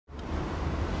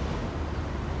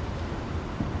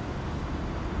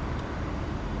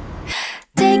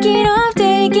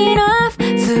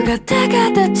姿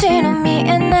形の見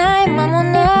えないまま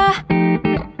な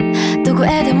どこ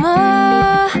へでも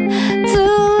連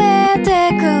れ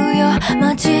てくよ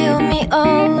街を見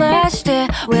下ろして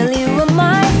Will you are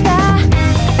my star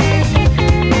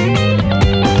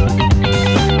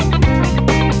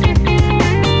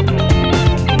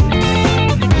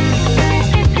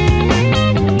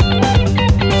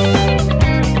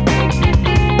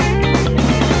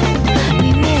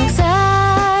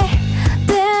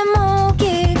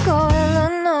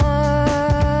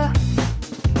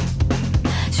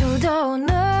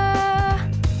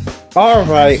All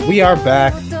right, we are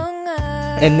back,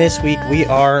 and this week we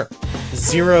are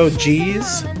 0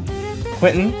 G's.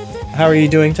 Quentin, how are you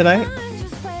doing tonight?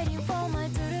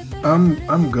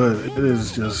 I'm good. It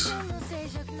is just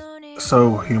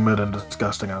so humid and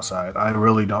disgusting outside. I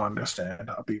really don't understand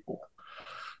how people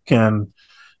can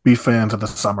be fans of the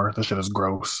summer. This shit is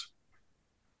gross.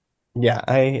 Yeah,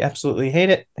 I absolutely hate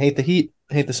it. Hate the heat.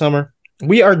 Hate the summer.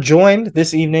 We are joined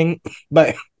this evening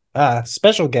by a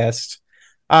special guest.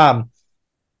 Oh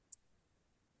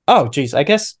geez,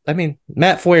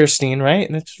 Matt Feuerstein, right?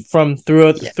 And it's from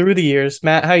through the years.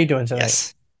 Matt, how you doing tonight?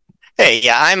 Yes. Hey,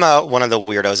 yeah, I'm one of the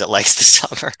weirdos that likes the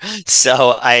summer.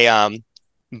 So no,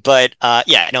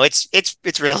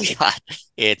 it's really hot.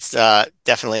 It's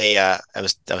definitely I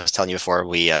was telling you before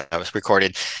we was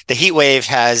recorded. The heat wave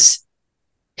has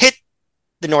hit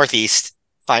the Northeast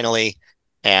finally,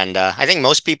 and I think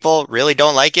most people really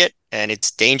don't like it, and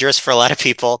it's dangerous for a lot of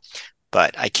people.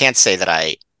 But I can't say that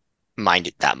I mind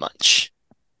it that much.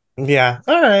 Yeah.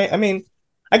 All right. I mean,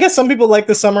 I guess some people like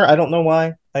the summer. I don't know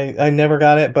why. I never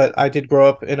got it, but I did grow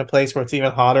up in a place where it's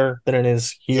even hotter than it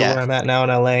is here where I'm at now in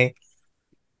LA. I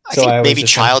think maybe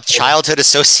childhood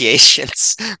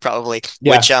associations probably.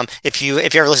 Yeah. Which if you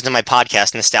ever listen to my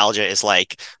podcast, nostalgia is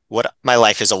like what my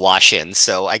life is awash in.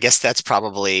 So I guess that's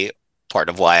probably part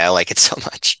of why I like it so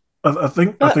much. I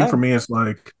think for me it's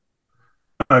like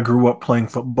I grew up playing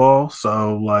football,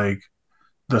 so like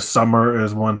the summer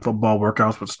is when football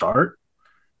workouts would start.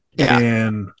 Yeah.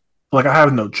 And like I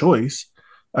have no choice.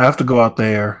 I have to go out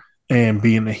there and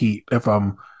be in the heat if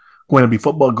I'm going to be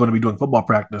doing football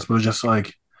practice. But it's just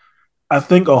like I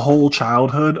think a whole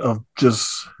childhood of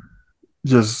just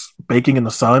baking in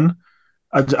the sun,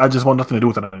 I just want nothing to do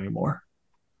with it anymore.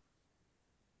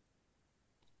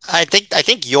 I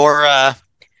think your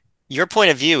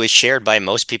point of view is shared by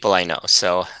most people I know.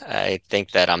 So I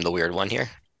think that I'm the weird one here.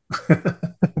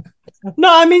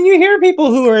 No, I mean, you hear people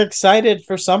who are excited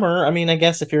for summer. I mean, I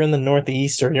guess if you're in the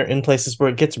Northeast or you're in places where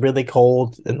it gets really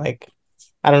cold and like,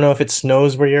 I don't know if it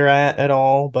snows where you're at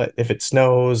all, but if it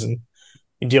snows and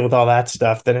you deal with all that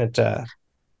stuff, then it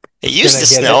used to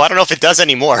snow. I don't know if it does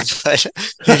anymore, but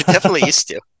it definitely used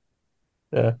to.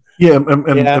 Yeah.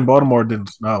 And Baltimore didn't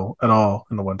snow at all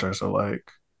in the winter. So like,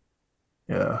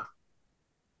 yeah.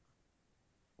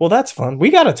 Well, that's fun.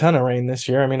 We got a ton of rain this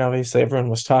year. I mean, obviously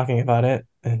everyone was talking about it,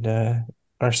 and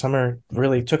our summer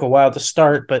really took a while to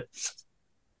start, but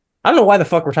I don't know why the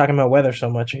fuck we're talking about weather so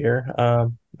much here.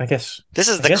 I guess this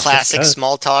is the classic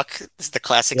small talk. This is the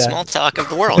classic small talk of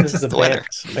the world. This is the weather.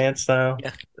 Band style.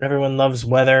 Yeah. Everyone loves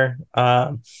weather.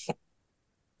 I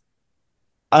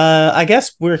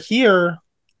guess we're here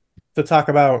to talk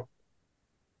about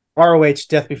ROH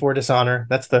Death Before Dishonor.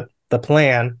 That's the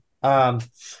plan.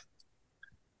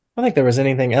 I don't think there was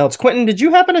anything else. Quentin, did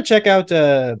you happen to check out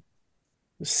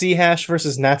C-Hash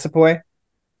versus Natsupoi?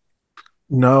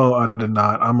 No, I did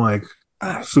not. I'm like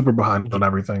super behind on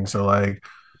everything, so like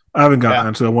I haven't gotten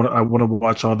into it. I want to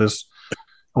watch all this.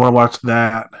 I want to watch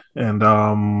that, and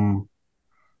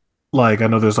like I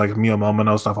know there's like Mio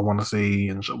Momino stuff I want to see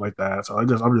and shit like that. So I'm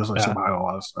just like super behind a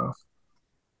lot of stuff.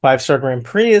 5-star Grand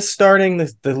Prix is starting.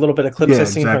 The little bit of clips I've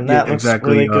seen from that looks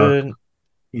really good.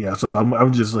 Yeah, so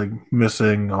I'm just like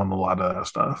missing on a lot of that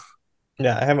stuff.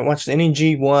 Yeah, I haven't watched any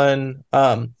G1.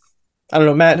 I don't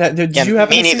know, Matt. Did you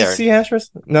happen to see C-Hash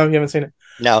versus? No, you haven't seen it.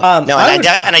 No, I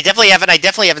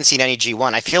definitely haven't seen any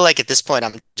G1. I feel like at this point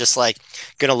I'm just like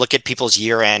gonna look at people's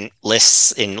year-end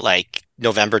lists in like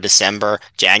November, December,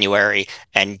 January,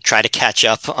 and try to catch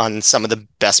up on some of the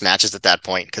best matches at that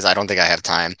point because I don't think I have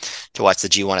time to watch the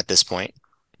G1 at this point.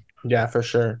 Yeah, for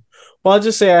sure. Well, I'll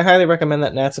just say I highly recommend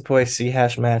that Natsupoi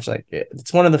C-Hash match. Like,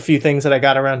 it's one of the few things that I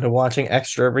got around to watching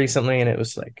extra recently, and it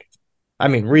was like, I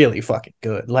mean, really fucking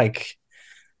good. Like,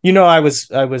 you know, I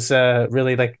was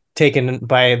really like taken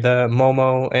by the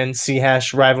Momo and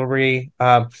C-Hash rivalry,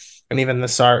 and even the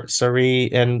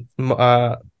Sari and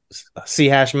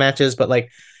C-Hash matches. But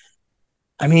like,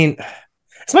 I mean,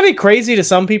 this might be crazy to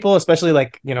some people, especially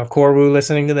like, you know, Corwu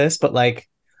listening to this, but like,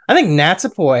 I think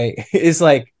Natsupoi is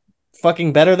like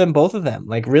fucking better than both of them.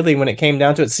 Like, really, when it came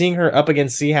down to it, seeing her up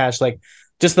against C-Hash, like,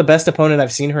 just the best opponent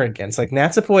I've seen her against. Like,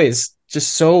 Natsupoi is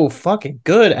just so fucking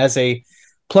good as a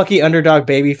plucky underdog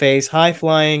babyface, high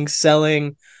flying,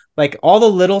 selling, like, all the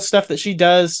little stuff that she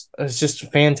does is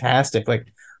just fantastic. Like,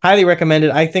 highly recommended.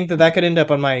 I think that could end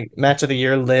up on my match of the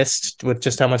year list with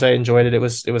just how much I enjoyed it. It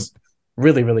was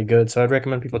really, really good. So I'd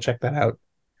recommend people check that out.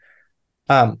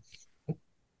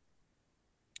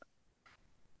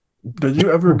 Did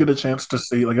you ever get a chance to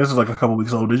see, like, this is like a couple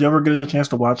weeks old, did you ever get a chance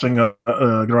to get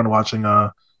around to watching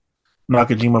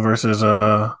Nakajima versus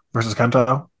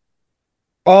Kento?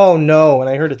 Oh no, and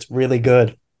I heard it's really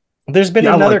good. There's been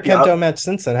Yeah, another yeah, Kento match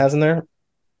since then, hasn't there?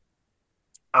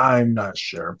 I'm not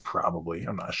sure. Probably,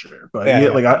 I'm not sure. But Yeah,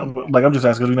 yeah, yeah. I'm just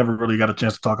asking because we never really got a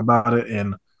chance to talk about it,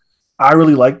 and I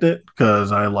really liked it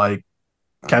because I like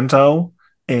Kento,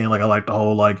 and like I like the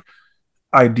whole like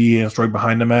idea and story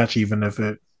behind the match, even if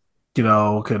it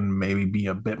can maybe be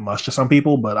a bit much to some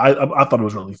people. But I thought it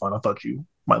was really fun. I thought you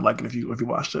might like it if you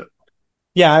watched it.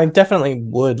 Yeah, I definitely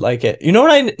would like it. You know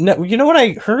what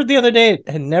I heard the other day? It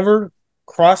had never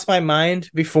crossed my mind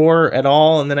before at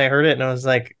all, and then I heard it and I was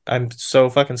like, I'm so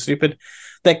fucking stupid.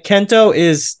 That Kento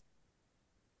is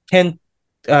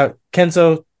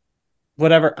Kenzo,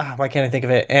 whatever. Why can't I think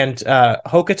of it? And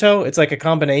Hokuto, it's like a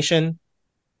combination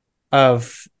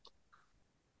of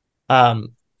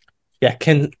yeah,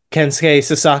 Kensuke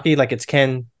Sasaki, like it's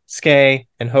Kensuke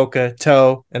and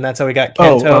Hokuto, and that's how we got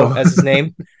Kento as his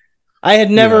name. I had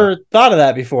Yeah. never thought of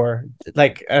that before.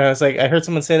 Like, and I was like, I heard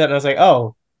someone say that, and I was like,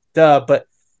 oh, duh. But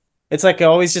it's like I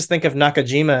always just think of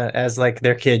Nakajima as like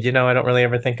their kid. I don't really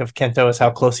ever think of Kento as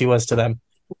how close he was to them.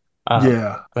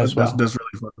 Yeah, As that's well. that's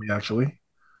really funny actually.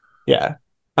 Yeah.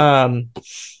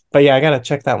 But yeah, I gotta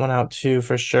check that one out too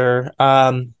for sure.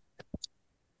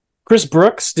 Chris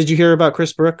Brooks, did you hear about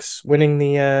Chris Brooks winning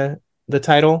the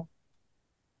title?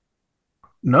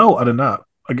 No, I did not.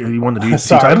 He won the DDT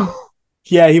Sorry. title.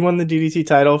 Yeah, he won the DDT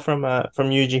title from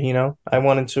Yuji Hino. I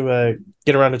wanted to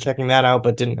get around to checking that out,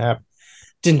 but didn't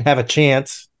have a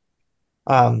chance.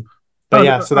 But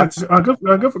yeah, so that's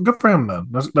good for him then.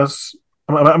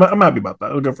 I'm happy about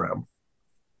that. Good for him.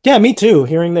 yeah, me too.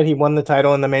 Hearing that he won the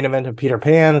title in the main event of Peter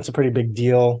Pan, it's a pretty big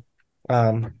deal.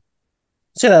 So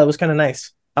that was kind of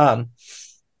nice.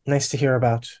 Nice to hear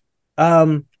about.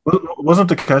 Wasn't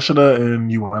Takeshita and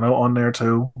Ueno on there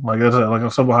too? Like, there's like I'm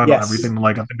so behind on Yes. everything.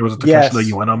 Like, I think there was a Yes.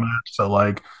 Takeshita Ueno match. So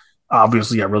like,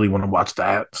 obviously, I really want to watch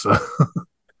that. So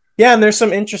Yeah, and there's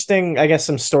some interesting, I guess,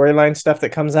 some storyline stuff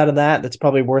that comes out of that's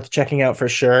probably worth checking out for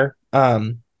sure.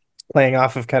 Playing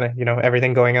off of kind of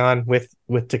everything going on with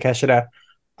Takeshita.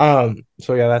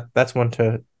 So yeah, that's one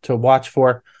to watch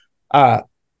for. I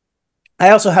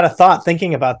also had a thought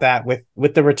thinking about that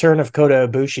with the return of Kota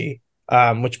Ibushi,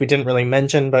 which we didn't really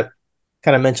mention, but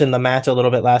kind of mentioned the match a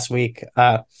little bit last week.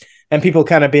 And people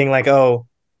kind of being like, "Oh,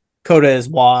 Kota is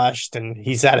washed and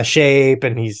he's out of shape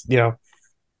and he's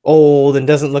old and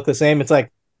doesn't look the same." It's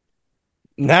like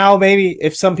now maybe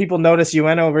if some people notice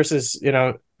Ueno versus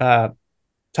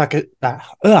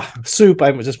Soup,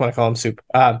 I just want to call him Soup.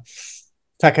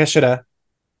 Takeshita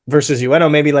versus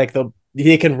Ueno, maybe like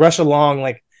he can rush along,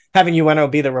 like having Ueno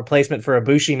be the replacement for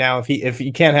Ibushi now. If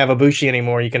you can't have Ibushi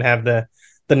anymore, you can have the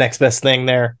next best thing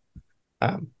there.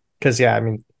 Because yeah, I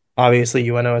mean, obviously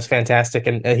Ueno is fantastic,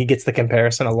 and he gets the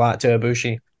comparison a lot to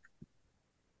Ibushi.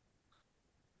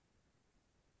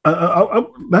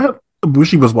 that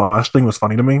Ibushi was washed thing was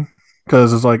funny to me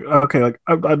because it's like, okay, like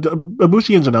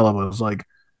Ibushi and Janela was like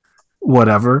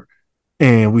whatever,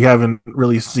 and we haven't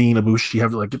really seen Ibushi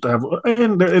have to like get to have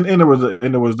and there was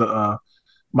the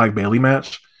Mike Bailey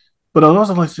match, but I was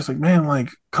also like just like, man, like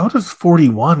Kota's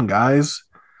 41, guys.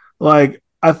 Like,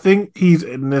 I think he's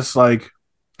in this like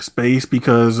space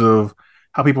because of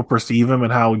how people perceive him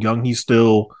and how young he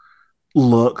still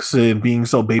looks and being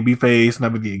so baby faced and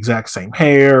having the exact same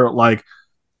hair. Like,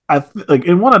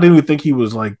 and one, I didn't even think he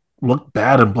was like looked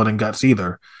bad in Blood and Guts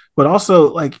either. But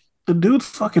also, like, the dude's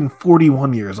fucking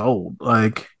 41 years old.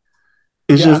 Like,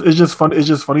 it's just fun. It's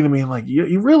just funny to me. Like,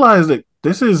 you realize that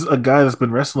this is a guy that's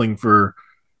been wrestling for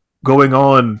going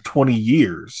on 20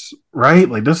 years, right?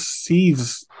 Like,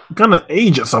 he's gonna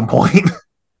age at some point.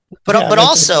 But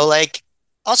also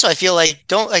I feel like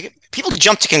don't like people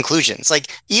jump to conclusions. Like,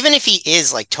 even if he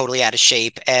is like totally out of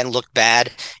shape and looked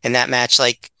bad in that match,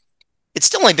 like it's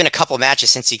still only been a couple matches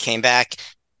since he came back.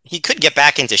 He could get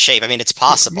back into shape. I mean, it's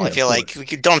possible. Yeah, I feel like we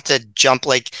don't have to jump.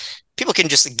 Like, people can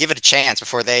just give it a chance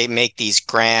before they make these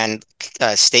grand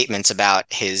statements about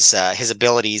his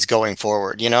abilities going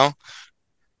forward.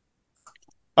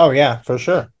 Oh yeah, for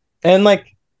sure. And like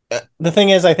the thing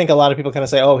is, I think a lot of people kind of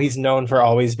say, "Oh, he's known for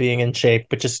always being in shape,"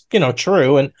 which is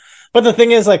true. But the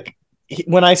thing is, like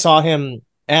when I saw him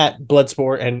at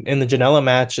Bloodsport and in the Janela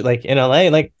match, like in LA,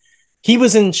 like he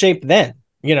was in shape then,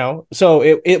 So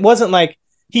it wasn't like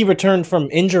he returned from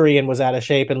injury and was out of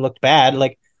shape and looked bad.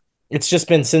 Like it's just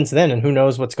been since then, and who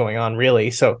knows what's going on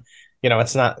really. So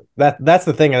it's not that's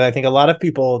the thing. And I think a lot of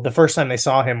people, the first time they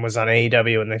saw him was on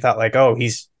AEW, and they thought like, "Oh,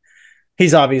 he's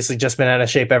obviously just been out of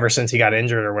shape ever since he got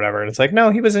injured or whatever." And it's like,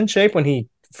 no, he was in shape when he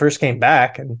first came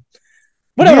back, and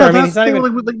whatever. Yeah, I mean, he's not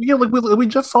even. we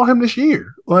just saw him this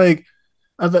year. Like,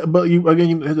 but you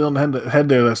hit on the head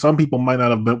there that some people might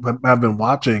not have been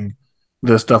watching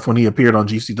this stuff when he appeared on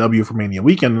GCW for Mania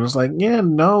Weekend, and it's like, yeah,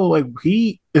 no, like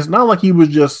it's not like he was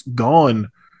just gone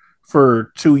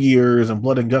for 2 years and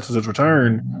Blood and Guts is his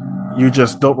return. You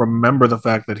just don't remember the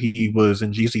fact that he was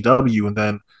in GCW, and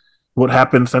then what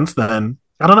happened since then.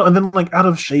 I don't know. And then like out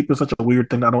of shape is such a weird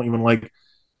thing. I don't even like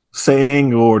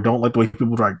saying or don't like the way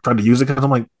people try to use it, because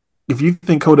I'm like, if you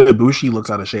think Kota Ibushi looks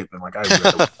out of shape, then like I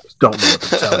really don't know what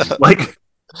to tell you. Like,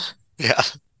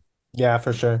 yeah,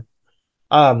 for sure.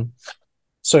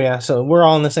 So we're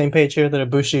all on the same page here that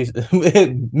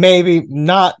Ibushi maybe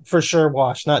not for sure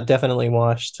washed, not definitely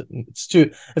washed. It's a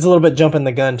little bit jumping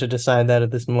the gun to decide that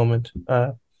at this moment.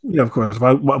 Yeah, of course.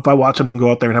 If I watch him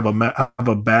go out there and have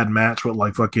a bad match with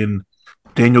like fucking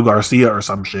Daniel Garcia or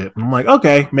some shit, I'm like,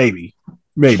 okay, maybe,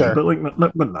 Sure. but like,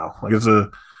 but no, like it's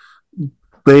a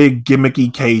big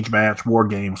gimmicky cage match, war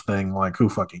games thing. Like, who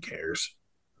fucking cares?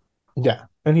 Yeah,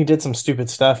 and he did some stupid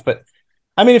stuff, but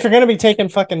I mean, if you're gonna be taking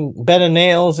fucking bed of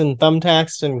nails and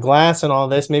thumbtacks and glass and all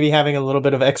this, maybe having a little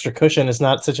bit of extra cushion is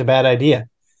not such a bad idea.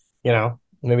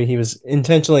 Maybe he was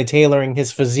intentionally tailoring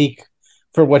his physique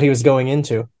for what he was going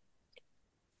into.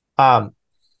 Well,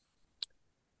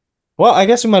 I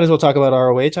guess we might as well talk about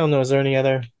ROH. I don't know. Is there any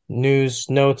other news,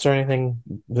 notes, or anything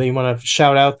that you want to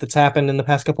shout out that's happened in the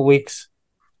past couple weeks?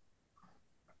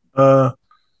 No,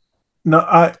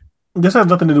 this has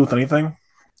nothing to do with anything,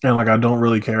 and like I don't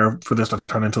really care for this to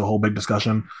turn into a whole big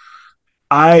discussion.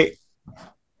 I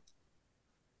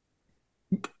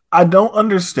I don't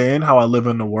understand how I live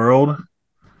in a world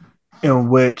in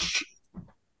which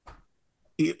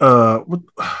uh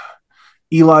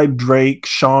Eli Drake,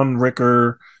 Sean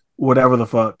Ricker, whatever the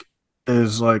fuck,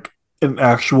 is like an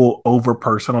actual over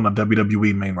person on a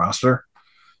WWE main roster.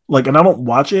 Like, and I don't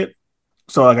watch it,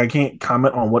 so like I can't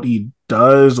comment on what he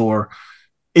does, or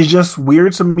it's just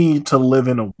weird to me to live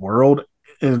in a world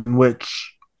in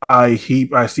which I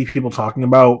see people talking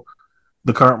about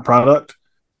the current product,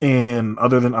 and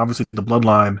other than obviously the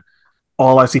bloodline,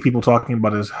 all I see people talking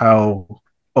about is how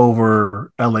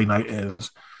over LA Knight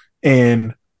is.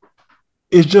 And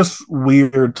it's just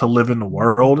weird to live in a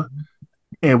world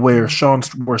and where Sean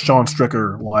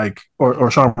Stricker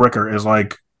or Sean Ricker is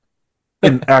like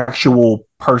an actual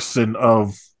person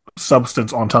of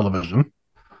substance on television.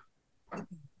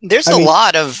 There's a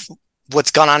lot of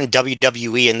what's gone on in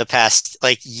WWE in the past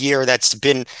like year that's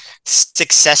been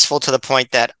successful to the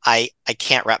point that I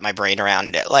can't wrap my brain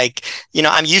around it. Like,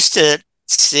 I'm used to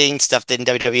seeing stuff in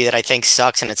WWE that I think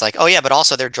sucks, and it's like, oh yeah, but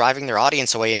also they're driving their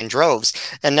audience away in droves.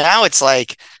 And now it's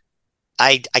like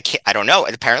I can't, I don't know.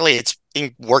 Apparently it's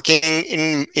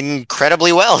working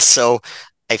incredibly well. So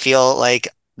I feel like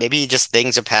maybe just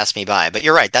things have passed me by. But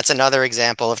you're right. That's another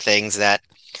example of things that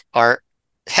are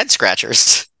head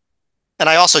scratchers. And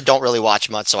I also don't really watch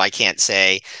much, so I can't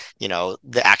say,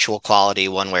 the actual quality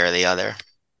one way or the other.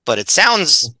 But it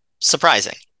sounds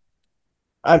surprising.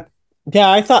 I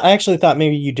actually thought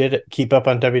maybe you did keep up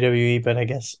on WWE, but I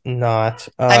guess not.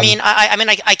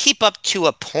 I keep up to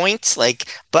a point,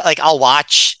 but I'll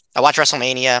watch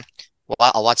WrestleMania,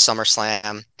 I'll watch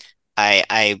SummerSlam.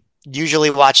 I usually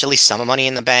watch at least some of Money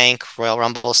in the Bank, Royal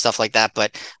Rumble, stuff like that.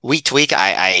 But week to week,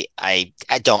 I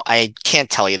can't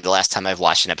tell you the last time I've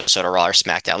watched an episode of Raw or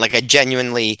SmackDown. Like, I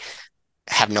genuinely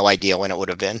have no idea when it would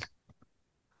have been.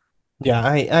 Yeah,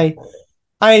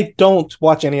 I don't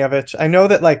watch any of it. I know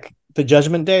that like the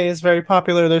Judgment Day is very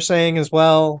popular, they're saying as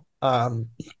well. That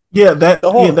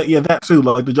too.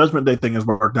 Like the Judgment Day thing has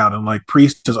worked out, and like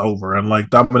Priest is over, and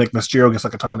like Dominic Mysterio gets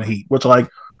like a ton of heat, which like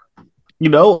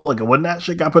like when that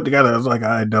shit got put together, I was like,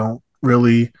 I don't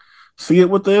really see it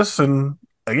with this, and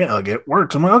again, like it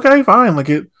worked. I'm like, okay, fine, like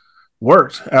it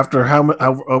worked after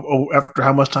after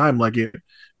how much time, like it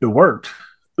worked.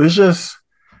 It's just,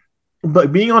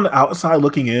 but being on the outside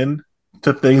looking in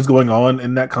to things going on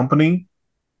in that company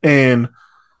and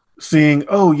seeing,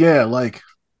 oh yeah, like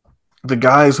the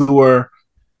guys who are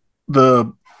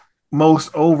the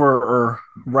most over or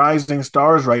rising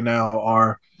stars right now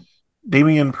are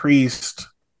Damian Priest,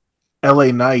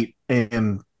 LA Knight,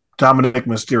 and Dominic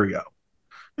Mysterio.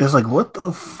 It's like, what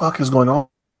the fuck is going on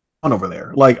over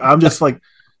there? Like, I'm just like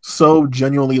so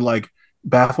genuinely like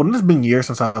baffled. And it's been years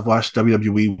since I've watched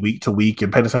WWE week to week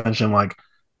and paid attention like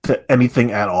to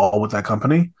anything at all with that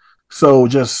company. So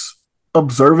just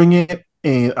observing it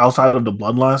and outside of the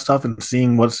bloodline stuff and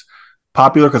seeing what's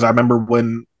popular, because I remember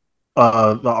when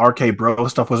the RK Bro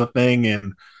stuff was a thing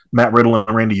and Matt Riddle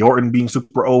and Randy Orton being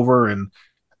super over, and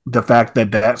the fact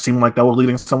that that seemed like that was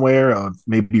leading somewhere,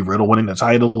 maybe Riddle winning the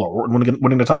title or Orton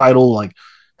winning the title, like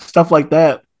stuff like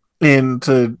that. And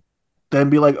to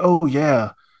then be like, oh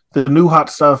yeah, the new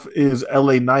hot stuff is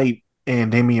LA Knight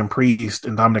and Damian Priest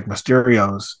and Dominic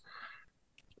Mysterio's.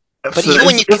 But even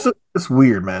when it's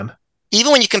weird, man.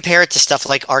 Even when you compare it to stuff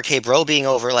like RK Bro being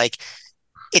over, like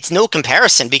it's no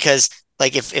comparison because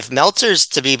like if Meltzer's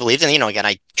to be believed, and again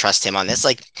I trust him on this,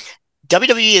 like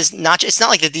WWE is not. It's not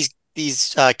like that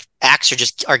these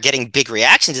acts are getting big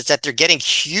reactions. It's that they're getting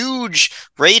huge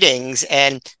ratings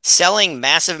and selling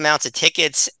massive amounts of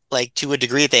tickets, like to a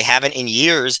degree that they haven't in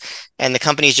years, and the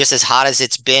company's just as hot as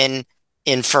it's been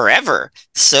in forever.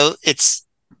 So it's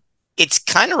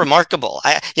kind of remarkable.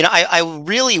 I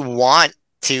really want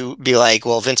to be like,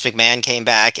 well, Vince McMahon came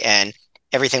back and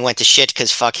everything went to shit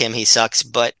because fuck him, he sucks.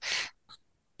 But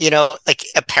like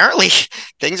apparently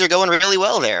things are going really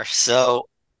well there. So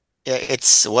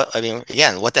it's what I mean.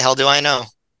 Again, what the hell do I know?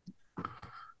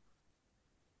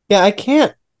 Yeah, I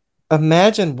can't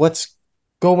imagine what's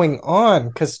going on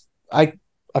because I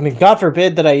mean, God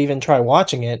forbid that I even try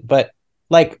watching it, but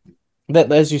like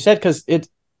that, as you said, because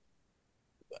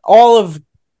all of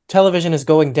television is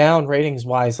going down ratings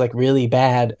wise, like really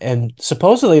bad, and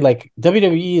supposedly like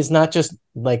WWE is not just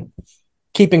like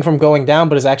keeping from going down,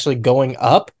 but is actually going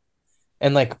up,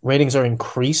 and like ratings are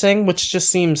increasing, which just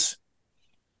seems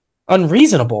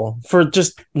unreasonable for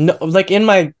just like in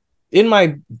my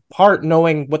heart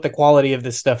knowing what the quality of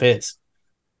this stuff is.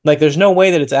 Like there's no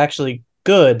way that it's actually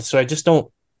good, so I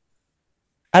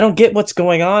don't get what's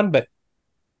going on, but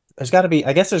I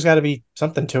guess there's got to be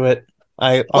something to it.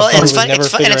 It's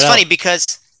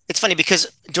funny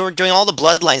because during all the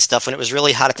bloodline stuff when it was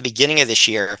really hot at the beginning of this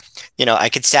year, I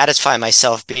could satisfy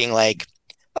myself being like,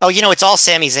 oh, it's all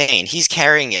Sami Zayn. He's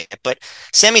carrying it. But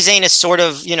Sami Zayn is sort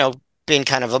of, been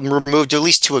kind of removed, at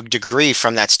least to a degree,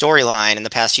 from that storyline in the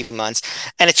past few months.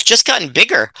 And it's just gotten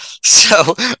bigger.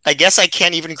 So I guess I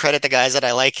can't even credit the guys that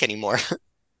I like anymore.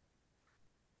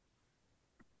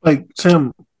 Like,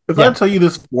 Tim, if I tell you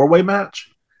this four-way match,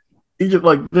 you just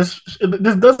like this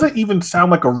doesn't even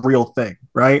sound like a real thing,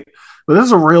 right? But this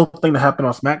is a real thing that happened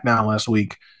on SmackDown last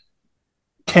week.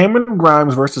 Cameron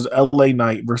Grimes versus LA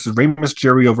Knight versus Rey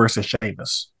Mysterio versus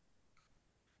Sheamus.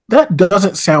 That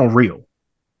doesn't sound real.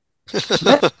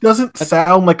 That doesn't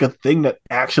sound like a thing that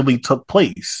actually took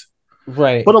place.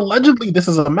 Right. But allegedly this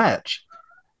is a match.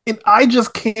 And I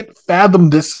just can't fathom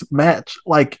this match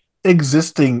like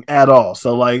existing at all.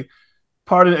 So like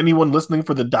pardon anyone listening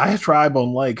for the diatribe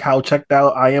on like how checked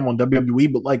out I am on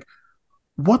WWE, but like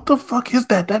what the fuck is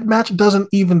that? That match doesn't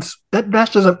even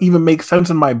make sense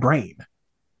in my brain.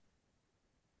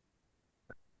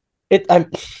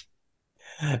 I'm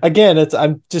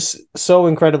just so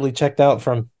incredibly checked out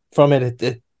from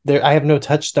it. There, I have no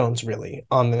touchstones really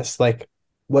on this. Like,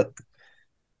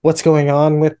 what's going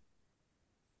on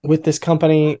with this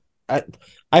company?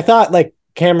 I thought like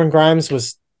Cameron Grimes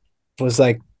was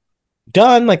like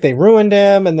done, like they ruined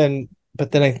him,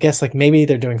 but then I guess like maybe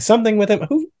they're doing something with him.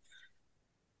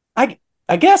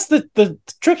 I guess the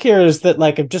trick here is that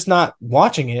like I'm just not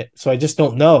watching it, so I just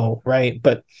don't know, right?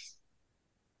 But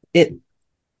the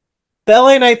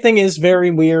LA Knight thing is very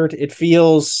weird. It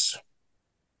feels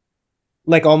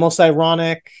like almost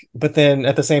ironic, but then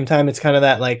at the same time, it's kind of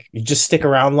that like you just stick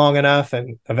around long enough,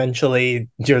 and eventually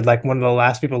you're like one of the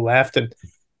last people left, and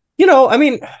I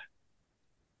mean,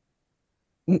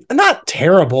 not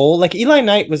terrible. Like Eli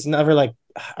Knight was never like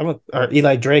or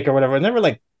Eli Drake or whatever, never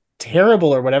like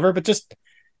terrible or whatever, but just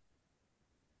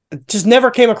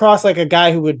never came across like a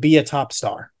guy who would be a top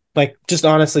star. Like just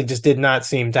honestly just did not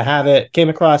seem to have it. Came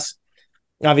across,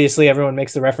 obviously everyone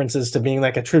makes the references to being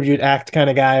like a tribute act kind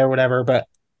of guy or whatever, but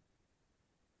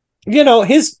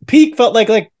his peak felt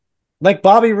like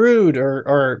Bobby Roode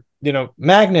or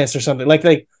Magnus or something. Like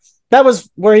that was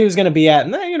where he was going to be at,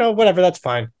 and whatever, that's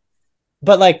fine.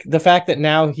 But like the fact that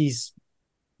now he's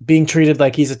being treated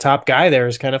like he's a top guy there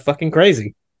is kind of fucking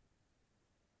crazy.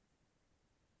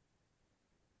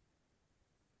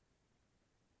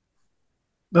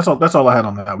 That's all I had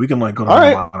on that. We can like go to the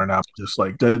monitor now. Just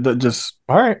like just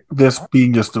all right. This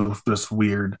being just this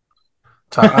weird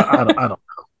time. I don't know.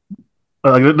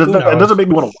 Like it doesn't make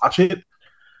me want to watch it.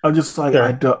 I'm just like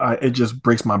Sure. it just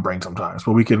breaks my brain sometimes.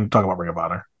 But we can talk about Ring of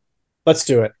Honor. Let's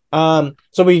do it.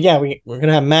 So we're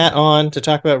gonna have Matt on to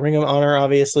talk about Ring of Honor,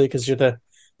 obviously, because you're the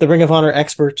Ring of Honor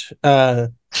expert.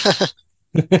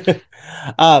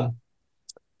 Um,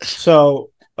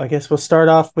 so I guess we'll start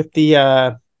off with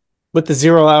the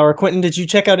 0 hour. Quentin, did you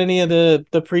check out any of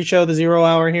the pre-show, the 0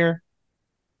 hour here?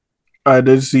 I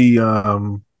did see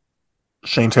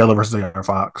Shane Taylor versus AR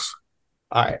Fox.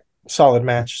 All right, solid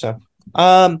match. So,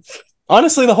 um,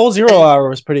 honestly, the whole 0 hour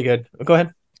was pretty good. Go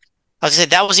ahead. I was gonna say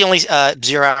that was the only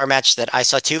 0 hour match that I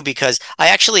saw too because I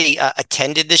actually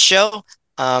attended this show.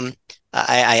 Um,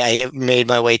 I made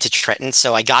my way to Trenton,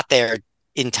 so I got there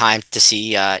in time to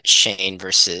see Shane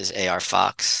versus AR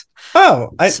Fox. Oh,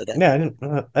 So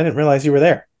that I didn't realize you were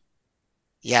there.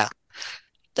 yeah,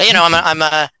 you know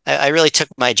I really took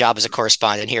my job as a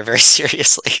correspondent here very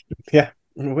seriously. Yeah,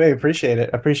 we appreciate it.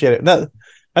 Appreciate it.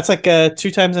 That's like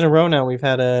 2 times in a row now we've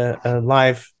had a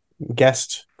live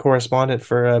guest correspondent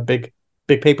for a big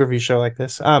pay-per-view show like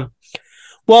this.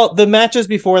 Well, the matches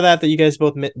before that you guys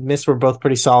both missed were both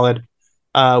pretty solid.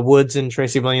 Woods and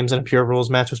Tracy Williams in a Pure Rules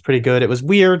match was pretty good. It was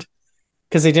weird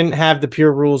because they didn't have the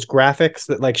Pure Rules graphics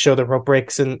that like show the rope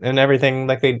breaks and everything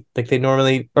like they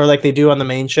normally or like they do on the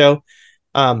main show.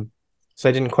 So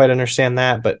I didn't quite understand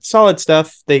that, but solid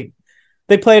stuff. They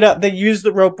played up. They used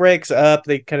the rope breaks up.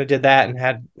 They kind of did that and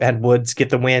had Woods get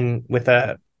the win with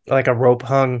a rope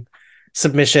hung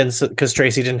submission because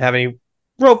Tracy didn't have any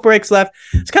rope breaks left.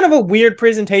 It's kind of a weird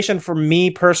presentation for me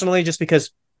personally, just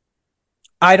because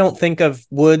I don't think of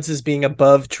Woods as being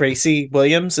above Tracy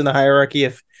Williams in the hierarchy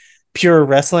of pure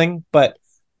wrestling, but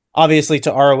obviously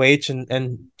to ROH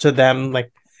and to them,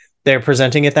 like they're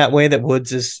presenting it that way, that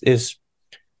Woods is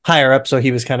higher up. So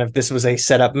he was this was a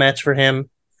setup match for him.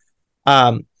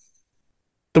 The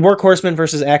Workhorsemen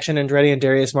versus Action Andretti and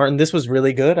Darius Martin. This was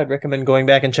really good. I'd recommend going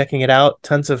back and checking it out.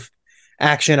 Tons of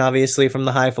action, obviously, from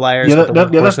the High Flyers. Yeah,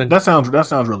 that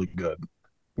sounds really good.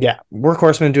 Yeah,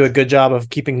 Workhorsemen do a good job of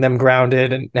keeping them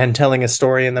grounded and telling a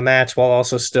story in the match while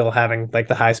also still having like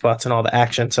the high spots and all the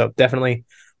action. So definitely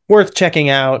worth checking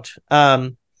out.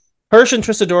 Hirsch and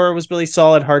Trisadora was really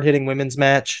solid, hard hitting women's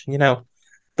match. You know,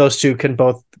 those two can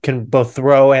both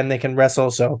throw and they can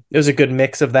wrestle. So it was a good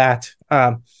mix of that.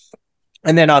 And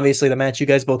then obviously the match you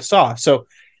guys both saw. So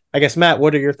I guess Matt,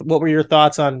 what were your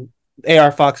thoughts on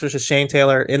AR Fox versus Shane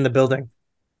Taylor in the building?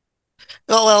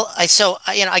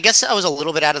 I guess I was a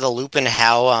little bit out of the loop in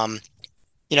how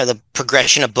the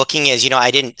progression of booking is.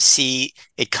 I didn't see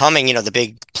it coming. The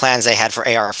big plans they had for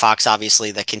AR Fox,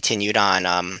 obviously, that continued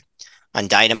on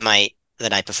Dynamite the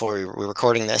night before we were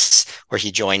recording this, where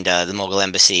he joined the Mogul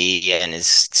Embassy and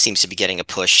seems to be getting a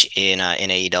push in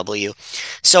AEW.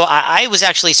 So I was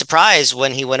actually surprised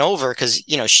when he went over because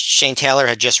Shane Taylor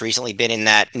had just recently been in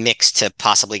that mix to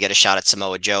possibly get a shot at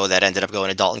Samoa Joe that ended up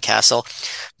going to Dalton Castle,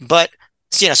 but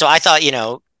so I thought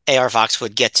AR Fox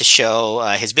would get to show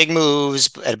his big moves,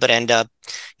 but end up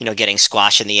getting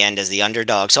squashed in the end as the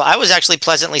underdog. So I was actually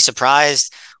pleasantly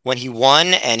surprised when he won,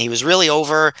 and he was really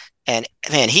over. And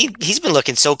man, he's been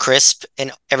looking so crisp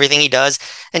in everything he does.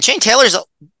 And Shane Taylor's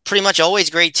pretty much always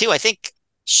great too. I think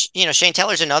Shane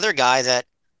Taylor's another guy that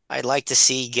I'd like to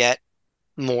see get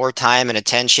more time and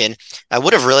attention. I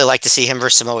would have really liked to see him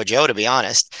versus Samoa Joe, to be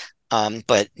honest.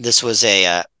 But this was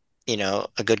a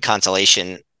good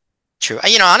consolation. True.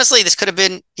 Honestly, this could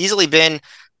have easily been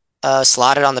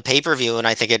slotted on the pay-per-view, and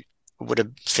I think it would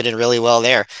have fit in really well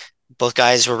there. Both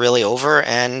guys were really over,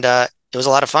 and it was a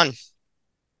lot of fun.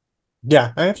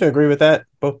 Yeah, I have to agree with that.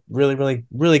 Both really, really,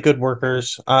 really good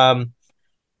workers.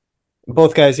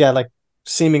 Both guys, yeah, like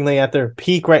seemingly at their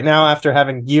peak right now after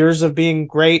having years of being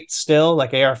great still.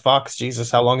 Like AR Fox, Jesus,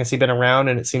 how long has he been around?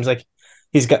 And it seems like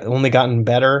he's only gotten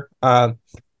better.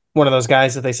 One of those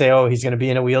guys that they say, oh, he's going to be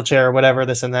in a wheelchair or whatever,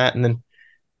 this and that. And then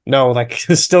no, like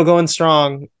still going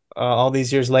strong all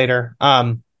these years later.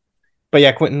 But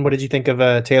yeah, Quentin, what did you think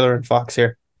of Taylor and Fox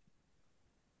here?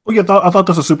 Well, yeah, I thought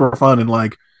this was super fun and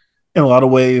like in a lot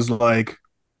of ways, like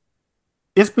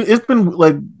it's been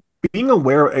like being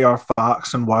aware of AR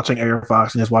Fox and watching AR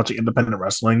Fox and just watching independent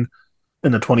wrestling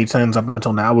in the 2010s up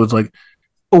until now was like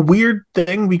a weird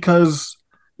thing because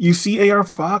you see AR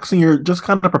Fox and you're just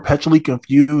kind of perpetually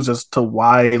confused as to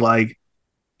why like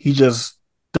he just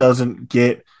doesn't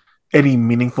get any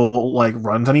meaningful like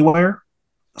runs anywhere.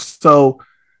 So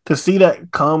to see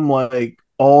that come like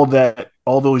all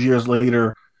those years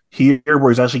later here where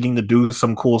he's actually getting to do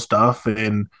some cool stuff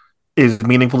and is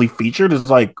meaningfully featured is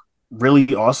like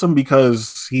really awesome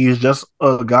because he's just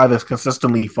a guy that's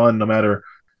consistently fun no matter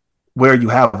where you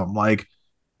have him. Like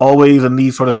always in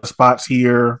these sort of spots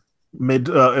here,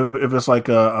 if it's like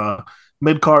a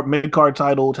mid card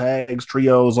title tags,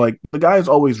 trios. Like the guy is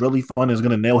always really fun. Is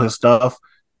going to nail his stuff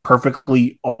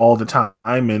perfectly all the time,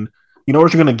 and you know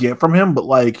what you're going to get from him. But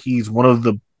like he's one of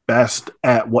the best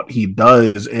at what he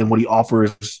does and what he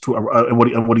offers to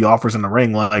and what he offers in the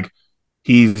ring. Like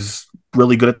he's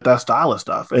really good at that style of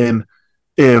stuff. And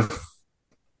if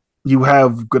you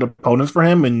have good opponents for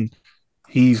him and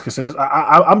he's consistent,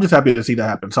 I'm just happy to see that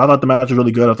happen. So I thought the match was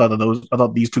really good. I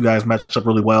thought these two guys matched up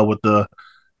really well with the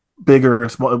bigger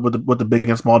and small with the big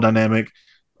and small dynamic.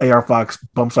 AR Fox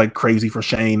bumps like crazy for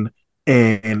Shane,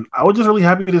 and I was just really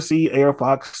happy to see AR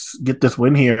Fox get this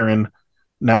win here. And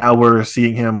now we're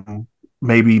seeing him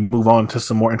maybe move on to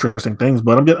some more interesting things.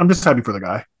 But I'm just happy for the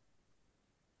guy.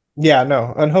 Yeah,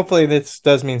 no, and hopefully this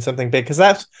does mean something big, because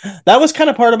that was kind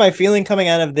of part of my feeling coming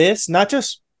out of this, not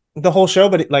just the whole show,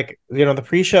 but like, you know, the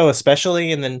pre-show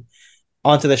especially, and then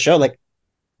onto the show. Like,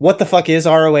 what the fuck is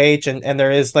ROH? And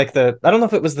there is like I don't know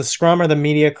if it was the scrum or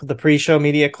the pre-show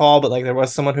media call, but like there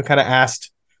was someone who kind of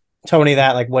asked Tony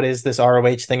that, like, what is this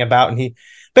ROH thing about? And he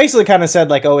basically kind of said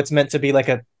like, oh, it's meant to be like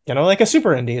a, you know, like a super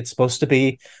indie. It's supposed to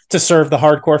be to serve the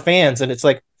hardcore fans. And it's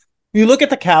like, you look at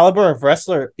the caliber of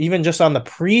wrestler, even just on the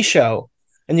pre-show,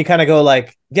 and you kind of go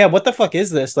like, yeah, what the fuck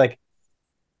is this? Like,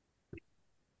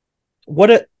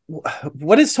 what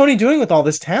is Tony doing with all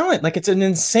this talent? Like, it's an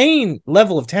insane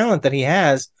level of talent that he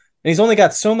has, and he's only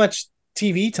got so much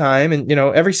TV time, and you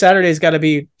know, every Saturday's got to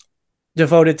be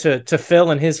devoted to Phil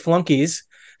and his flunkies.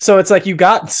 So it's like you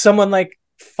got someone like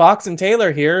Fox and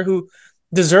Taylor here who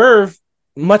deserve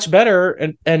much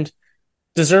better and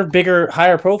deserve bigger,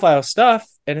 higher profile stuff.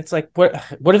 And it's like, what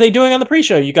are they doing on the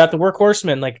pre-show? You got the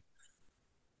workhorsemen. Like,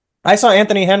 I saw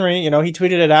Anthony Henry, you know, he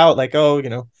tweeted it out like, oh, you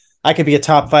know, I could be a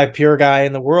top 5 pure guy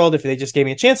in the world if they just gave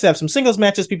me a chance to have some singles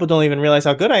matches. People don't even realize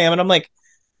how good I am. And I'm like,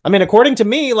 I mean, according to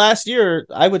me, last year,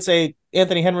 I would say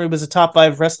Anthony Henry was a top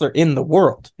 5 wrestler in the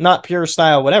world, not pure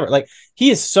style, whatever. Like,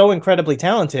 he is so incredibly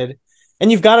talented,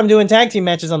 and you've got him doing tag team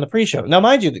matches on the pre-show. Now,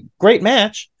 mind you, great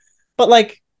match, but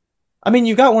like, I mean,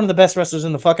 you got one of the best wrestlers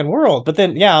in the fucking world. But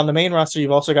then, yeah, on the main roster, you've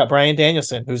also got Bryan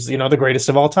Danielson, who's, you know, the greatest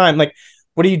of all time. Like,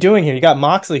 what are you doing here? You got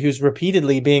Moxley, who's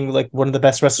repeatedly being like one of the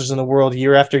best wrestlers in the world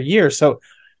year after year. So,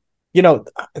 you know,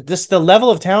 the level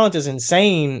of talent is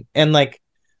insane. And like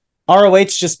ROH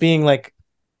just being like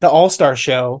the all-star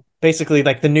show, basically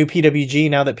like the new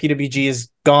PWG now that PWG is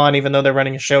gone, even though they're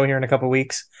running a show here in a couple of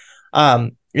weeks.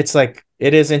 It's like,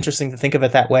 it is interesting to think of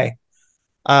it that way.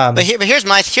 But here's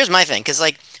my thing, because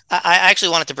like I actually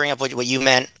wanted to bring up what you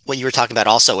meant, what you were talking about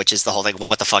also, which is the whole like,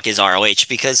 what the fuck is ROH?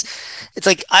 Because it's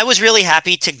like I was really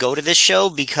happy to go to this show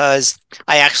because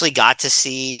I actually got to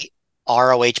see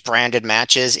ROH branded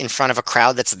matches in front of a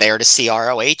crowd that's there to see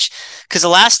ROH. Because the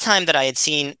last time that I had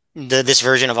seen this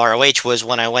version of ROH was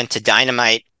when I went to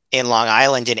Dynamite in Long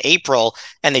Island in April,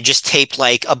 and they just taped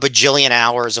like a bajillion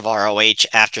hours of ROH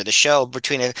after the show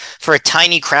for a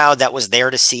tiny crowd that was there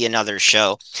to see another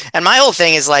show. And my whole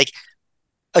thing is like,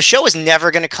 a show is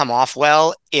never going to come off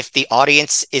well if the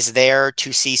audience is there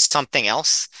to see something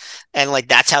else. And like,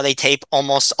 that's how they tape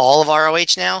almost all of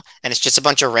ROH now. And it's just a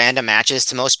bunch of random matches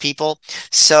to most people.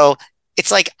 So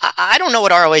it's like, I don't know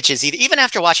what ROH is either, even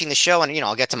after watching the show, and, you know,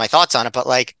 I'll get to my thoughts on it, but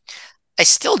like, I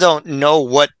still don't know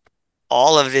what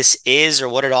all of this is or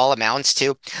what it all amounts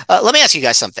to. Let me ask you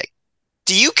guys something.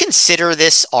 Do you consider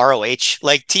this ROH?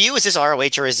 Like, to you, is this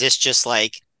ROH, or is this just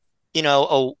like, you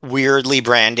know, a weirdly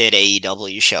branded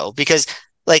AEW show? Because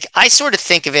like, I sort of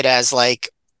think of it as like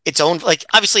its own, like,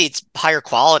 obviously it's higher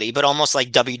quality, but almost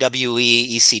like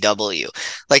WWE, ECW.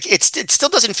 Like, it still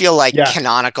doesn't feel like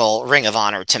canonical Ring of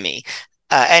Honor to me.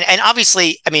 And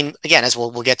obviously, I mean, again, as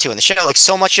we'll get to in the show, like,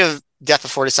 so much of Death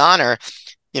Before Dishonor,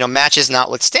 you know, matches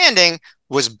notwithstanding,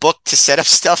 was booked to set up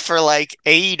stuff for like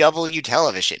AEW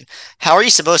television. How are you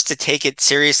supposed to take it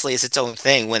seriously as its own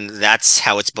thing when that's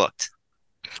how it's booked?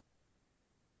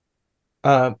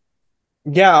 Yeah,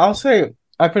 I'll say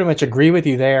I pretty much agree with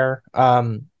you there.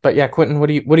 But yeah, Quentin, what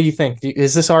do you think?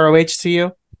 Is this ROH to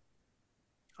you?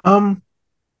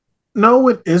 No,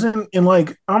 it isn't. And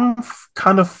like, I'm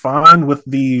kind of fine with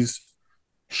these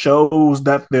shows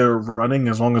that they're running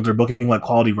as long as they're booking like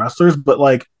quality wrestlers. But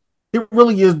like, it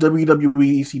really is WWE,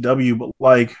 ECW, but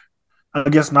like, I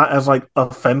guess not as like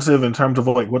offensive in terms of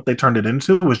like what they turned it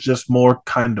into. It was just more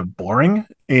kind of boring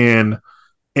and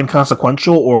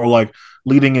inconsequential, or like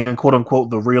leading in quote unquote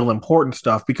the real important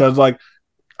stuff. Because like,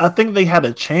 I think they had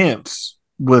a chance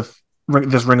with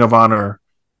this Ring of Honor,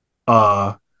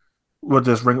 with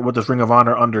this Ring of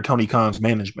Honor under Tony Khan's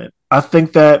management. I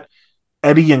think that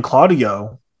Eddie and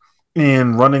Claudio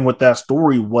in running with that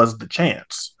story was the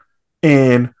chance.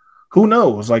 And who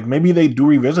knows? Like maybe they do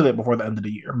revisit it before the end of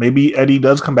the year. Maybe Eddie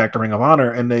does come back to Ring of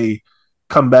Honor and they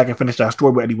come back and finish that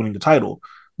story with Eddie winning the title.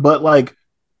 But like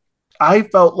I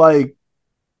felt like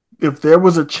if there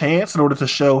was a chance in order to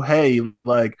show, hey,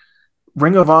 like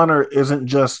Ring of Honor isn't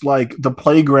just like the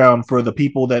playground for the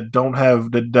people that don't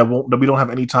have that we don't have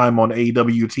any time on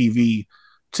AEW TV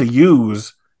to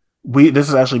use. This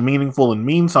is actually meaningful and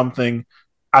means something.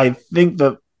 I think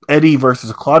that Eddie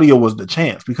versus Claudio was the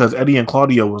chance because Eddie and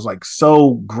Claudio was like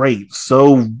so great,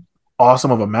 so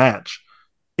awesome of a match,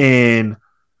 and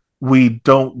we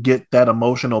don't get that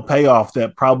emotional payoff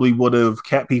that probably would have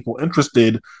kept people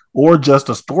interested, or just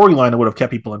a storyline that would have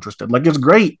kept people interested. Like it's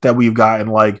great that we've gotten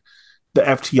like the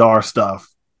FTR stuff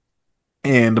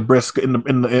and the Brisk and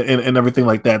everything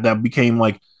like that that became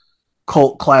like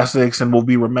cult classics and will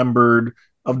be remembered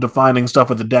of defining stuff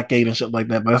of the decade and shit like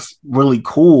that. That's really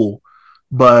cool.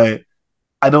 But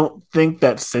I don't think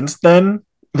that since then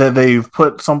that they've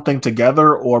put something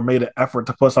together or made an effort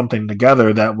to put something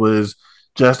together that was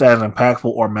just as impactful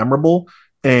or memorable.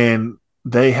 And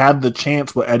they had the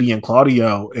chance with Eddie and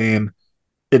Claudio and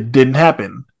it didn't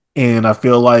happen. And I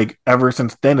feel like ever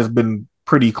since then it's been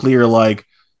pretty clear like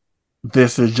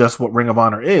this is just what Ring of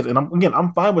Honor is. And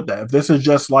I'm fine with that. If this is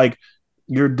just like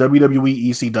your WWE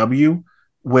ECW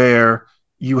where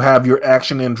you have your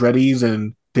Action Andretti's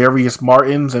and Darius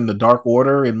Martins and the Dark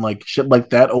Order and like shit like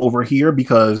that over here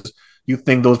because you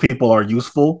think those people are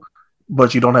useful,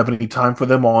 but you don't have any time for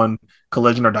them on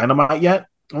Collision or Dynamite yet.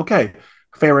 Okay,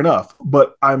 fair enough.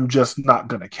 But I'm just not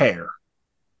gonna care.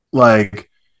 Like,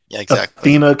 yeah, exactly.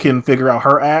 Athena can figure out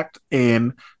her act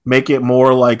and make it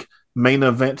more like main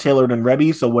event tailored and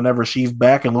ready. So whenever she's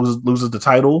back and loses the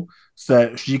title,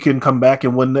 so she can come back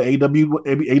and win the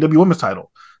AW Women's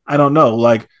title. I don't know.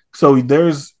 Like, so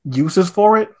there's uses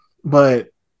for it, but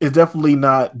it's definitely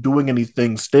not doing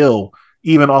anything still,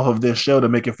 even off of this show to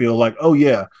make it feel like, oh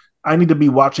yeah, I need to be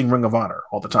watching Ring of Honor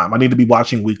all the time. I need to be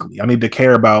watching weekly. I need to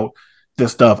care about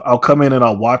this stuff. I'll come in and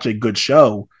I'll watch a good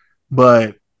show,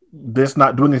 but this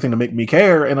not doing anything to make me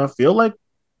care. And I feel like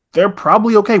they're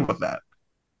probably okay with that.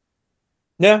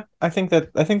 Yeah, I think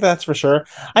that's for sure.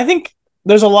 I think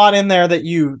there's a lot in there that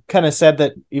you kind of said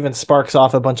that even sparks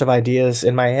off a bunch of ideas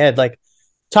in my head. Like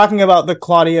talking about the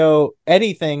Claudio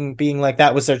Eddie thing being like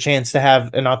that was their chance to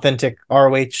have an authentic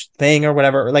ROH thing or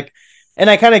whatever. Like, and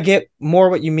I kind of get more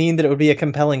what you mean that it would be a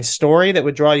compelling story that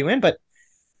would draw you in, but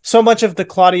so much of the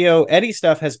Claudio Eddie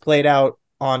stuff has played out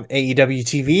on AEW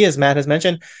TV, as Matt has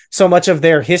mentioned. So much of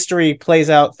their history plays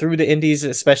out through the indies,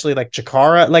 especially like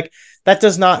Chikara. Like that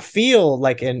does not feel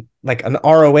like an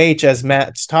ROH, as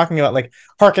Matt's talking about, like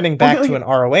harkening back to an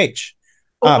ROH.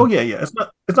 Yeah. It's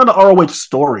not an ROH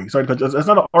story. Sorry, it's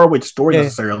not an ROH story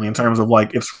necessarily in terms of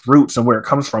like its roots and where it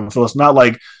comes from. So it's not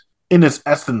like in its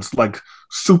essence like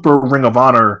super Ring of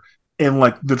Honor in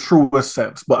like the truest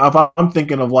sense. But if I'm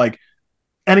thinking of like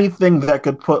anything that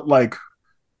could put like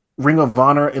Ring of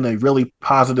Honor in a really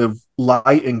positive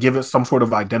light and give it some sort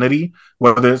of identity,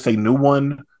 whether it's a new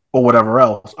one or whatever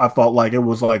else, I felt like it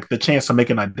was like the chance to make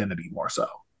an identity more so.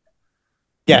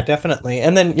 Yeah, definitely.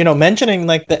 And then, mentioning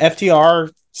like the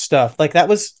FTR stuff, like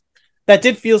that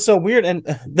did feel so weird. And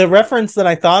the reference that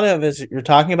I thought of as you're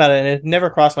talking about it, and it never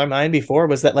crossed my mind before,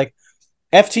 was that like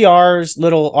FTR's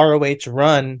little ROH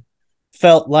run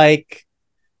felt like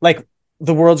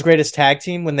the world's greatest tag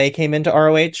team when they came into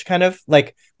ROH, kind of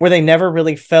like where they never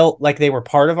really felt like they were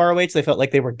part of ROH. They felt like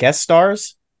they were guest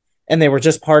stars and they were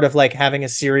just part of like having a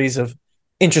series of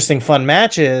interesting, fun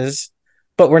matches,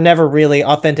 but were never really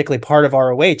authentically part of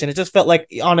ROH. And it just felt like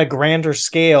on a grander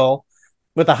scale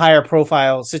with a higher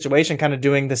profile situation, kind of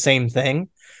doing the same thing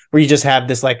where you just have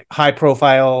this like high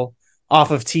profile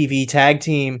off of TV tag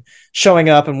team showing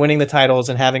up and winning the titles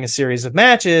and having a series of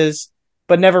matches,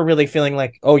 but never really feeling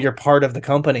like, oh, you're part of the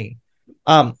company.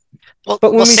 Same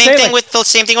thing with the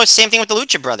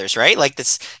Lucha Brothers, right? Like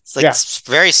this, it's like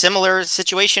very similar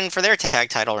situation for their tag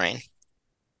title reign.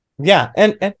 Yeah,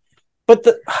 but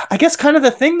I guess kind of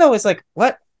the thing though is like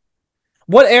what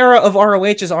era of ROH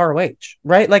is ROH,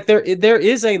 right? Like there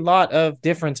is a lot of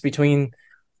difference between,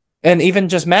 and even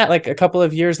just Matt, like a couple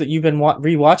of years that you've been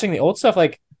rewatching the old stuff,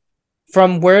 like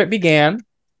from where it began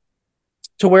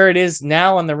to where it is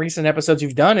now on the recent episodes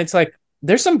you've done, it's like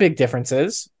there's some big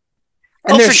differences.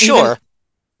 And for sure.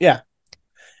 Yeah.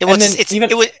 It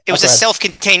was a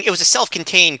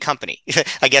self-contained company,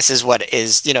 I guess is what it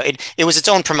is. It was its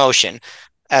own promotion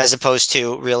as opposed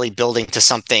to really building to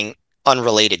something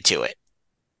unrelated to it.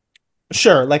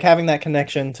 Sure, like having that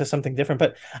connection to something different.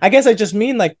 But I guess I just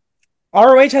mean like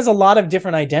ROH has a lot of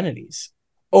different identities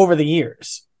over the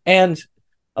years. And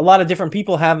a lot of different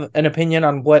people have an opinion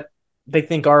on what they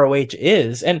think ROH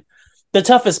is. And the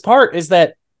toughest part is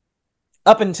that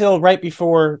up until right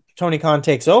before Tony Khan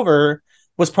takes over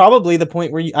was probably the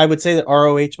point where I would say that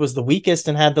ROH was the weakest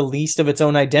and had the least of its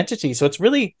own identity. So it's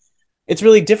really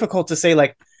difficult to say,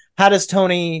 like, how does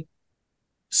Tony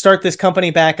start this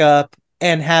company back up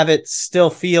and have it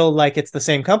still feel like it's the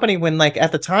same company when, like,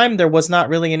 at the time there was not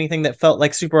really anything that felt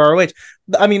like super ROH.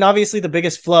 I mean, obviously the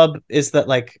biggest flub is that,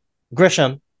 like, the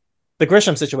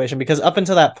Grisham situation, because up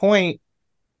until that point,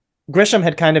 Grisham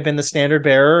had kind of been the standard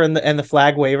bearer and the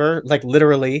flag waver, like,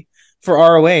 literally, for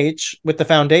ROH with the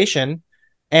foundation.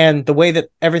 And the way that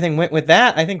everything went with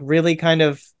that, I think, really kind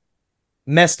of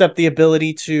messed up the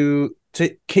ability to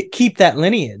keep that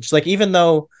lineage. Like, even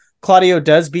though Claudio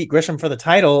does beat Grisham for the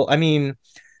title, I mean,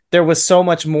 there was so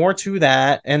much more to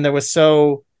that, and there was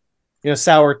so,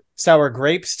 sour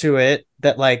grapes to it,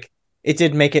 that, like, it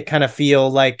did make it kind of feel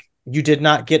like you did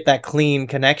not get that clean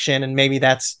connection. And maybe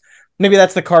that's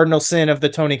the cardinal sin of the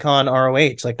Tony Khan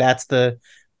ROH. Like, that's the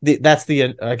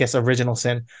I guess, original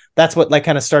sin. That's what, like,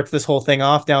 kind of starts this whole thing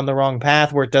off down the wrong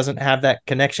path, where it doesn't have that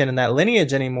connection and that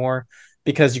lineage anymore,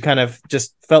 because you kind of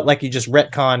just felt like you just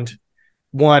retconned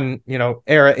one,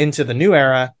 era into the new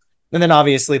era. And then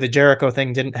obviously the Jericho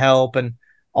thing didn't help and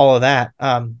all of that.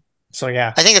 So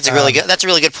yeah, I think that's a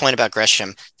really good point about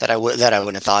Gresham that I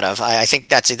wouldn't have thought of. I think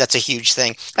that's a huge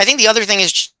thing. I think the other thing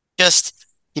is just,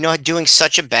 doing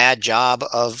such a bad job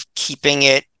of keeping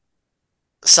it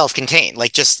self-contained.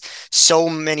 Like, just so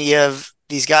many of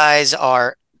these guys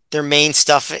their main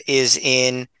stuff is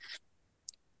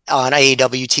on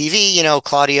AEW TV.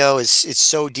 Claudio is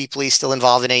so deeply still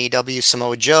involved in AEW.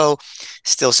 Samoa Joe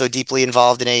still so deeply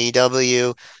involved in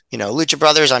AEW. Lucha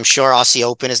Brothers, I'm sure Aussie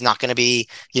Open is not going to be,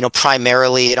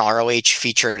 primarily an ROH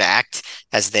featured act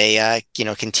as they,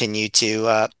 continue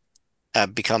to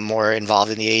become more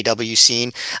involved in the AEW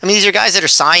scene. I mean, these are guys that are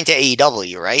signed to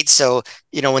AEW, right? So,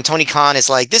 when Tony Khan is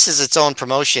like, this is its own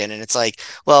promotion, and it's like,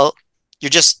 well,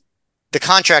 the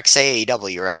contracts say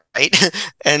AEW, right?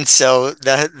 And so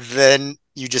then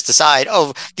you just decide,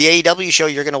 oh, the AEW show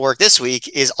you're going to work this week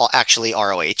is actually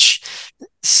ROH.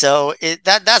 So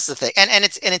that's the thing. And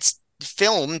it's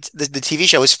filmed, the TV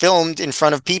show is filmed in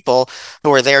front of people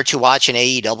who are there to watch an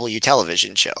AEW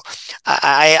television show.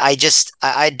 I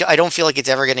don't feel like it's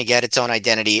ever going to get its own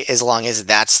identity as long as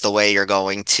that's the way you're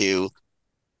going to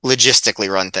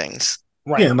logistically run things.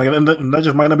 Right. Yeah, and that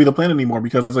just might not be the plan anymore,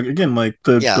 because, like, again, like,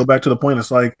 go back to the point, it's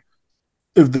like,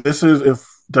 if WWE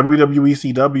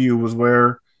CW was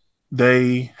where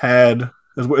they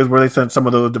sent some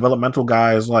of those developmental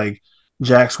guys like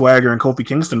Jack Swagger and Kofi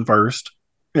Kingston first,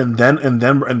 and then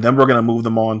we're gonna move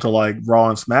them on to, like, Raw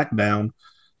and SmackDown,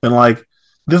 then, like,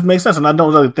 this makes sense. And I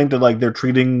don't really think that, like, they're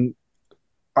treating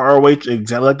ROH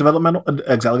exactly like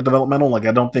developmental. Like,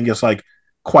 I don't think it's, like,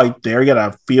 quite there yet.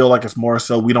 I feel like it's more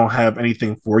so we don't have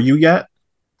anything for you yet,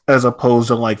 as opposed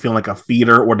to, like, feeling like a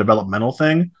feeder or developmental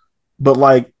thing. But,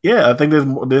 like, yeah, I think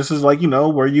this is, like,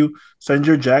 where you send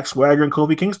your Jack Swagger and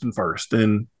Kofi Kingston first,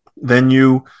 and then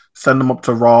you send them up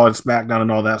to Raw and SmackDown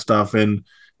and all that stuff. And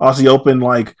Aussie Open,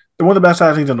 like, they're one of the best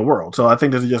tag teams in the world. So I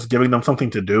think this is just giving them something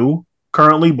to do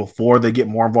currently before they get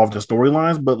more involved in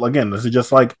storylines. But again, this is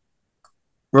just, like,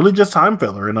 really just time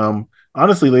filler. And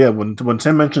honestly, yeah, when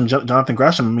Tim mentioned Jonathan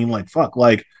Gresham, I mean, like, fuck,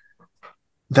 like,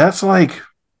 that's, like,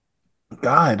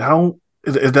 God, how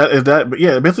is that? But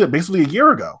yeah, basically a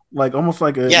year ago, like, almost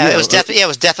like it was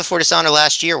Death Before Dishonor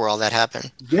last year where all that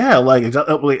happened. Yeah, like,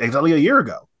 exactly a year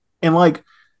ago, and, like,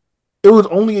 it was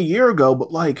only a year ago,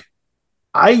 but, like,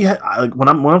 I when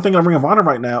I'm thinking of Ring of Honor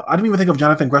right now, I didn't even think of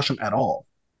Jonathan Gresham at all.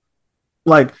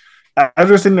 Like, as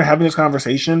we're sitting there having this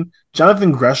conversation,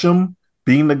 Jonathan Gresham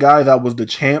being the guy that was the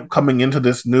champ coming into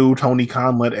this new Tony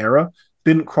Khan led era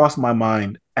didn't cross my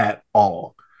mind at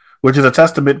all, which is a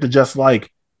testament to just, like,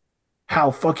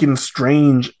 how fucking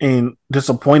strange and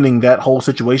disappointing that whole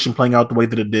situation playing out the way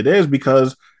that it did is,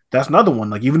 because that's another one.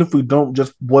 Like, even if we don't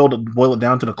just boil it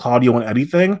down to the Claudio and Eddie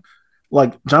thing,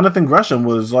 like, Jonathan Gresham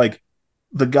was, like,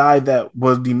 the guy that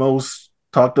was the most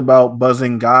talked about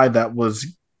buzzing guy that was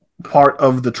part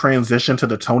of the transition to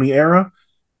the Tony era,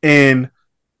 and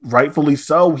rightfully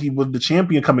so. He was the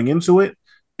champion coming into it,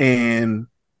 and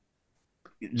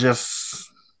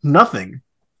just nothing.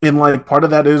 And, like, part of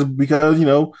that is because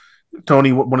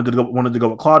Tony wanted to go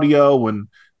with Claudio and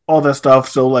all that stuff.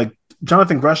 So, like,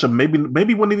 Jonathan Gresham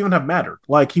maybe wouldn't even have mattered.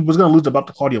 Like, he was going to lose about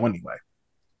the Claudio anyway,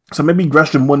 so maybe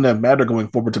Gresham wouldn't have mattered going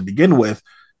forward to begin with.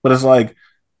 But it's like,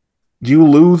 you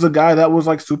lose a guy that was,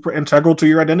 like, super integral to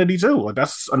your identity too. Like,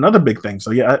 that's another big thing. So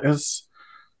yeah,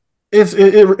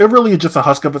 it really is just a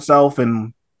husk of itself.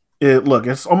 And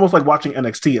it's almost like watching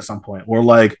NXT at some point, where,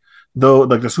 like, though,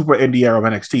 like the super indie era of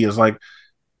NXT is like,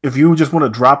 if you just want to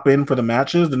drop in for the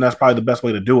matches, then that's probably the best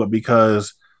way to do it,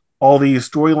 because all these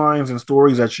storylines and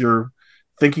stories that you're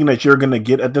thinking that you're going to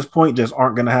get at this point just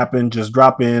aren't going to happen. Just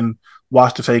drop in,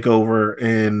 watch the takeover,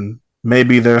 and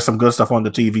maybe there's some good stuff on the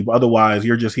TV, but otherwise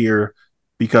you're just here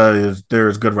because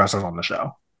there's good wrestlers on the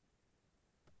show.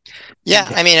 Yeah,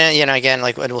 I mean, again,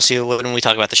 like we'll see when we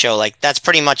talk about the show, like that's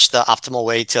pretty much the optimal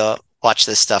way to watch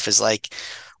this stuff is like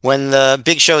when the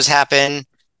big shows happen,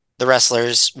 the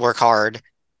wrestlers work hard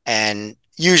and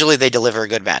usually they deliver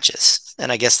good matches.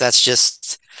 And I guess that's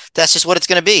just what it's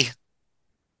going to be.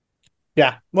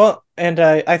 Yeah, well, and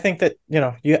I think that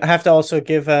you have to also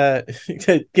give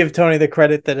give Tony the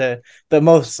credit that the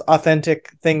most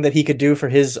authentic thing that he could do for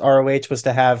his ROH was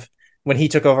to have, when he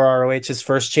took over ROH, his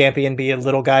first champion be a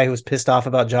little guy who was pissed off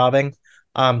about jobbing,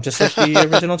 just like the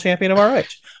original champion of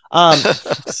ROH.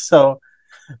 So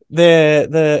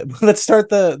the let's start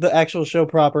the actual show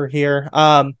proper here.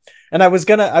 And I was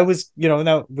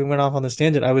now we went off on this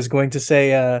tangent. I was going to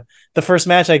say the first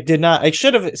match I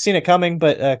should have seen it coming,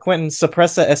 but Quentin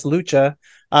Sorpresa es Lucha.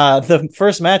 The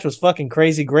first match was fucking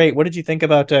crazy great. What did you think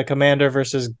about Commander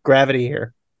versus Gravity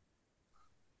here?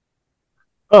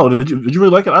 Oh, did you really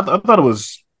like it? I thought it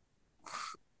was,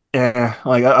 yeah,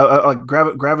 like like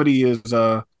Gravity is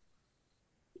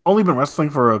only been wrestling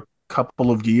for a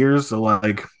couple of years, so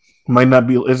like might not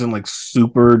be isn't like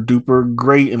super duper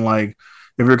great. And like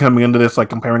if you're coming into this like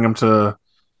comparing him to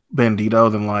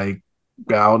Bandito, then like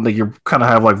yeah, like you kind of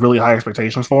have like really high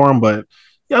expectations for him. But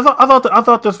yeah, I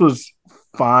thought this was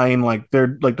fine. Like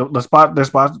they're like the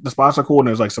spots are cool, and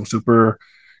there's like some super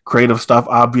creative stuff.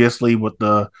 Obviously, with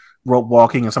the rope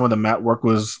walking and some of the mat work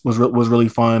was really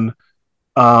fun.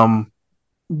 Um,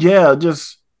 yeah,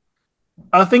 just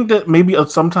I think that maybe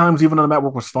sometimes even though the mat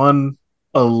work was fun,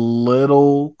 a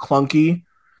little clunky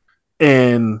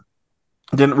and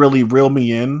didn't really reel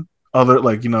me in. Other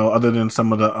than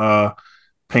some of the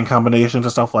pin combinations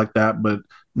and stuff like that, but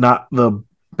not the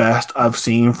best I've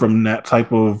seen from that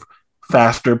type of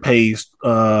faster paced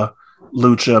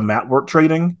lucha mat work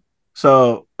trading.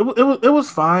 So it was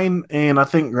fine, and I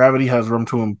think Gravity has room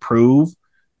to improve.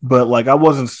 But like I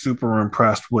wasn't super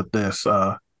impressed with this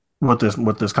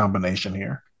combination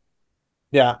here.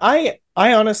 Yeah, I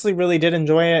honestly really did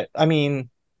enjoy it. I mean,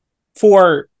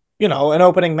 for an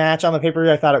opening match on the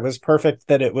pay-per-view, I thought it was perfect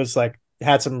that it was like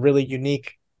had some really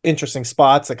unique, interesting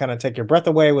spots that kind of take your breath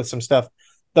away with some stuff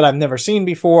that I've never seen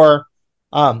before.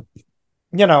 I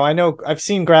know I've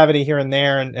seen Gravity here and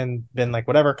there and been like,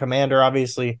 whatever. Commander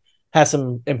obviously has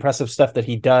some impressive stuff that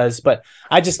he does, but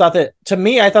I just thought that, to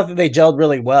me, I thought that they gelled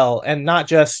really well, and not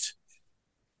just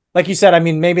like you said. I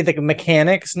mean, maybe the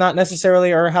mechanics not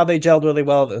necessarily or how they gelled really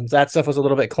well. That stuff was a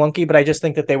little bit clunky, but I just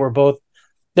think that they're both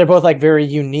like very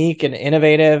unique and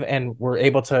innovative, and were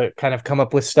able to kind of come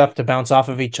up with stuff to bounce off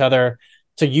of each other,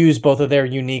 to use both of their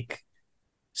unique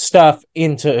stuff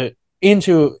into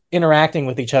interacting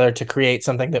with each other to create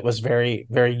something that was very,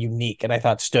 very unique, and I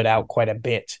thought stood out quite a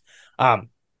bit.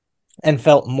 And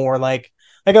felt more like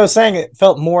I was saying, it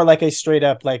felt more like a straight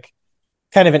up like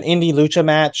kind of an indie lucha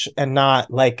match, and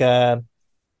not like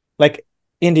like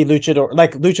indie luchador,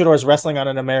 like luchadors wrestling on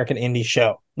an American indie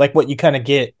show, like what you kind of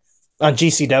get on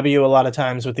GCW a lot of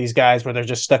times with these guys, where they're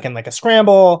just stuck in like a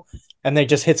scramble and they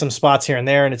just hit some spots here and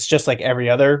there, and it's just like every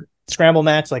other scramble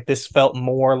match. Like this felt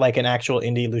more like an actual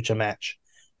indie lucha match.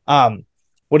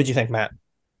 What did you think, Matt?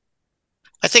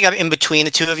 I think I'm in between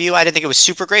the two of you. I didn't think it was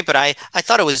super great, but I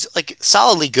thought it was like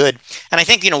solidly good. And I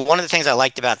think, one of the things I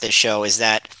liked about this show is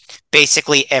that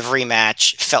basically every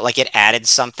match felt like it added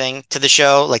something to the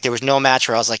show. Like there was no match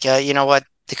where I was like, yeah, you know what?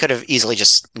 They could have easily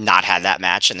just not had that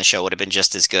match and the show would have been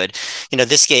just as good.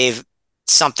 This gave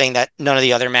something that none of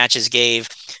the other matches gave,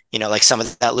 like some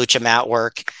of that lucha mat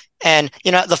work. And,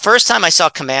 the first time I saw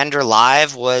Commander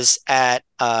live was at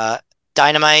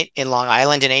Dynamite in Long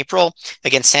Island in April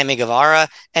against Sammy Guevara.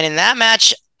 And in that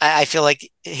match, I feel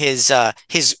like his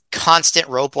constant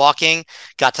rope walking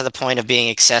got to the point of being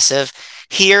excessive.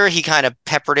 Here, he kind of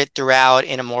peppered it throughout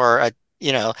in a more,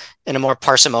 in a more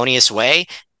parsimonious way,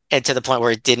 and to the point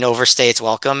where it didn't overstay its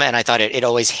welcome. And I thought it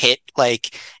always hit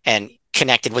like and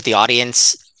connected with the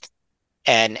audience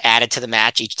and added to the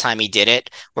match each time he did it.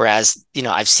 Whereas,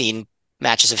 I've seen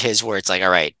matches of his where it's like, all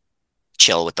right,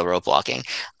 chill with the rope walking.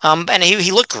 And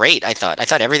he looked great. I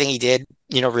thought everything he did,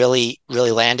 really,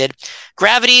 really landed.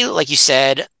 Gravity, like you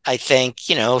said, I think,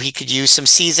 he could use some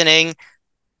seasoning,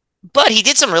 but he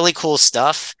did some really cool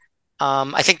stuff.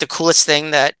 I think the coolest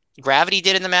thing that Gravity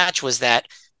did in the match was that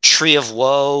Tree of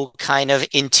Woe kind of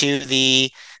into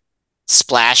the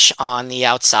splash on the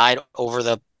outside over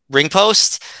the ring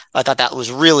post. I thought that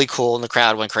was really cool, and the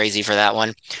crowd went crazy for that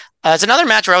one. It's another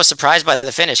match where I was surprised by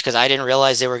the finish because I didn't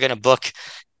realize they were going to book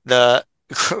the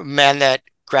man that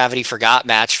Gravity Forgot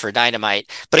match for Dynamite.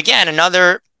 But again,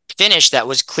 another finish that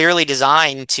was clearly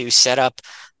designed to set up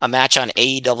a match on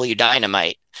AEW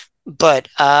Dynamite. But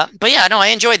yeah, no, I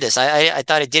enjoyed this. I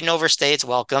thought it didn't overstay its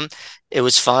welcome. It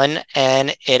was fun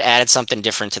and it added something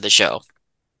different to the show.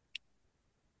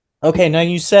 Okay, now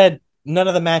you said none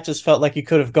of the matches felt like you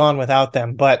could have gone without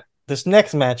them, but this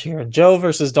next match here, Joe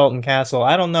versus Dalton Castle,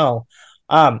 I don't know.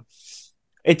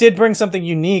 It did bring something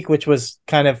unique, which was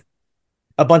kind of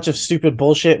a bunch of stupid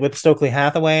bullshit with Stokely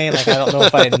Hathaway. Like, I don't know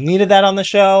if I needed that on the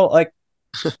show. Like,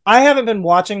 I haven't been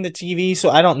watching the TV, so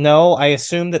I don't know. I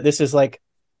assume that this is like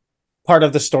part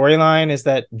of the storyline is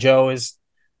that Joe is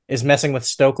messing with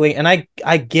Stokely, and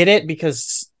I get it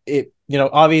because it, you know,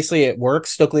 obviously it works.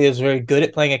 Stokely is very good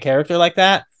at playing a character like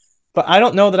that, but I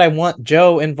don't know that I want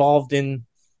Joe involved in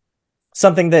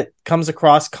something that comes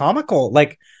across comical.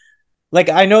 Like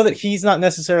I know that he's not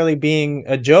necessarily being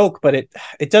a joke, but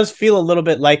it does feel a little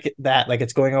bit like that, like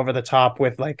it's going over the top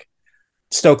with like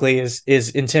Stokely is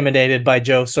intimidated by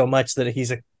Joe so much that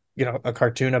he's a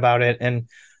cartoon about it, and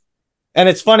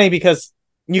it's funny because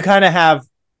you kind of have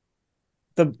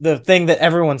the thing that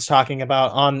everyone's talking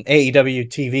about on AEW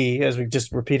TV, as we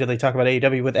just repeatedly talk about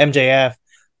AEW with MJF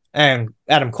and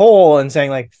Adam Cole, and saying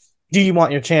like, do you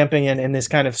want your champion in this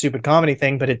kind of stupid comedy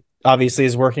thing? But it obviously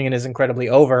is working and is incredibly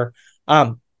over.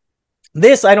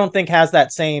 This I don't think has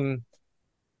that same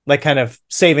like kind of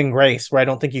saving grace where I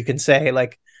don't think you can say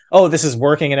like, oh, this is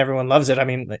working and everyone loves it. I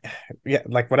mean, like, yeah,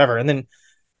 like whatever. And then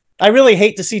I really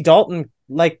hate to see Dalton,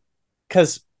 like,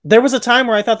 because there was a time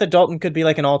where I thought that Dalton could be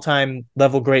like an all-time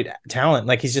level great talent.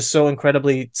 Like, he's just so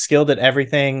incredibly skilled at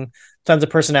everything, tons of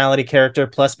personality, character,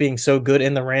 plus being so good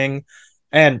in the ring.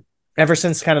 And ever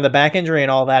since kind of the back injury and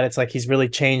all that, it's like he's really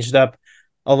changed up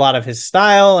a lot of his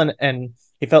style, and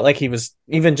he felt like he was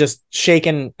even just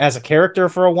shaken as a character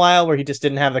for a while, where he just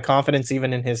didn't have the confidence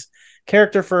even in his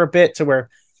character for a bit, to where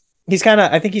he's kind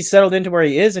of, I think he's settled into where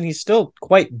he is, and he's still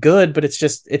quite good, but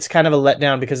it's kind of a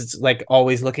letdown because it's like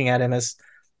always looking at him as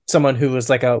someone who was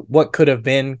like a what could have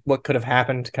been, what could have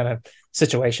happened kind of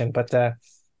situation. But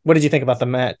what did you think about the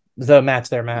match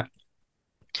there, Matt?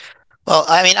 Well,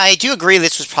 I mean, I do agree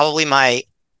this was probably my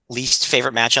least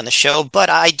favorite match on the show, but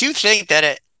I do think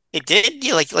that it did,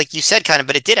 you know, like you said, kind of,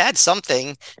 but it did add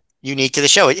something unique to the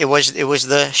show. It was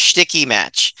the shticky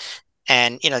match,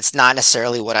 and you know, it's not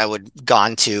necessarily what I would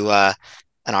gone to an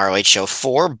ROH show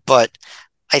for, but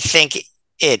I think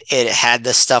it had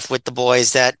the stuff with the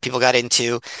boys that people got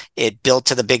into. It built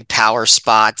to the big power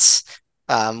spots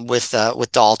with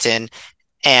Dalton,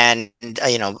 and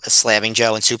you know, slamming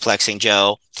Joe and suplexing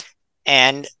Joe.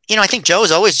 And, you know, I think Joe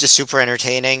is always just super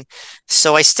entertaining.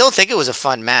 So I still think it was a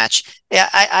fun match. Yeah,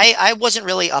 I wasn't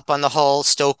really up on the whole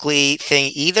Stokely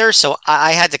thing either. So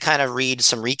I had to kind of read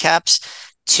some recaps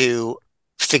to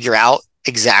figure out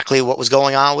exactly what was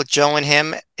going on with Joe and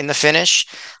him in the finish.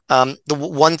 The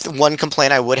one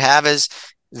complaint I would have is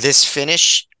this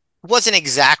finish wasn't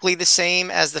exactly the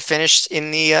same as the finish in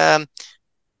the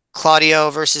Claudio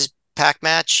versus Pac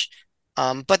match.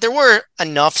 But there were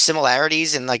enough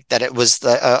similarities, and like that it was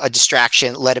a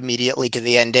distraction led immediately to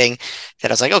the ending, that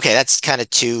I was like, okay, that's kind of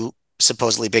two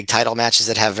supposedly big title matches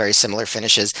that have very similar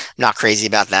finishes. I'm not crazy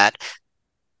about that,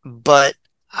 but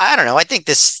I don't know. I think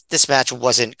this match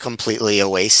wasn't completely a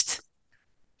waste.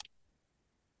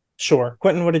 Sure.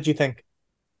 Quentin, what did you think?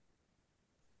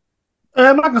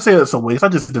 I'm not gonna say it's a waste. I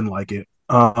just didn't like it.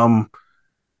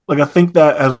 Like, I think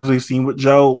that as we've seen with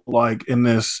Joe, like in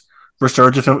this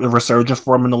resurgence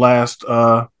for him in the last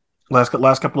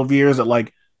couple of years, that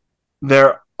like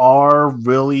there are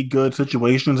really good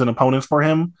situations and opponents for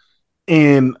him,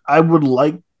 and I would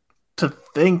like to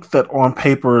think that on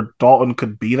paper Dalton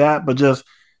could be that, but just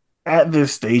at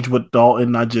this stage with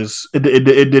Dalton, it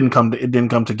didn't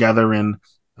come together, and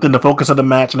then the focus of the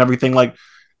match and everything. Like,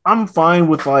 I'm fine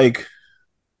with like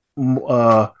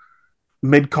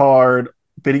mid card,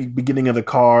 beginning of the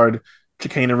card,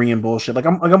 chicanery and bullshit. Like,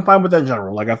 I'm fine with that in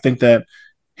general. Like, I think that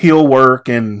heel work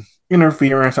and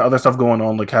interference and other stuff going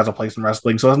on like has a place in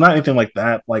wrestling. So it's not anything like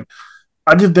that. Like,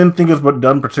 I just didn't think it was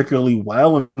done particularly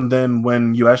well. And then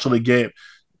when you actually get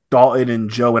Dalton and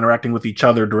Joe interacting with each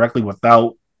other directly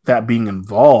without that being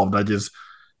involved, I just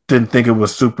didn't think it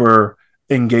was super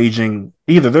engaging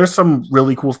either. There's some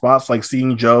really cool spots, like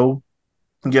seeing Joe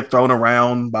get thrown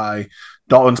around by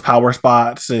Dalton's power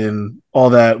spots and all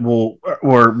that.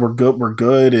 Were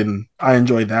good, and I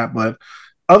enjoyed that. But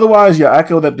otherwise, yeah, I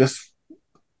feel that this.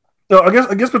 No,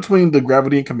 I guess between the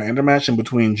Gravity and Commander match and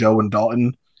between Joe and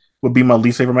Dalton, would be my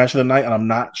least favorite match of the night, and I'm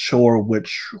not sure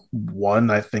which one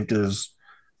I think is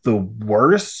the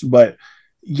worst. But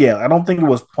yeah, I don't think it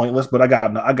was pointless. But I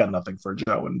got nothing for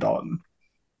Joe and Dalton.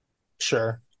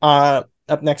 Sure. Up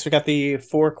next, we got the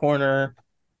four corner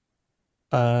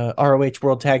ROH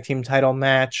World Tag Team title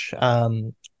match.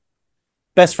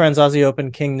 Best Friends, Aussie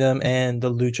Open, Kingdom, and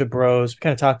the Lucha Bros. We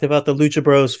kind of talked about the Lucha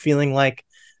Bros feeling like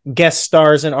guest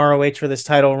stars in ROH for this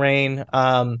title reign.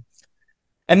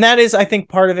 And that is, I think,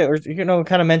 part of it, or,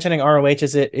 kind of mentioning ROH.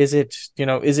 Is it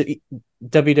WWE,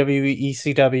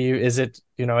 ECW? Is it,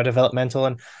 a developmental?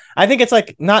 And I think it's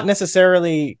like not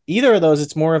necessarily either of those.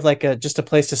 It's more of like just a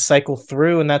place to cycle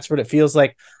through. And that's what it feels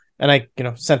like. And I,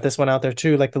 sent this one out there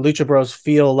too. Like the Lucha Bros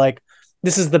feel like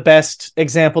this is the best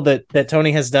example that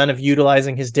Tony has done of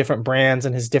utilizing his different brands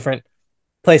and his different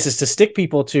places to stick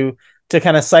people to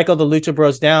kind of cycle the Lucha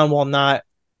Bros down while not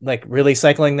like really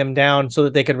cycling them down so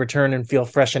that they could return and feel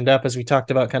freshened up, as we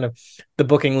talked about kind of the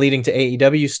booking leading to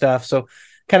AEW stuff. So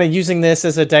kind of using this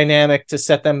as a dynamic to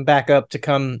set them back up to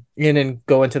come in and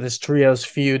go into this trios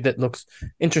feud that looks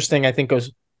interesting, I think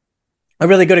was a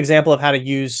really good example of how to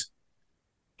use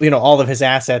all of his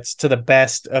assets to the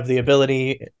best of the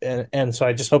ability. And so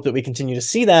I just hope that we continue to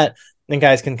see that, and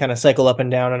guys can kind of cycle up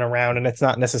and down and around. And it's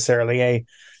not necessarily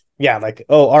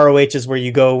ROH is where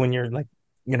you go when you're like,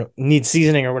 need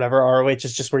seasoning or whatever. ROH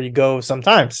is just where you go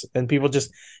sometimes. And people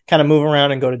just kind of move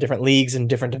around and go to different leagues and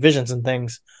different divisions and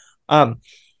things. That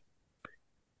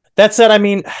said, I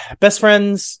mean, Best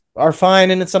Friends are fine.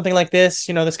 And it's something like this,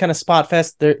 this kind of spot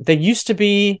fest. They used to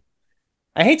be,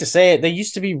 I hate to say it, they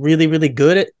used to be really, really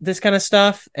good at this kind of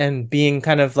stuff and being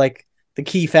kind of like the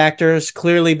key factors,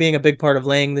 clearly being a big part of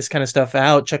laying this kind of stuff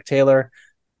out. Chuck Taylor,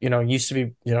 used to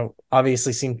be,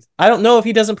 obviously seemed, I don't know if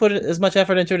he doesn't put as much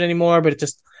effort into it anymore, but it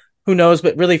just, who knows,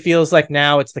 but really feels like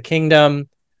now it's the Kingdom.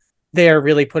 They're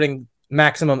really putting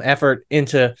maximum effort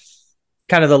into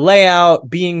kind of the layout,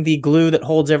 being the glue that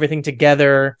holds everything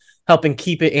together, helping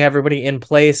keep everybody in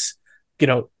place,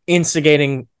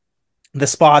 instigating the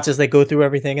spots as they go through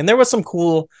everything. And there was some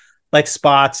cool like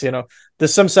spots,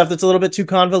 there's some stuff that's a little bit too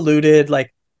convoluted,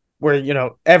 like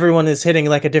where, everyone is hitting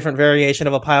like a different variation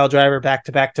of a pile driver back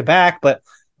to back to back. But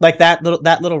like that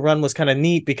little run was kind of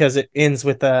neat because it ends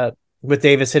with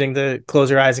Davis hitting the close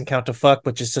your eyes and count to fuck,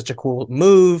 which is such a cool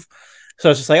move. So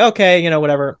it's just like, okay,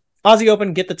 whatever. Aussie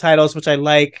Open get the titles, which I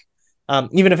like.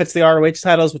 Even if it's the ROH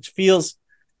titles, which feels,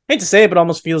 I hate to say it, but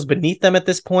almost feels beneath them at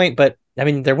this point. But I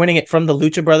mean, they're winning it from the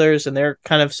Lucha Brothers, and they're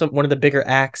kind of one of the bigger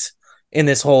acts in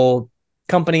this whole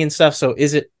company and stuff. So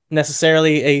is it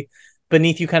necessarily a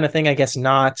beneath you kind of thing? I guess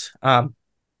not.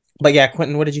 But yeah,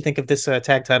 Quentin, what did you think of this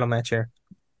tag title match here?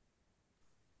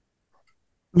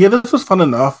 Yeah, this was fun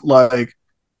enough. Like,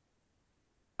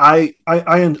 I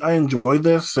enjoyed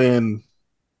this and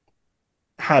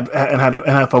had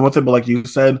fun with it. But like you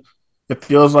said, it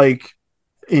feels like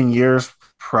in years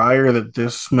prior that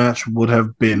this match would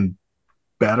have been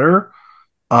better.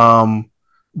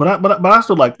 But I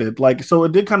still liked it. Like, so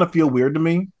it did kind of feel weird to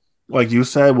me, like you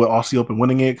said, with Aussie Open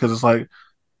winning it, because it's like,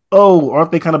 oh,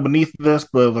 aren't they kind of beneath this?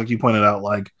 But like you pointed out,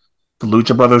 like the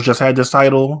Lucha Brothers just had this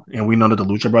title, and we know that the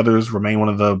Lucha Brothers remain one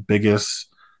of the biggest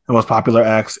and most popular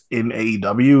acts in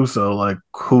AEW. So like,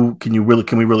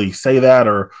 can we really say that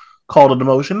or call it a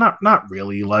demotion? Not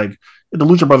really. Like, if the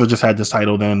Lucha Brothers just had this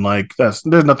title, then like there's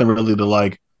nothing really to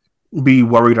like be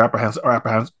worried or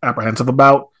apprehensive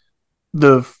about.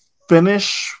 The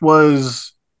finish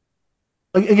was,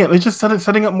 like, again, it's just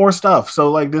setting up more stuff.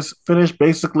 So like this finish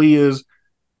basically is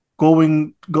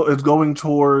going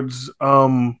towards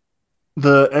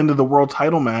the end of the world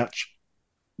title match,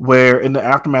 where in the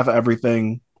aftermath of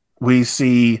everything we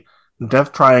see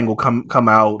Death Triangle come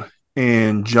out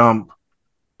and jump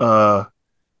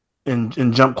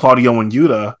and jump Claudio and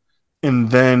Yuta, and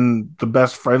then the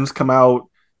Best Friends come out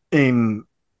and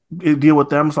deal with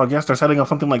them. So I guess they're setting up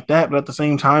something like that. But at the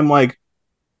same time, like,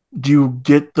 do you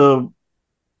get the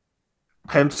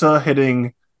Penta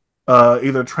hitting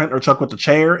either Trent or Chuck with the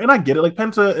chair? And I get it. Like,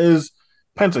 Penta is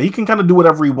Penta. He can kind of do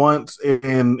whatever he wants,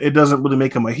 and it doesn't really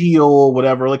make him a heel or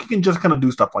whatever. Like, he can just kind of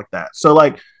do stuff like that. So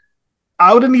like,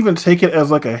 I wouldn't even take it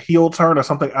as like a heel turn or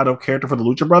something out of character for the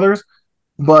Lucha Brothers.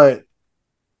 But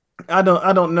I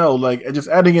don't know. Like, just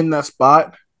adding in that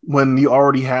spot when you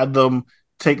already had them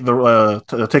take the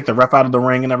ref out of the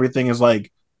ring and everything is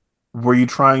like, were you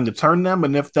trying to turn them?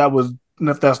 And if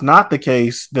that's not the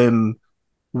case, then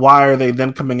why are they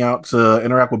then coming out to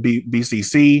interact with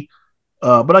BCC?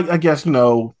 But I guess,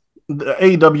 the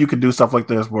AEW could do stuff like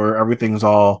this where everything's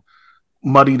all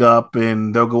muddied up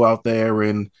and they'll go out there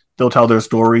and they'll tell their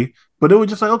story. But it was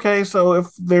just like, okay, so if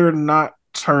they're not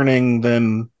turning,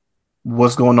 then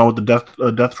what's going on with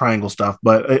the death triangle stuff.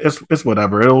 But it's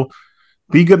whatever. It'll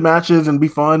be good matches and be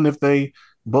fun if they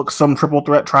book some triple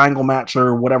threat triangle match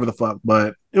or whatever the fuck.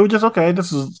 But it was just okay.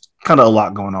 This is kind of a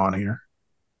lot going on here.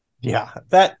 Yeah,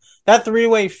 that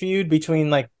three-way feud between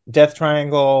like Death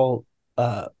Triangle,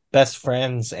 Best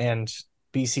Friends, and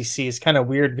BCC is kind of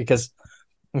weird because,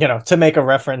 to make a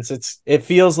reference, it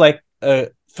feels like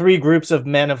three groups of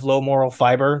men of low moral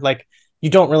fiber. Like you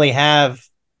don't really have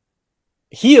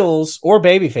heels or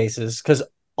baby faces because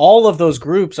all of those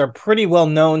groups are pretty well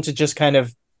known to just kind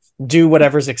of do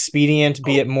whatever's expedient,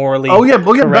 be it morally correct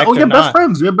or Best not.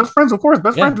 Friends. Yeah, Best Friends, of course.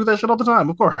 Best Friends do that shit all the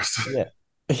time, of course.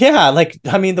 Yeah, like,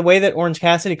 I mean, the way that Orange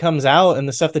Cassidy comes out and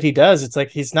the stuff that he does, it's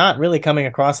like he's not really coming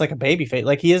across like a babyface.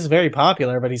 Like, he is very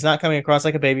popular, but he's not coming across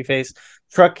like a babyface.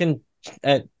 Chuck and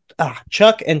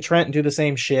Trent do the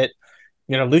same shit.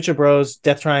 Lucha Bros,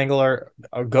 Death Triangle are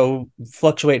go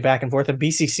fluctuate back and forth. And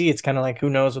BCC, it's kind of like, who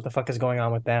knows what the fuck is going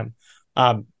on with them.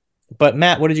 But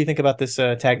Matt, what did you think about this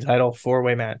tag title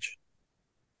 4-way match?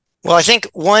 Well, I think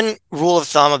one rule of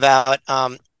thumb about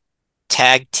not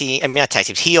tag teams,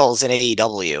 heels in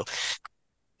AEW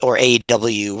or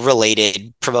AEW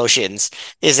related promotions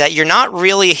is that you're not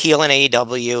really a heel in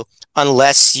AEW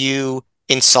unless you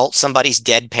insult somebody's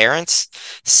dead parents.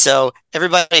 So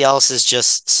everybody else is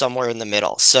just somewhere in the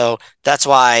middle. So that's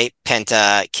why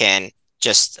Penta can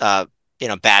just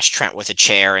bash Trent with a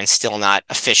chair and still not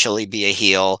officially be a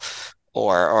heel,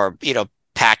 or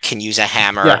Pac can use a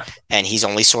hammer and he's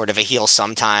only sort of a heel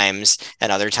sometimes,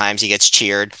 and other times he gets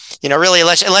cheered. Really,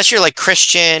 unless you're like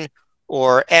Christian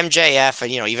or MJF,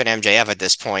 and even MJF at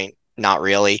this point, not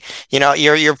really.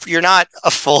 You're not a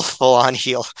full on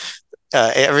heel.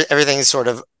 Everything's sort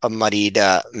of a muddied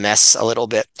mess a little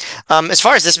bit. As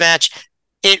far as this match,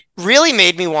 it really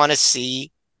made me want to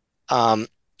see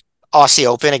Aussie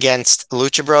Open against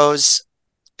Lucha Bros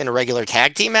in a regular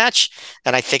tag team match,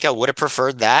 and I think I would have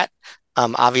preferred that.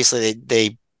 Obviously,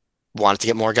 they wanted to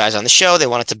get more guys on the show. They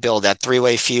wanted to build that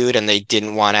three-way feud, and they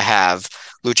didn't want to have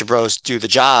Lucha Bros do the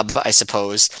job, I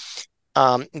suppose.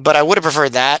 But I would have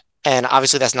preferred that, and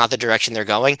obviously that's not the direction they're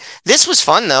going. This was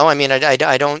fun, though. I mean,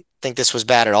 I don't think this was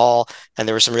bad at all, and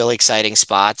there were some really exciting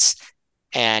spots,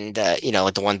 and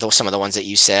like some of the ones that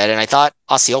you said, and I thought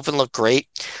Aussie Open looked great.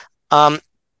 And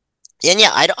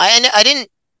yeah, I didn't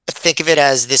think of it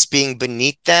as this being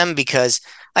beneath them, because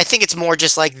I think it's more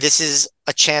just like this is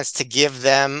a chance to give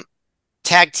them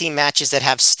tag team matches that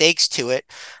have stakes to it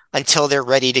until they're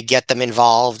ready to get them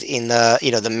involved in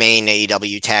the main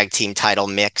AEW tag team title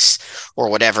mix, or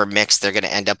whatever mix they're going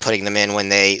to end up putting them in when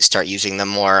they start using them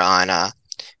more on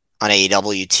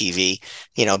AEW TV.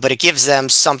 But it gives them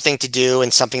something to do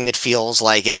and something that feels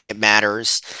like it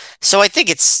matters. So I think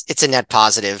it's a net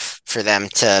positive for them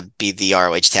to be the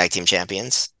ROH tag team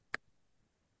champions.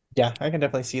 Yeah, I can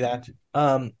definitely see that.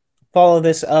 Follow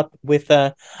this up with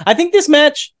I think this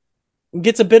match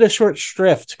gets a bit of short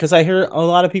shrift because I hear a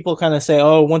lot of people kind of say,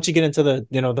 oh, once you get into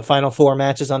the final 4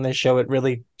 matches on this show, it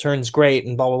really turns great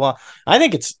and blah blah blah. I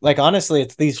think it's like, honestly,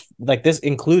 it's these, like, this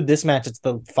include this match, it's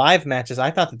the 5 matches.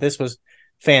 I thought that this was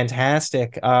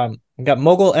fantastic. We got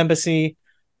Mogul Embassy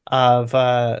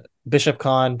of Bishop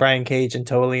Khan, Brian Cage, and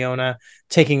Toa Liona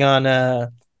taking on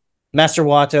Master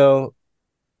Wato,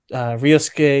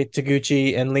 Ryosuke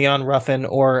Taguchi, and Leon Ruffin,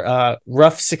 or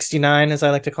Rough 69 as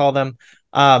I like to call them.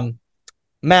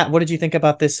 Matt, what did you think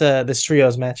about this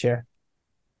trios match here?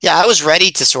 Yeah, I was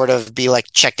ready to sort of be like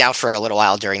checked out for a little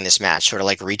while during this match, sort of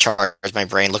like recharge my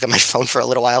brain, look at my phone for a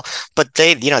little while. But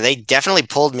they definitely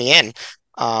pulled me in.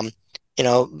 But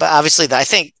obviously I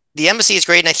think the Embassy is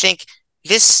great, and I think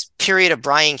this period of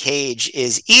Brian Cage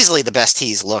is easily the best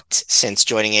he's looked since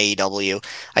joining AEW.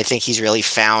 I think he's really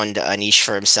found a niche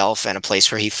for himself and a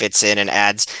place where he fits in and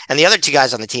adds. And the other 2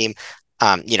 guys on the team,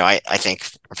 I think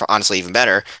are honestly even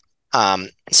better.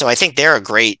 So I think they're a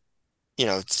great,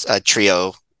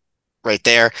 trio right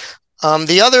there.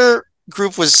 The other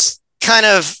group was kind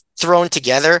of thrown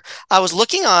together. I was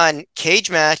looking on Cage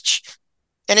Match,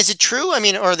 and is it true? I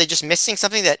mean, or are they just missing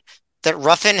something that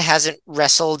Ruffin hasn't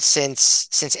wrestled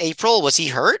since April? Was he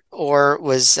hurt, or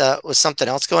was something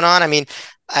else going on? I mean,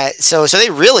 so they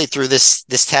really threw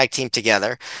this tag team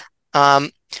together, or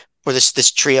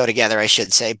this trio together, I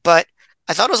should say. But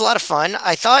I thought it was a lot of fun.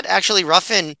 I thought actually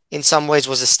Ruffin in some ways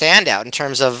was a standout in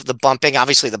terms of the bumping,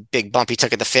 obviously the big bump he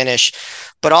took at the finish,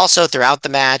 but also throughout the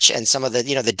match and some of the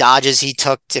the dodges he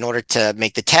took in order to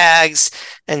make the tags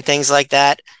and things like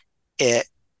that.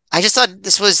 I just thought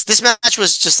this match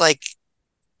was just like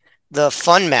the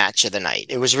fun match of the night.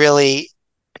 It was really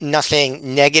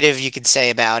nothing negative you could say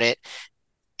about it.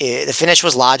 The finish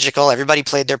was logical. Everybody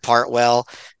played their part well,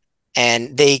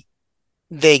 and they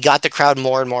they got the crowd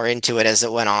more and more into it as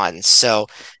it went on. So,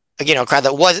 crowd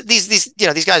that was these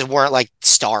guys weren't like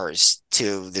stars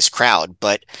to this crowd,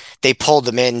 but they pulled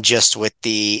them in just with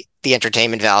the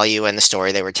entertainment value and the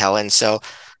story they were telling. So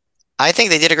I think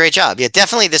they did a great job. Yeah,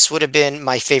 definitely this would have been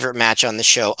my favorite match on the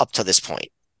show up to this point.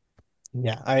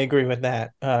 Yeah, I agree with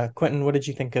that. Quentin, what did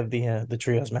you think of the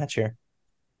trios match here?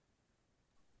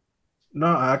 No,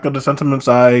 I echo the sentiments.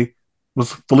 I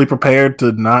was fully prepared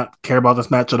to not care about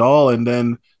this match at all, and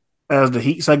then as the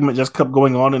heat segment just kept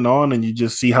going on, and you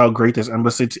just see how great this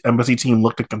embassy team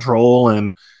looked to control,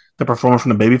 and the performance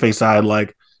from the babyface side,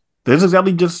 like this is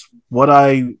exactly just what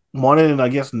I wanted and I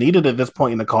guess needed at this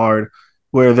point in the card,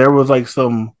 where there was like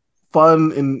some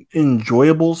fun and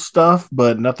enjoyable stuff,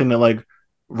 but nothing that like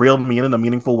reeled me in a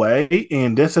meaningful way.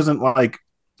 And this isn't like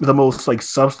the most like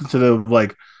substantive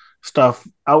like stuff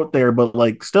out there, but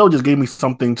like still just gave me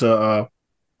something to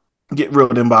get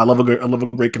reeled in by. I love a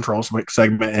great control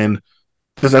segment, and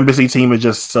this NBC team is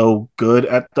just so good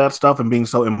at that stuff and being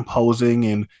so imposing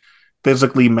and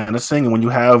physically menacing. And when you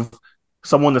have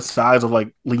someone the size of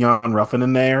like Leon Ruffin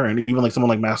in there, and even like someone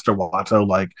like Master Wato,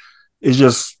 like it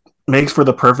just makes for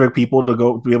the perfect people to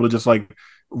go be able to just like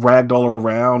ragdoll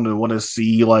around and want to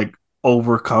see like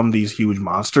overcome these huge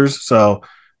monsters. So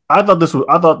I thought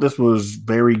this was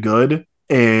very good,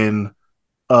 and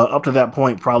up to that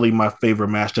point, probably my favorite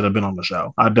match that have been on the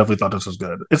show. I definitely thought this was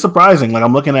good. It's surprising. Like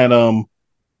I'm looking at a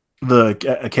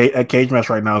cage match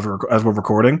right now as we're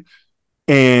recording,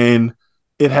 and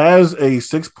it has a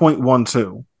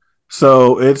 6.12.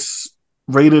 So it's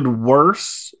rated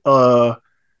worse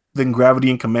than Gravity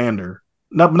and Commander.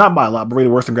 Not by a lot, but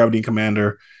rated worse than Gravity and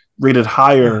Commander. Rated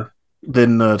higher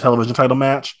than the television title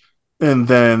match, and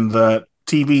then the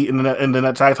TV and then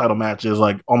that tag title match is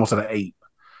like almost at an 8.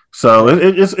 So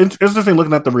it's interesting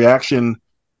looking at the reaction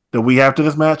that we have to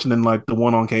this match, and then like the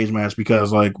one on cage match,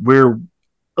 because like it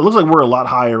looks like we're a lot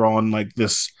higher on like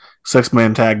this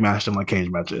 6-man tag match than like cage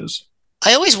matches.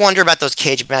 I always wonder about those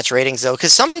cage match ratings though,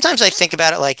 because sometimes I think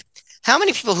about it like how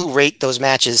many people who rate those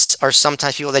matches are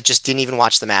sometimes people that just didn't even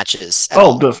watch the matches at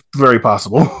all. That's very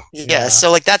possible. Yeah,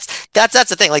 so like that's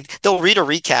the thing. Like they'll read a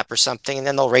recap or something and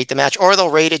then they'll rate the match, or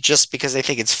they'll rate it just because they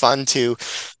think it's fun to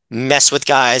mess with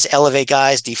guys, elevate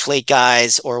guys, deflate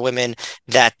guys or women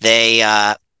that they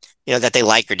that they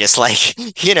like or dislike,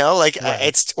 Right.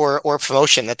 it's or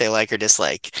promotion that they like or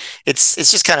dislike. It's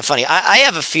just kind of funny. I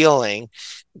have a feeling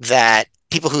that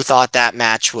people who thought that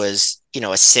match was,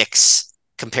 a 6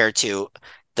 compared to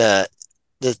the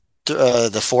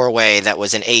the 4-way that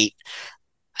was an 8,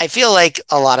 I feel like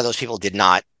a lot of those people did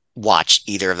not watch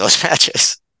either of those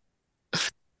matches.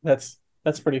 That's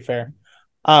pretty fair.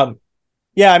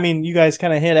 Yeah, I mean, you guys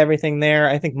kind of hit everything there.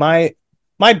 I think my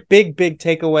big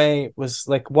takeaway was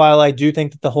like, while I do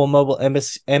think that the whole mobile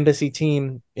embassy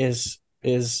team is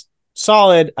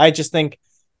solid, I just think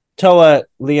Toa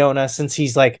Leona, since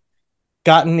he's like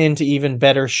gotten into even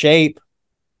better shape,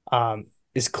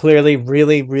 is clearly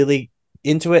really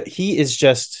into it.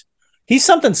 He's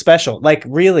something special. Like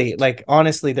really, like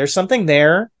honestly, there's something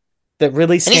there that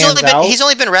really And stands out. he's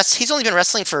only been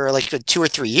wrestling for like 2 or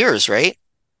 3 years, right?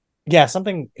 Yeah,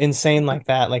 something insane like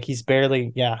that. Like he's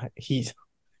barely,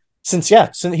 since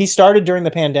he started during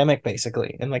the pandemic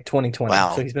basically in like 2020.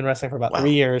 Wow. So he's been wrestling for about Wow.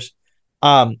 3 years.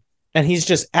 And he's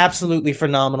just absolutely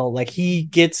phenomenal. Like he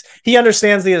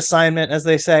understands the assignment, as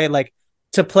they say, like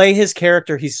to play his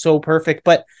character. He's so perfect,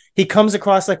 but he comes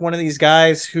across like one of these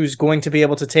guys who's going to be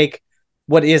able to take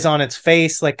what is on its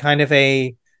face, like kind of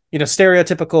a,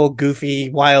 stereotypical goofy,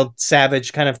 wild,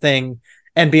 savage kind of thing,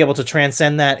 and be able to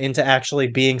transcend that into actually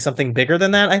being something bigger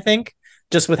than that, I think,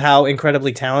 just with how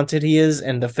incredibly talented he is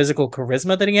and the physical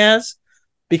charisma that he has.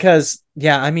 Because,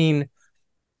 yeah, I mean,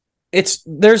 that's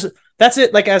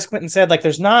it. Like, as Quentin said, like,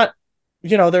 there's not,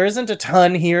 there isn't a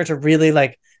ton here to really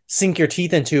like sink your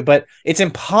teeth into, but it's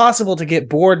impossible to get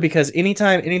bored because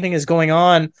anytime anything is going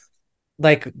on,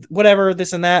 like whatever,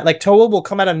 this and that, like Toa will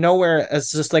come out of nowhere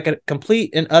as just like a complete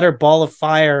and utter ball of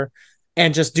fire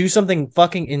and just do something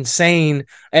fucking insane.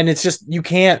 And it's just, you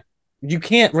can't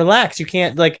relax. You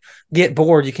can't like get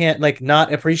bored. You can't like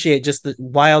not appreciate just the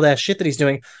wild ass shit that he's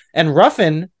doing. And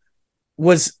Ruffin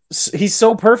he's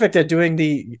so perfect at doing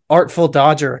the artful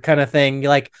dodger kind of thing.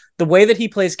 Like the way that he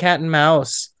plays cat and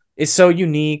mouse is so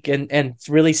unique and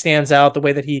really stands out. The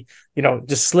way that he,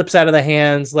 just slips out of the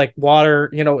hands like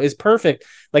water, is perfect.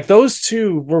 Like those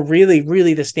two were really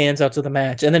the standouts of the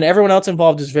match. And then everyone else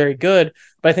involved is very good.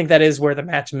 But I think that is where the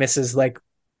match misses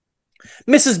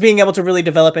being able to really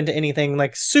develop into anything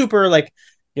like super like,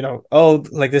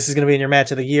 like this is going to be in your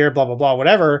match of the year, blah, blah, blah,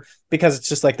 whatever, because it's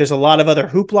just like there's a lot of other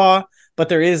hoopla. but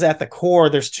there is at the core,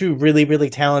 there's two really, really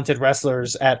talented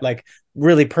wrestlers at like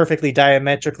really perfectly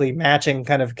diametrically matching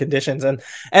kind of conditions. And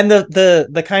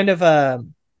the kind of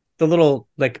the little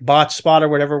like botch spot or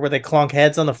whatever where they clonk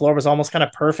heads on the floor was almost kind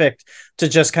of perfect to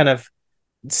just kind of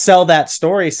sell that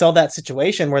story, sell that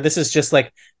situation where this is just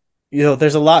like,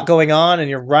 there's a lot going on and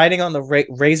you're riding on the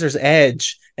razor's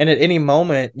edge, and at any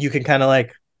moment you can kind of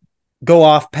like go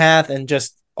off path, and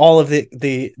just all of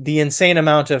the insane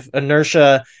amount of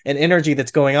inertia and energy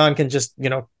that's going on can just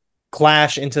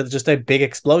clash into just a big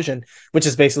explosion, which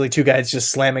is basically two guys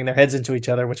just slamming their heads into each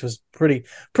other, which was pretty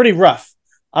rough.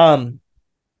 Follow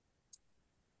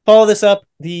this up,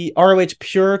 the ROH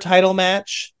Pure title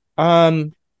match,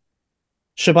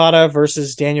 Shibata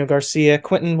versus Daniel Garcia.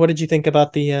 Quentin, what did you think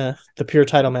about the Pure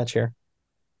title match here?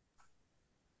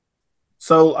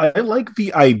 So I like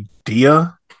the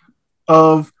idea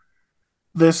of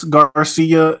this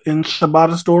Garcia and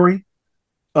Shibata story,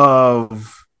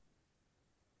 of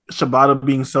Shibata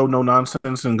being so no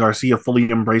nonsense and Garcia fully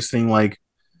embracing like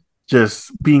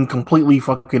just being completely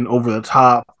fucking over the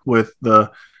top with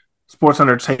the sports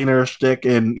entertainer shtick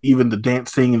and even the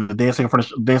dancing and the dancing in front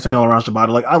of dancing all around Shibata.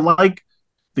 Like I like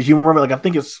the humor of it. Like I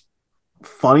think it's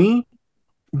funny,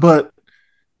 but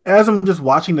as I'm just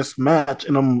watching this match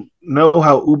and I know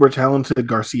how uber talented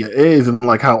Garcia is and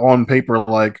like how on paper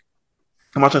like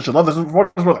how much I should love this,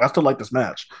 I still like this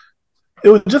match. It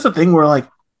was just a thing where like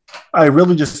I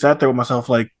really just sat there with myself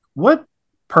like, what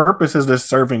purpose is this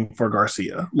serving for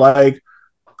Garcia? Like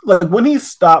when he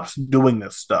stops doing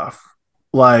this stuff,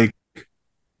 like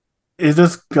is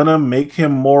this gonna make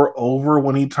him more over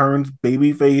when he turns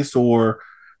babyface or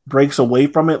breaks away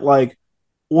from it? Like,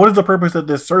 what is the purpose that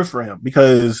this serves for him?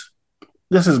 Because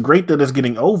this is great that it's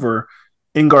getting over,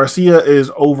 and Garcia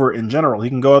is over in general. He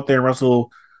can go out there and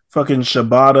wrestle fucking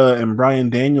Shibata and Bryan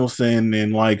Danielson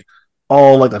and like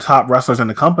all like the top wrestlers in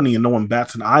the company, and no one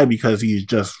bats an eye because he's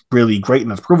just really great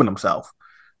and has proven himself.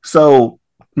 So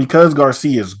because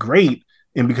Garcia is great,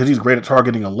 and because he's great at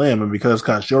targeting a limb, and because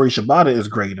Katsuyori Shibata is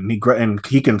great and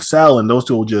he can sell, and those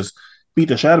two will just beat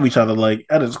the shit out of each other, like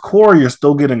at its core, you're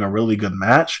still getting a really good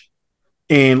match.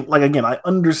 And like again, I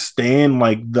understand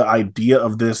like the idea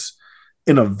of this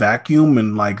in a vacuum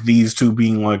and like these two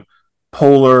being like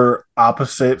polar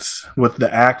opposites with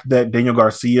the act that Daniel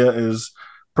Garcia is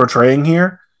portraying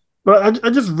here. But I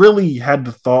just really had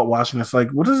the thought watching this, like,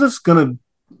 what is this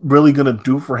really gonna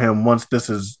do for him once this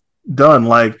is done?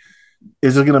 Like,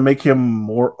 is it gonna make him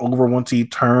more over once he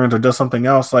turns or does something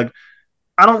else? Like,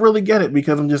 I don't really get it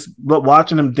because I'm just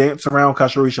watching him dance around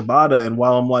Katsuyori Shibata, and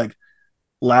while I'm like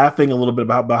laughing a little bit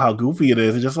about how goofy it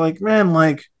is, it's just like, man,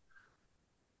 like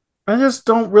I just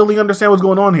don't really understand what's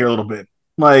going on here a little bit.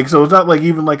 Like, so it's not like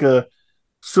even like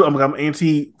I'm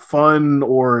anti fun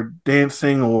or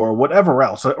dancing or whatever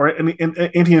else or anti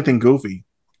anything goofy,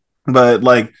 but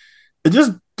like it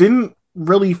just didn't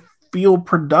really feel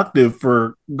productive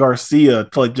for Garcia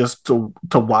to like just to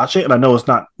watch it. And I know it's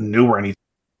not new or anything.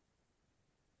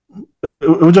 It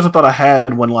was just a thought I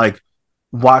had when like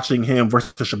watching him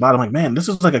versus Shibata. I'm like, man, this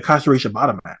is like a Katsuyori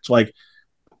Shibata match. Like,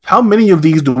 how many of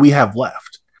these do we have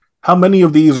left? How many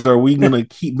of these are we gonna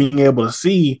keep being able to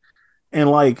see? And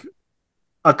like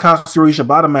a Katsuyori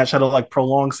Shibata match had a like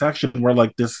prolonged section where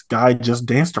like this guy just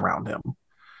danced around him.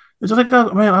 It's just like,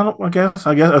 man, I guess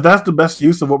if that's the best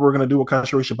use of what we're gonna do with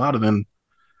Katsuyori Shibata, then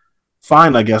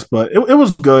fine, I guess. But it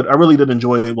was good. I really did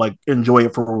enjoy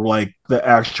it for like the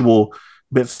actual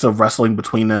bits of wrestling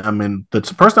between them, and the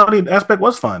personality aspect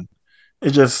was fun. It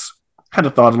just had a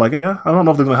thought of like, yeah, I don't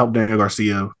know if they're gonna help Daniel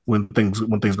Garcia when things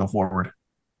go forward.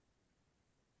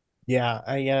 Yeah,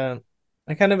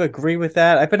 I kind of agree with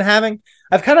that. I've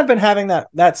kind of been having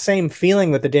that same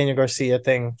feeling with the Daniel Garcia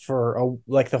thing for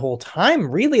like the whole time,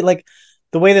 really. Like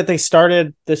the way that they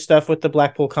started the stuff with the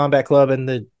Blackpool Combat Club and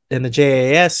the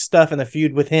JAS stuff and the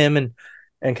feud with him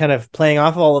and kind of playing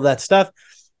off of all of that stuff.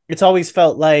 It's always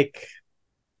felt like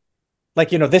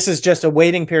this is just a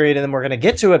waiting period and then we're going to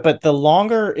get to it. But the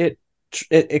longer it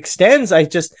extends,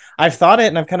 I've thought it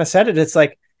and I've kind of said it. It's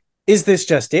like, is this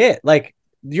just it? Like,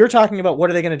 you're talking about what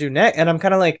are they going to do next? And I'm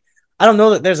kind of like, I don't know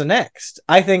that there's a next.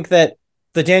 I think that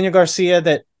the Daniel Garcia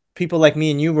that people like me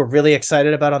and you were really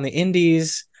excited about on the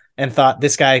indies and thought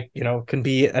this guy, can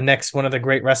be a next one of the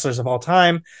great wrestlers of all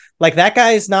time. Like that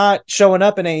guy is not showing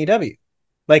up in AEW.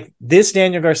 Like this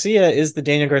Daniel Garcia is the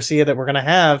Daniel Garcia that we're going to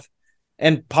have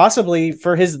and possibly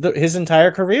for his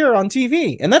entire career on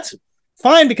TV. And that's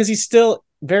fine because he's still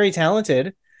very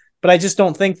talented. But I just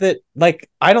don't think that,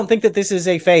 I don't think that this is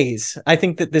a phase. I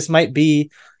think that this might be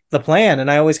the plan.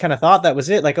 And I always kind of thought that was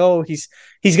it. Like, oh, he's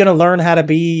going to learn how to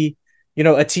be,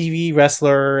 a TV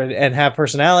wrestler and have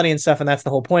personality and stuff. And that's the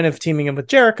whole point of teaming him with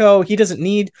Jericho. He doesn't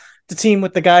need to team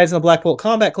with the guys in the Black Bolt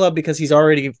Combat Club because he's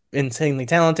already insanely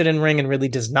talented in ring and really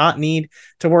does not need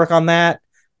to work on that.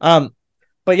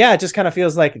 But yeah, it just kind of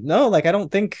feels like, no, like, I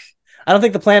don't think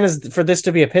the plan is for this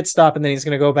to be a pit stop and then he's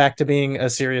going to go back to being a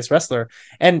serious wrestler.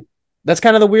 And that's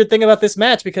kind of the weird thing about this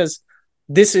match, because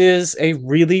this is a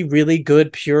really, really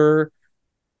good, pure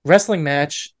wrestling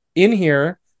match in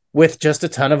here with just a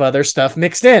ton of other stuff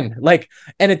mixed in. Like,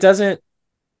 and it doesn't,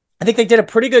 I think they did a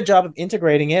pretty good job of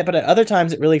integrating it, but at other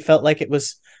times it really felt like it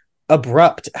was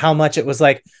abrupt how much it was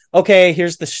like, okay,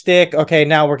 here's the shtick. Okay,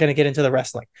 now we're going to get into the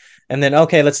wrestling. And then,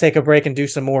 okay, let's take a break and do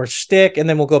some more shtick, and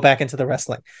then we'll go back into the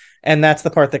wrestling. And that's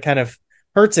the part that kind of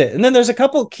hurts it. And then there's a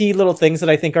couple key little things that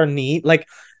I think are neat, like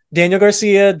Daniel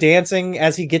Garcia dancing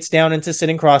as he gets down into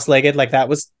sitting cross-legged, like that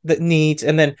was neat.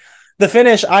 And then the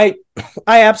finish, I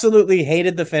absolutely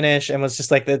hated the finish and was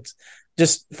just like, that's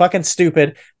just fucking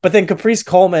stupid. But then Caprice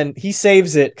Coleman, he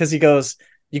saves it because he goes,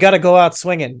 you got to go out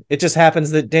swinging. It just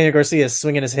happens that Daniel Garcia is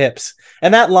swinging his hips.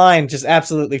 And that line just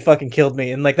absolutely fucking killed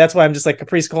me. And like, that's why I'm just like,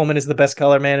 Caprice Coleman is the best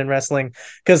color man in wrestling.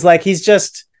 Because like,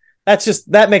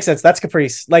 that makes sense. That's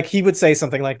Caprice. Like, he would say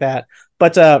something like that.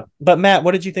 But Matt,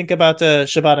 what did you think about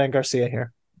Shibata and Garcia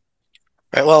here?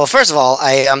 Right. Well, first of all,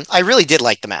 I really did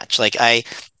like the match. Like, I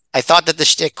thought that the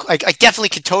shtick, I definitely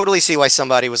could totally see why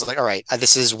somebody was like, all right,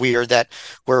 this is weird that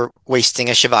we're wasting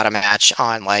a Shibata match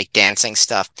on like dancing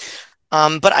stuff.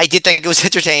 But I did think it was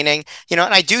entertaining, and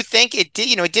I do think it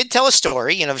did, it did tell a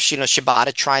story,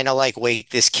 Shibata trying to like wake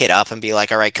this kid up and be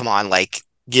like, all right, come on, like,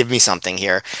 give me something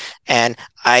here. And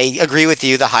I agree with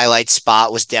you. The highlight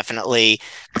spot was definitely,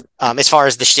 as far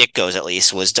as the shtick goes, at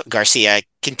least, was Garcia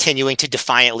continuing to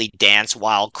defiantly dance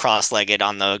while cross-legged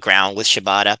on the ground with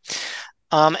Shibata.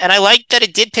 And I liked that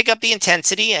it did pick up the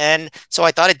intensity, and so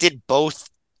I thought it did both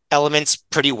elements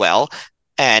pretty well,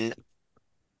 and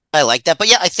I like that. But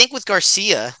yeah, I think with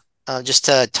Garcia, just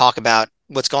to talk about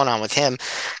what's going on with him,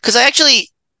 because I actually,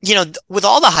 with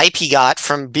all the hype he got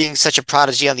from being such a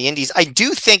prodigy on the indies, I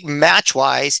do think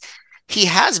match-wise, he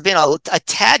has been a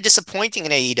tad disappointing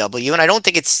in AEW, and I don't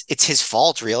think it's his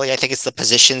fault, really. I think it's the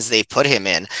positions they've put him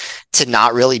in to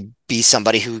not really be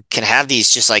somebody who can have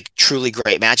these just like truly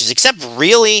great matches, except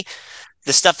really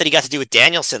the stuff that he got to do with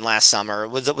Danielson last summer.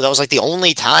 That was like the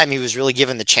only time he was really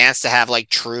given the chance to have like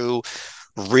true,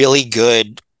 really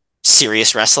good,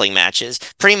 serious wrestling matches,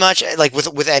 pretty much like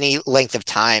with any length of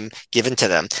time given to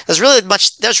them. That's really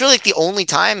like the only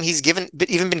time he's even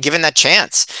been given that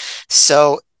chance.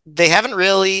 So they haven't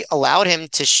really allowed him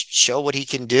to show what he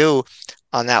can do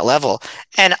on that level.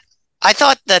 And I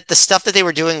thought that the stuff that they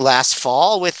were doing last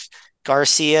fall with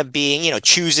Garcia being,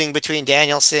 choosing between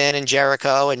Danielson and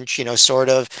Jericho and, sort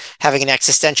of having an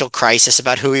existential crisis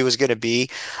about who he was going to be,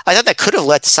 I thought that could have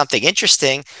led to something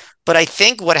interesting. But I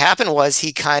think what happened was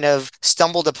he kind of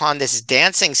stumbled upon this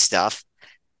dancing stuff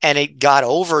and it got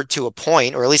over to a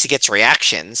point, or at least it gets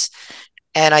reactions.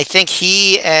 And I think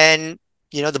he and,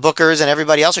 the bookers and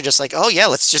everybody else are just like, oh yeah,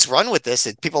 let's just run with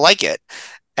this. People like it.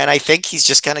 And I think he's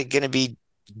just kind of going to be,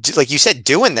 like you said,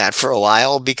 doing that for a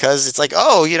while because it's like,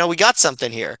 oh, we got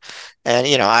something here. And,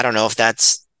 I don't know if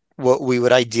that's what we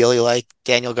would ideally like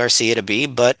Daniel Garcia to be,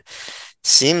 but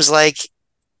seems like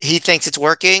he thinks it's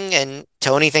working and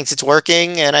Tony thinks it's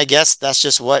working. And I guess that's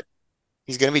just what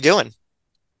he's going to be doing.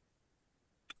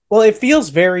 Well, it feels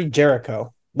very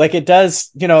Jericho. Like it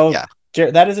does, Yeah.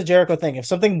 That is a Jericho thing. If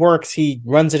something works, he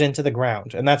runs it into the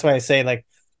ground. And that's why I say, like,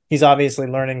 he's obviously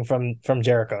learning from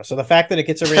Jericho. So the fact that it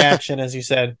gets a reaction, as you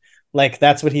said, like,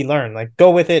 that's what he learned. Like,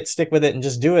 go with it, stick with it, and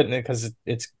just do it because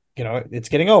it's it's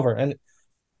getting over. And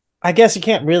I guess you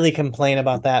can't really complain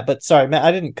about that. But sorry, Matt,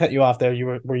 I didn't cut you off there.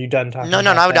 Were you done talking? No,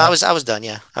 I was done.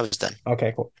 Yeah, I was done.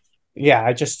 Okay, cool. Yeah,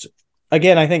 I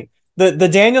think the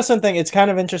Danielson thing, it's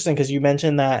kind of interesting because you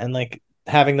mentioned that and like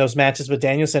having those matches with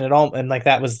Danielson at all, and like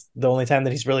that was the only time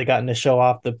that he's really gotten to show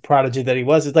off the prodigy that he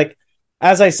was. It's like,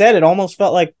 as I said, it almost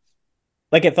felt like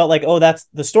oh, that's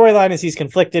the storyline is he's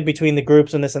conflicted between the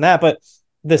groups and this and that, but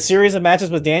the series of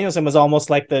matches with Danielson was almost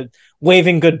like the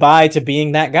waving goodbye to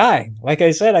being that guy. Like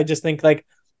I said, I just think like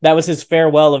that was his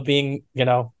farewell of being,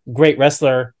 great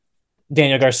wrestler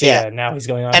Daniel Garcia, Yeah. and now he's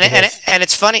going on. And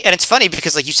it's funny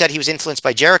because like you said, he was influenced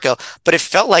by Jericho, but it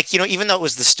felt like, even though it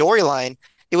was the storyline,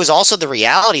 it was also the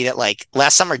reality that like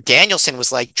last summer Danielson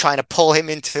was like trying to pull him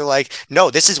into like,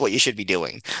 no, this is what you should be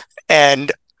doing.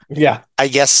 And yeah, I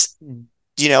guess,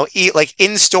 like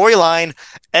in storyline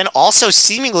and also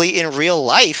seemingly in real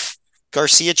life,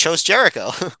 Garcia chose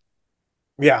Jericho.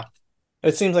 yeah,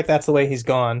 it seems like that's the way he's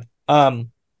gone. All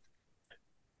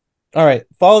right,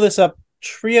 follow this up.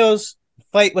 Trios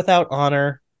Fight Without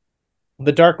Honor,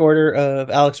 the Dark Order of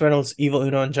Alex Reynolds, Evil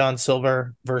Uno, and John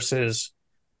Silver versus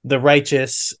the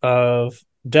Righteous of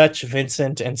Dutch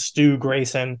Vincent and Stu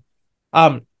Grayson.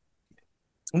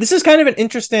 This is kind of an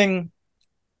interesting,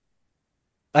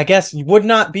 I guess, would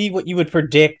not be what you would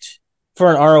predict for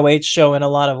an ROH show in a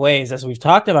lot of ways, as we've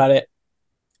talked about it,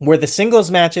 where the singles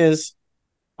matches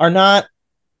are not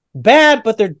bad,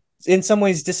 but they're in some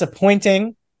ways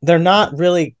disappointing. They're not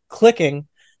really clicking.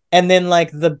 And then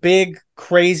like the big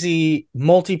crazy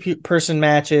multi-person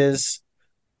matches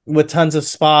with tons of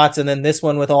spots, and then this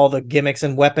one with all the gimmicks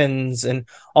and weapons and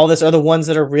all this are the ones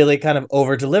that are really kind of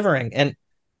over delivering. And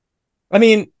I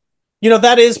mean,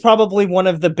 that is probably one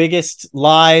of the biggest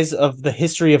lies of the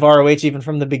history of ROH, even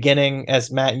from the beginning,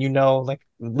 as Matt, like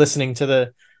listening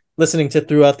to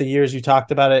throughout the years, you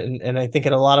talked about it. And I think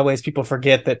in a lot of ways, people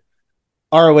forget that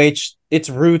ROH, its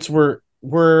roots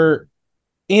were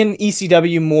in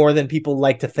ECW more than people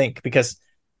like to think, because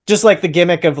just like the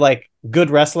gimmick of like good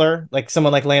wrestler, like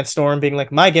someone like Lance Storm being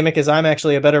like, my gimmick is I'm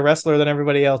actually a better wrestler than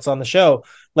everybody else on the show.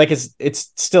 Like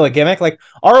it's still a gimmick. Like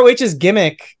ROH's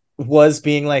gimmick was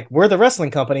being like, we're the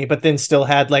wrestling company, but then still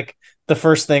had like the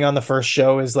first thing on the first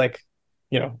show is like,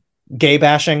 gay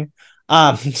bashing.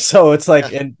 So it's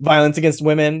like, and violence against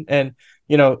women and,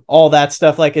 all that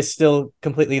stuff like is still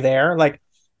completely there. Like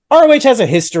ROH has a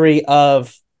history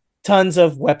of tons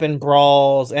of weapon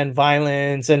brawls and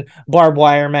violence and barbed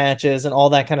wire matches and all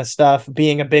that kind of stuff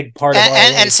being a big part of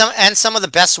ROH. And some of the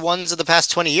best ones of the past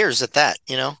 20 years at that,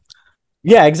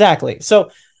 Yeah, exactly.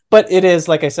 So, but it is,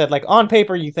 like I said, like on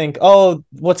paper, you think, oh,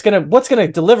 what's gonna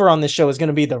deliver on this show is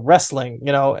gonna be the wrestling,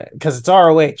 because it's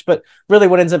ROH. But really,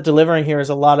 what ends up delivering here is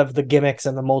a lot of the gimmicks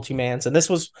and the multi-mans. And this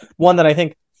was one that I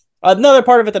think another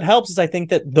part of it that helps is I think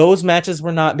that those matches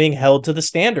were not being held to the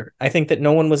standard. I think that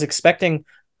no one was expecting.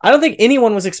 I don't think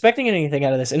anyone was expecting anything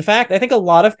out of this. In fact, I think a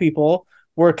lot of people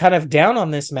were kind of down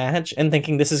on this match and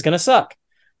thinking this is gonna suck,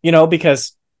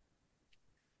 because.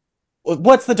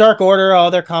 What's the Dark Order? Oh,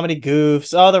 they're comedy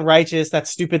goofs. Oh, the Righteous, that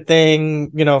stupid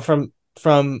thing, from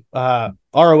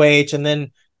ROH and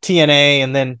then TNA,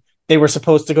 and then they were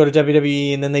supposed to go to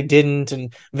WWE and then they didn't.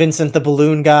 And Vincent the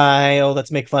balloon guy, oh, let's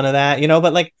make fun of that,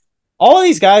 But like, all of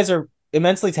these guys are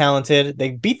immensely talented. They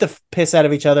beat the piss out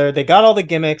of each other. They got all the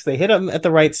gimmicks. They hit them at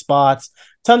the right spots.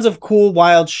 Tons of cool,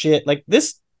 wild shit. Like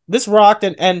this rocked.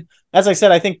 And as I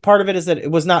said, I think part of it is that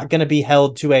it was not going to be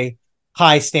held to a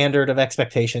high standard of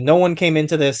expectation. No one came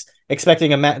into this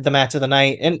expecting the match of the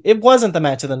night, and it wasn't the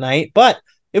match of the night, but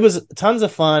it was tons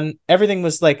of fun. Everything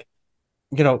was like,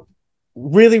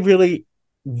 really, really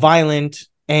violent,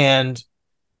 and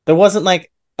there wasn't like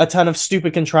a ton of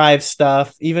stupid contrived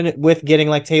stuff, even with getting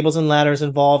like tables and ladders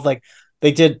involved. Like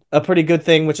they did a pretty good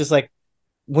thing, which is like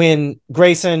when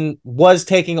Grayson was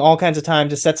taking all kinds of time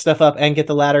to set stuff up and get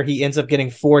the ladder, he ends up getting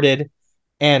forded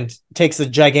and takes a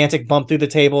gigantic bump through the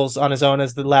tables on his own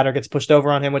as the ladder gets pushed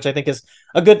over on him, which I think is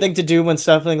a good thing to do when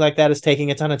something like that is taking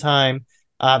a ton of time.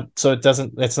 So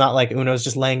it's not like Uno's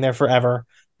just laying there forever.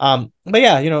 But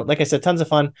yeah, like I said, tons of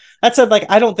fun. That said, like,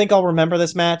 I don't think I'll remember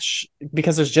this match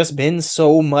because there's just been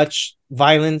so much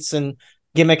violence and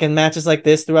gimmick and matches like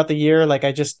this throughout the year. Like,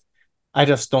 I just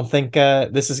don't think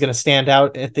this is going to stand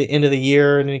out at the end of the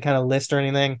year in any kind of list or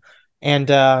anything.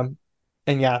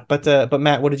 And yeah, but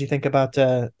Matt, what did you think about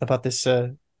this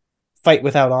Fight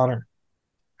Without Honor?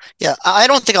 Yeah, I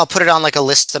don't think I'll put it on like a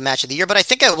list of match of the year, but I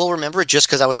think I will remember it just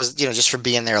because I was, just for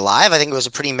being there live. I think it was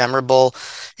a pretty memorable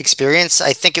experience.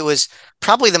 I think it was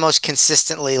probably the most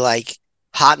consistently like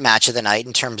hot match of the night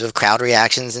in terms of crowd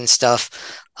reactions and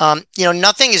stuff.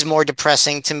 Nothing is more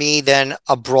depressing to me than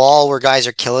a brawl where guys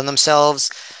are killing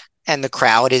themselves and the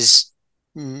crowd is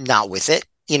not with it.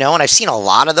 And I've seen a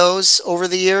lot of those over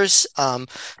the years.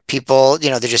 People,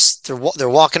 they're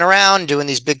walking around doing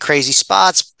these big crazy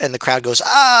spots, and the crowd goes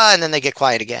and then they get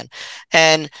quiet again.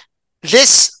 And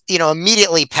this,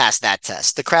 immediately passed that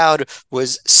test. The crowd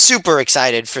was super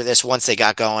excited for this once they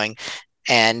got going.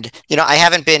 And I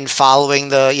haven't been following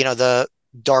the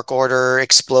Dark Order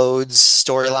explodes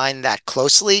storyline that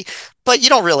closely, but you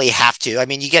don't really have to. I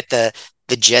mean, you get the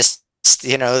gist.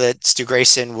 That Stu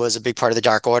Grayson was a big part of the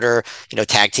Dark Order,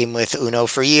 tag team with Uno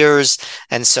for years.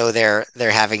 And so they're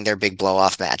having their big blow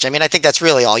off match. I mean, I think that's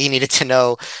really all you needed to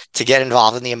know to get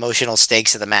involved in the emotional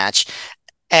stakes of the match.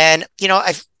 And,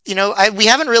 we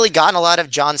haven't really gotten a lot of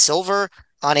John Silver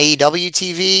on AEW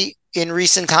TV in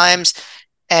recent times.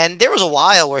 And there was a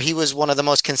while where he was one of the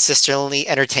most consistently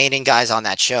entertaining guys on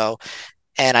that show.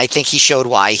 And I think he showed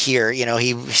why here.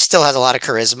 He still has a lot of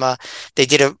charisma. They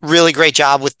did a really great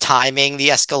job with timing the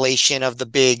escalation of the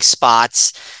big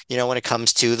spots, when it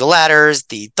comes to the ladders,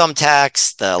 the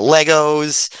thumbtacks, the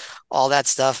Legos, all that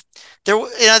stuff. There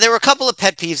were a couple of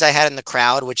pet peeves I had in the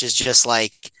crowd, which is just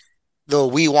like the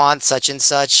we want such and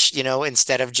such,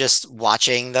 instead of just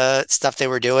watching the stuff they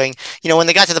were doing. When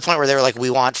they got to the point where they were like,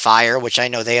 we want fire, which I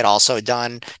know they had also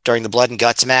done during the blood and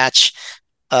guts match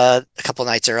a couple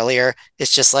nights earlier.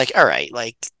 It's just like, all right,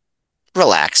 like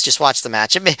relax, just watch the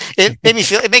match. It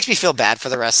makes me feel bad for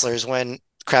the wrestlers when the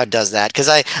crowd does that, because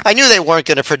I knew they weren't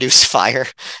going to produce fire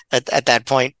at that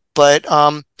point, but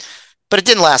it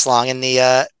didn't last long, and they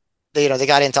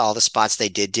got into all the spots they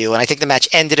did do, and I think the match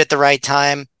ended at the right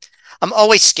time. I'm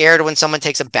always scared when someone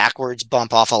takes a backwards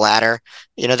bump off a ladder.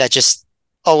 That just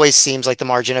always seems like the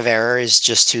margin of error is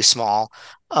just too small.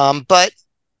 But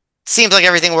seems like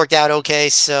everything worked out okay.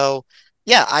 So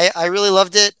yeah, I really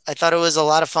loved it. I thought it was a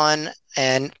lot of fun.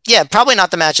 And yeah, probably not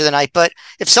the match of the night, but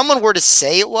if someone were to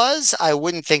say it was, I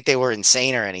wouldn't think they were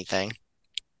insane or anything.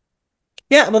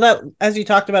 Yeah, well, that, as you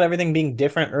talked about everything being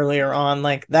different earlier on,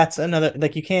 like that's another,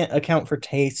 like you can't account for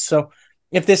taste. So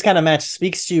if this kind of match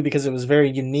speaks to you because it was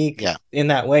very unique in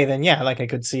that way, then yeah, like I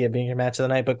could see it being your match of the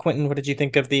night. But Quentin, what did you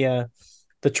think of the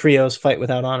trios fight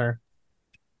without honor?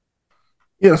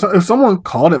 Yeah, so if someone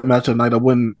called it match of the night, I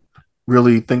wouldn't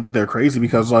really think they're crazy,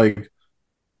 because like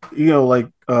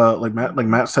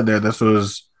Matt said there, this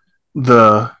was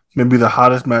maybe the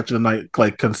hottest match of the night,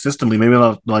 like consistently, maybe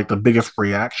not like the biggest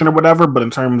reaction or whatever, but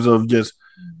in terms of just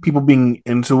people being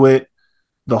into it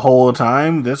the whole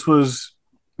time, this was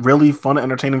really fun and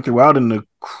entertaining throughout, and the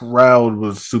crowd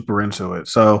was super into it.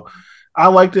 So I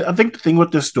liked it. I think the thing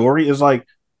with this story is like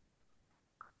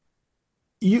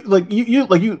you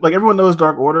everyone knows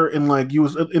Dark Order, and like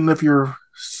and if you're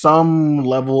some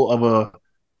level of a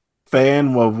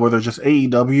fan of whether just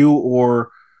AEW or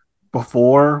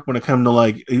before, when it came to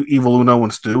like Evil Uno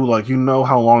and Stu, like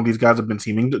how long these guys have been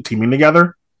teaming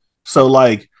together. So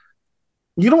like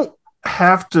you don't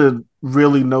have to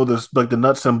really know this, like the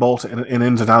nuts and bolts and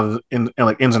ins and outs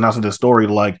ins and outs of this story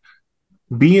to like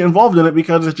be involved in it,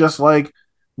 because it's just like,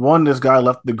 one, this guy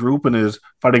left the group and is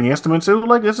fighting against him, and two,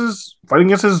 like this is fighting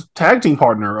against his tag team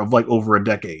partner of like over a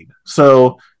decade.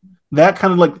 So that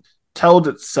kind of like tells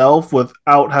itself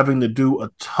without having to do a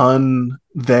ton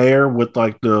there with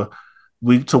like the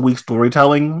week to week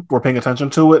storytelling or paying attention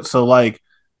to it. So like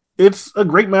it's a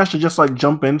great match to just like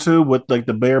jump into with like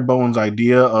the bare bones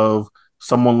idea of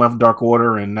someone left Dark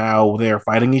Order and now they're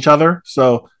fighting each other.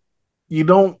 So you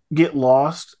don't get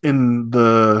lost in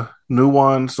the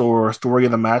nuance or story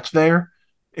of the match there.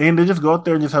 And they just go out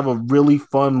there and just have a really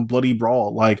fun, bloody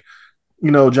brawl. Like,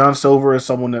 John Silver is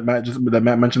someone that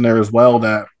Matt mentioned there as well,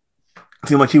 that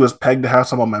seemed like he was pegged to have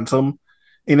some momentum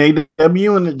in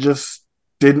AEW, and it just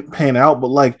didn't pan out.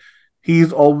 But like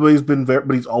he's always been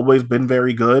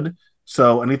very good.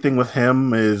 So anything with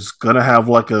him is gonna have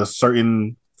like a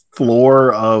certain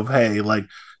floor of, hey, like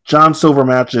John Silver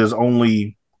matches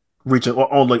only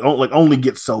only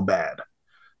get so bad.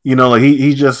 Like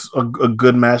he's just a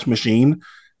good match machine.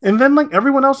 And then like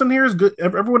everyone else in here is good.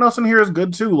 Everyone else in here is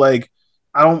good too. Like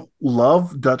I don't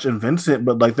love Dutch and Vincent,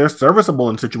 but like they're serviceable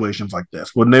in situations like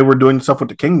this. When they were doing stuff with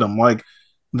the Kingdom, like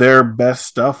their best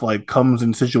stuff like comes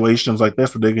in situations like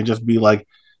this where they can just be like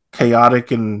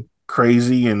chaotic and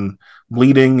crazy and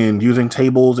bleeding and using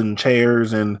tables and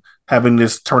chairs and having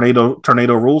this tornado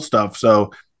rule stuff.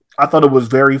 So I thought it was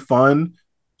very fun.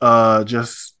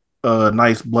 Just a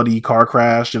nice bloody car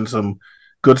crash and some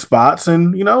good spots.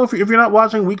 And if you're not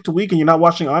watching week to week and you're not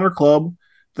watching Honor Club,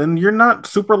 then you're not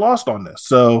super lost on this.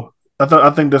 So I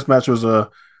think this match was a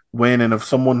win. And if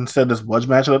someone said this was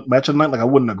match of the night, like I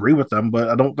wouldn't agree with them, but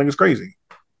I don't think it's crazy.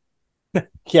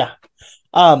 Yeah.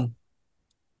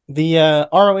 The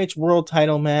ROH World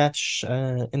Title match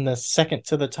in the second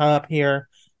to the top here,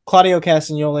 Claudio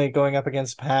Castagnoli going up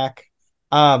against Pac.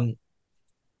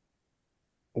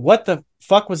 What the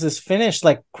fuck was this finish?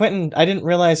 Like, Quentin, I didn't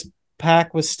realize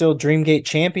Pac was still Dreamgate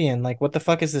champion. Like, what the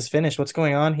fuck is this finish? What's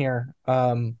going on here?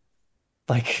 I don't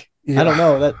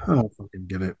know. I don't fucking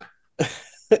get it.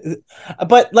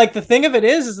 But like the thing of it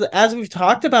is that as we've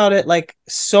talked about it, like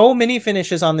so many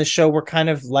finishes on this show were kind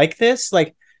of like this,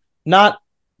 like not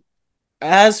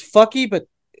as fucky, but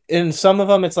in some of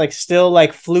them it's like still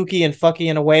like fluky and fucky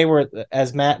in a way where,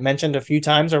 as Matt mentioned a few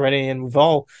times already, and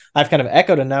I've kind of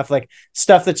echoed enough, like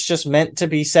stuff that's just meant to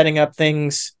be setting up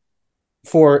things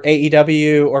for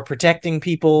AEW or protecting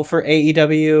people for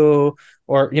AEW,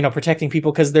 or protecting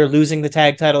people because they're losing the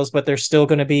tag titles but they're still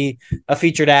going to be a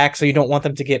featured act, so you don't want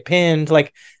them to get pinned,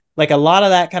 like a lot of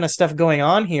that kind of stuff going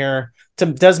on here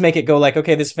does make it go like,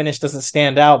 okay, this finish doesn't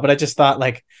stand out. But I just thought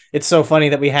like it's so funny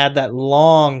that we had that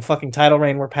long fucking title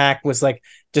reign where Pac was like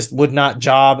just would not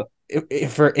job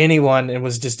for anyone and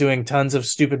was just doing tons of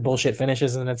stupid bullshit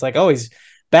finishes, and it's like, oh, he's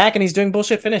back and he's doing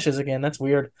bullshit finishes again. That's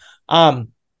weird. I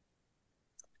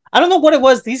don't know what it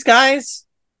was. These guys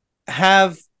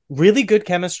have really good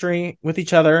chemistry with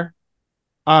each other.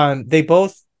 They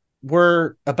both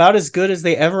were about as good as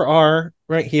they ever are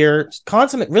right here.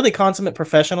 Really consummate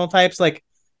professional types. Like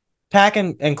Pac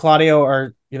and Claudio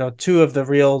are, two of the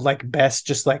real like best,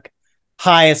 just like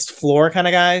highest floor kind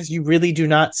of guys. You really do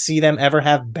not see them ever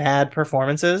have bad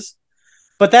performances.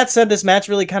 But that said, this match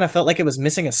really kind of felt like it was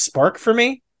missing a spark for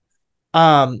me.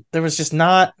 There was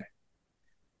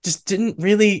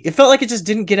it felt like it just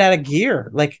didn't get out of gear.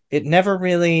 Like it never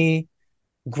really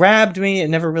grabbed me. It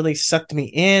never really sucked me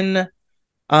in.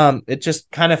 It just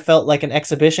kind of felt like an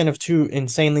exhibition of two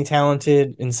insanely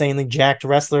talented, insanely jacked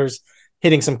wrestlers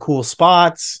hitting some cool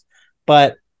spots,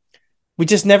 but we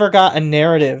just never got a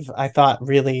narrative. I thought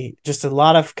really just a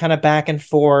lot of kind of back and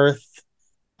forth.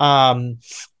 And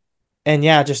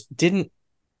yeah, just didn't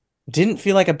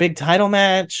feel like a big title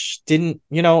match. And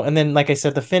then, like I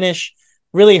said, the finish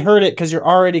really hurt it because you're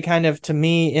already kind of, to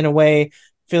me, in a way,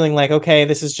 feeling like, okay,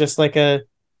 this is just like an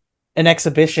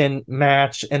exhibition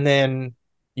match, and then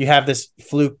you have this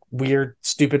fluke, weird,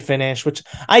 stupid finish, which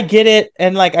I get it,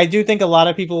 and like I do think a lot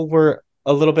of people were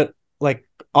a little bit like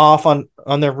off on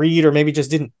their read, or maybe just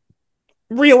didn't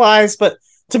realize. But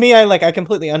to me, I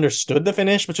completely understood the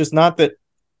finish, which is not that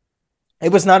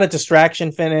it was not a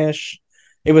distraction finish,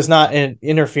 it was not an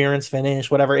interference finish,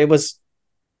 whatever. It was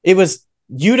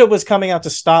Yuta was coming out to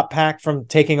stop Pac from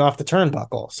taking off the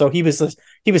turnbuckle, so he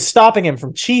was stopping him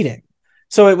from cheating.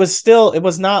 So it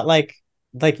was not like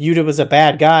Yuta was a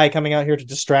bad guy coming out here to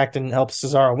distract and help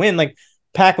Cesaro win. Like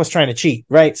Pac was trying to cheat,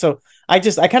 right? So I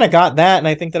kind of got that, and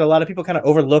I think that a lot of people kind of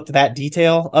overlooked that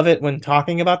detail of it when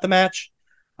talking about the match.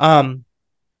 And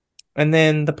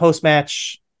then the post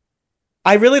match,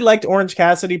 I really liked Orange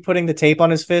Cassidy putting the tape on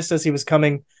his fist as he was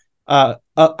coming out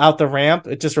the ramp.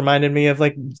 It just reminded me of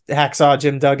like Hacksaw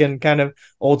Jim Duggan kind of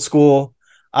old school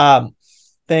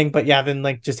thing. But yeah, then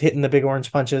like just hitting the big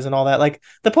orange punches and all that. Like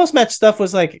the post match stuff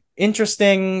was like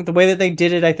interesting. The way that they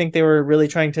did it, I think they were really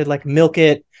trying to like milk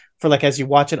it for like as you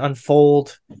watch it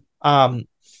unfold.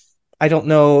 I don't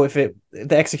know if the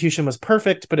execution was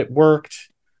perfect, but it worked.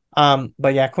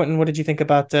 But yeah, Quentin, what did you think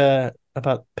about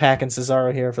Pac and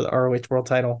Cesaro here for the ROH World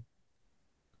Title?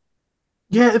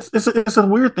 Yeah, it's a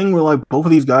weird thing where like both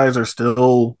of these guys are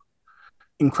still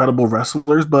incredible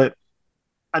wrestlers, but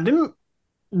I didn't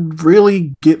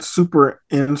really get super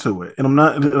into it, and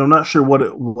I'm not sure what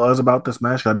it was about this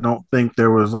match. I don't think there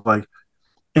was like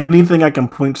anything I can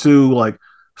point to like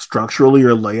structurally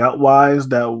or layout wise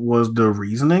that was the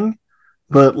reasoning.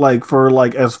 But like for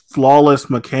like as flawless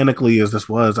mechanically as this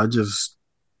was, I just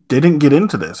didn't get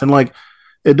into this, and like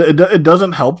it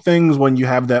doesn't help things when you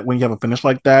have a finish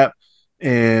like that.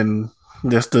 And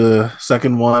just the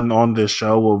second one on this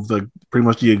show of the pretty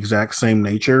much the exact same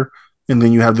nature, and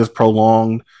then you have this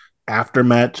prolonged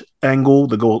aftermatch angle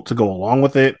to go along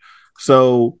with it.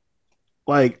 So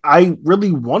like I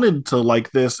really wanted to like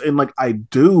this, and like I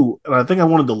do, and I think I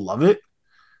wanted to love it,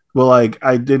 but like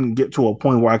I didn't get to a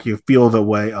point where I could feel the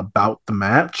way about the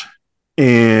match,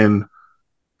 and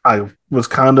I was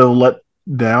kind of let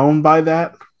down by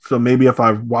that. So maybe if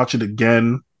I watch it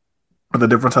again with a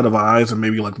different set of eyes and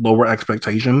maybe like lower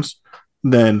expectations,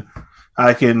 then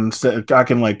I can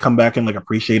like come back and like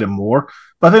appreciate it more.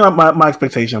 But I think my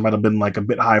expectation might have been like a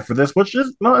bit high for this, which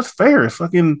is no, it's fair. It's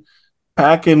fucking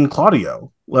Pac and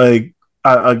Claudio. Like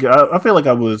I feel like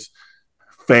I was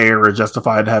fair or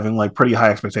justified having like pretty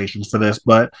high expectations for this,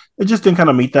 but it just didn't kind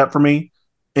of meet that for me.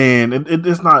 And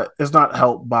it's not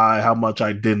helped by how much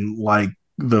I didn't like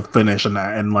the finish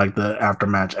and like the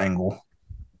aftermatch angle.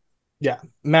 Yeah,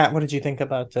 Matt, what did you think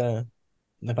about the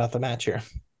match here?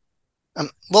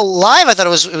 Well, live, I thought it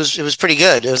was pretty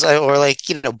good. It was or like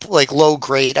like low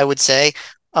grade, I would say.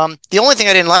 The only thing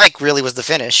I didn't like really was the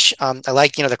finish. I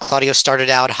liked the Claudio started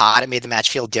out hot. It made the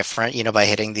match feel different, by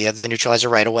hitting the neutralizer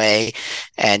right away,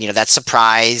 and that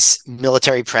surprise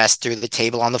military press through the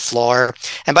table on the floor.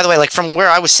 And by the way, like from where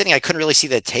I was sitting, I couldn't really see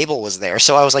the table was there,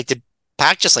 so I was like, did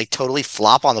Pac just like totally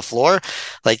flop on the floor?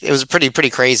 Like it was pretty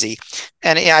crazy.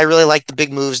 And yeah, I really liked the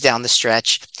big moves down the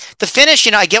stretch. The finish,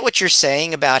 I get what you're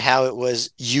saying about how it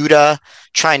was Yuta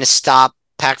trying to stop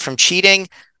Pac from cheating,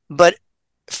 but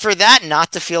for that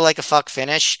not to feel like a fuck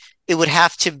finish, it would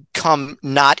have to come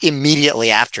not immediately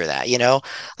after that,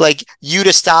 Like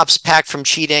Yuta stops Pac from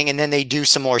cheating and then they do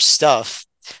some more stuff.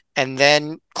 and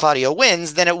then Claudio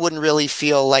wins, then it wouldn't really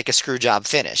feel like a screw job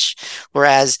finish.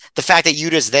 Whereas the fact that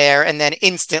Yuta's there and then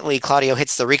instantly Claudio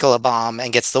hits the Ricola bomb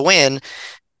and gets the win,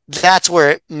 that's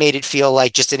where it made it feel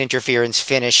like just an interference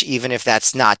finish, even if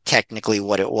that's not technically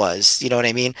what it was. You know what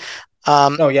I mean?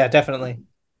 Oh yeah, definitely.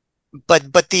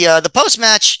 But the post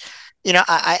match,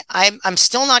 I'm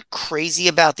still not crazy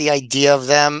about the idea of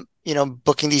them,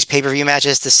 booking these pay-per-view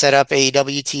matches to set up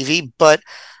AEW TV, but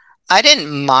I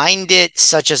didn't mind it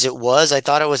such as it was. I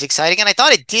thought it was exciting, and I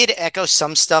thought it did echo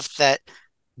some stuff that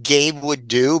Gabe would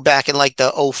do back in like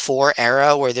the '04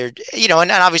 era where they're,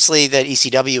 and obviously that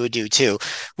ECW would do too,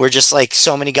 where just like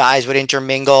so many guys would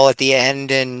intermingle at the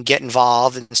end and get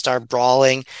involved and start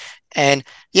brawling. And,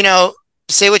 you know,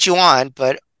 say what you want,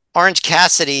 but Orange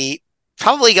Cassidy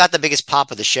probably got the biggest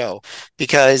pop of the show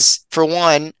because for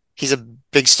one, he's a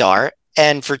big star.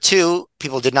 And for two,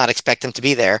 people did not expect him to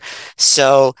be there.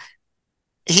 So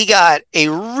he got a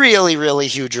really, really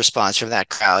huge response from that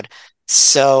crowd.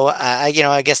 So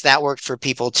I guess that worked for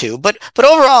people too. But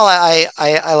overall,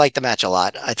 I liked the match a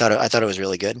lot. I thought it was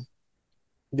really good.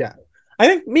 Yeah, I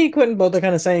think me and Quentin both are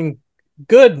kind of saying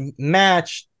good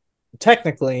match.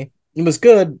 Technically, it was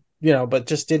good, but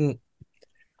just didn't.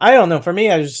 I don't know. For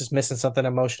me, I was just missing something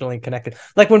emotionally connected.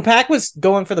 Like when Pac was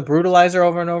going for the brutalizer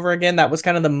over and over again, that was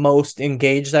kind of the most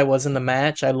engaged I was in the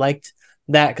match. I liked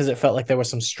that because it felt like there was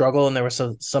some struggle and there was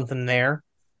something there.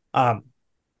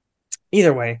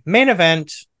 Either way, main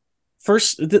event.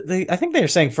 First, I think they're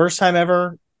saying first time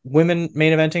ever women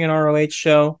main eventing an ROH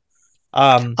show.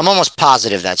 I'm almost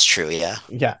positive that's true. Yeah.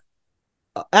 Yeah,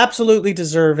 absolutely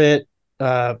deserve it.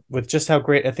 With just how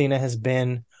great Athena has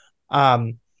been.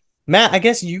 Matt, I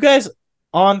guess you guys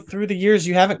on through the years,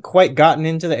 you haven't quite gotten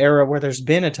into the era where there's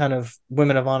been a ton of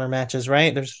Women of Honor matches,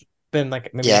 right? There's been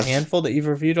like maybe a handful that you've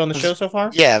reviewed on the show so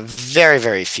far. Yeah, very,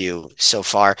 very few so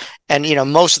far. And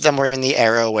most of them were in the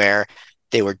era where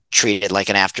they were treated like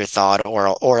an afterthought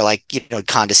or like,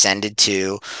 condescended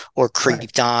to or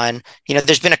creeped on.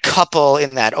 There's been a couple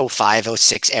in that '05,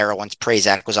 '06 era once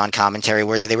Prazak was on commentary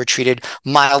where they were treated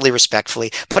mildly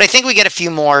respectfully. But I think we get a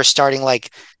few more starting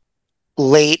like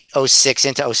late '06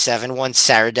 into '07 once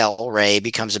Sarah Del Rey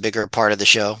becomes a bigger part of the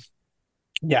show.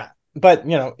 Yeah. But,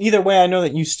 either way, I know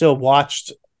that you still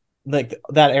watched like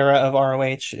that era of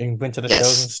ROH and went to the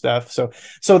shows and stuff. So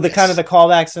the kind of the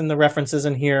callbacks and the references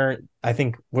in here, I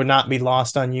think would not be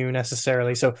lost on you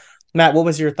necessarily. So Matt, what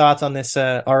was your thoughts on this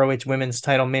ROH women's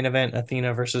title main event,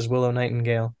 Athena versus Willow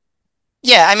Nightingale?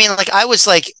 Yeah, I mean, like I was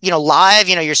like, live,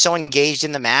 you're so engaged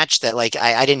in the match that like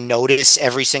I didn't notice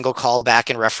every single callback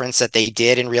and reference that they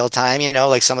did in real time,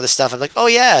 like some of the stuff I'm like, oh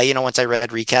yeah, once I read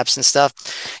recaps and stuff,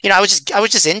 I was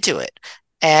just into it.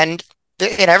 And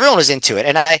everyone was into it.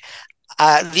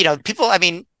 And people, I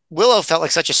mean, Willow felt like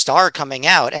such a star coming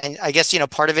out. And I guess,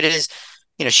 part of it is,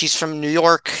 she's from New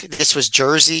York. This was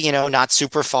Jersey, not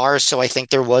super far. So I think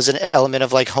there was an element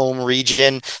of like home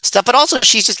region stuff, but also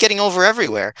she's just getting over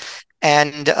everywhere.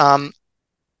 And,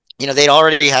 they'd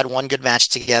already had one good match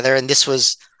together, and this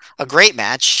was a great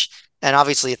match. And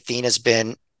obviously, Athena's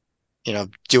been,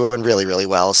 doing really, really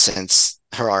well since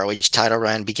her ROH title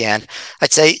run began.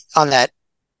 I'd say on that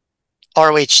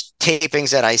ROH tapings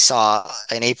that I saw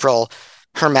in April,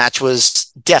 her match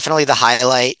was definitely the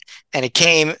highlight. And it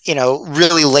came,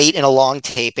 really late in a long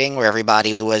taping where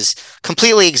everybody was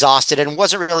completely exhausted and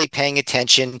wasn't really paying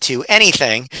attention to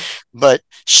anything, but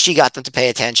she got them to pay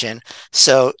attention.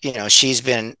 So, she's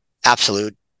been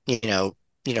absolute,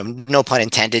 no pun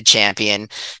intended, champion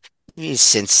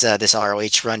since this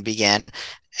ROH run began.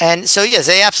 And so, yes,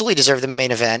 they absolutely deserve the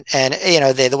main event. And,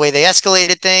 the way they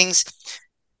escalated things,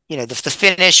 the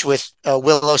finish with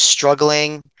Willow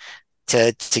struggling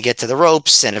to get to the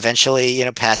ropes and eventually,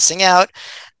 passing out.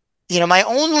 The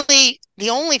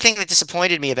only thing that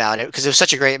disappointed me about it, because it was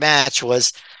such a great match,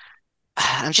 was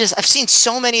I've seen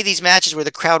so many of these matches where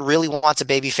the crowd really wants a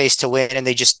babyface to win and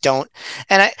they just don't.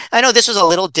 And I know this was a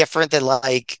little different than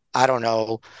like, I don't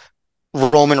know,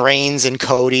 Roman Reigns and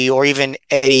Cody or even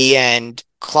Eddie and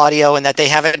Claudio, and that they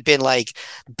haven't been like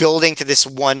building to this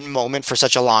one moment for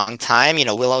such a long time.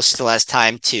 Willow still has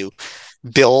time to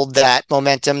build that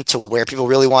momentum to where people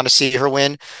really want to see her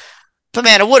win. But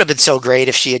man, it would have been so great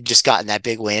if she had just gotten that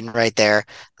big win right there.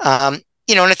 And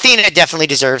Athena definitely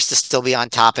deserves to still be on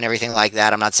top and everything like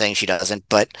that. I'm not saying she doesn't,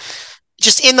 but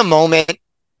just in the moment,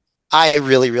 I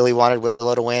really, really wanted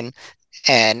Willow to win.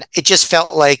 And it just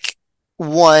felt like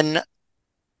one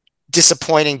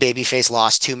disappointing babyface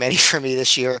loss too many for me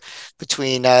this year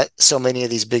between so many of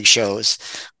these big shows.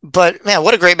 But man,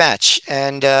 what a great match.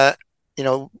 And,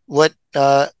 what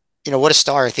a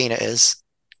star Athena is.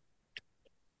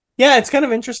 Yeah, it's kind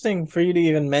of interesting for you to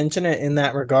even mention it in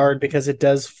that regard because it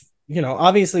does,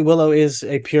 obviously Willow is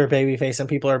a pure babyface and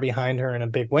people are behind her in a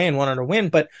big way and want her to win.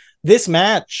 But this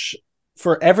match,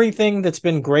 for everything that's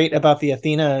been great about the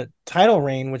Athena title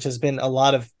reign, which has been a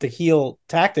lot of the heel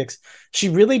tactics, she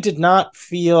really did not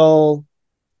feel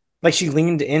like she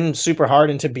leaned in super hard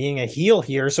into being a heel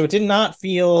here. So it did not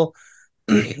feel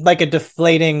like a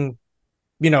deflating,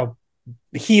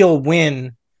 heel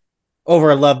win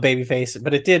over a love babyface,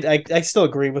 but it did. I still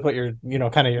agree with what your,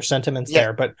 kind of your sentiments Yeah.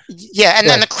 there, but Yeah, and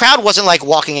then the crowd wasn't like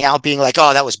walking out being like,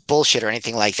 "Oh, that was bullshit" or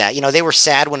anything like that. They were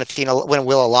sad when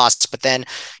Willow lost, but then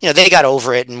they got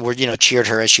over it and were cheered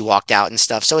her as she walked out and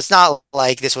stuff. So it's not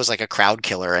like this was like a crowd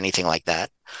killer or anything like that.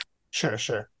 Sure.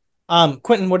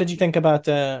 Quentin, what did you think about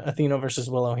Athena versus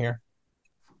Willow here?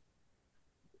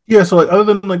 Yeah, so like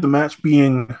other than like the match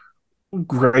being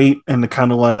great and the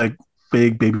kind of like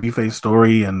big babyface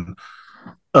story and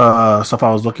stuff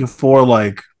I was looking for,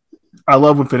 like I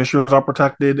love when finishers are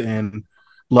protected and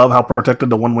love how protected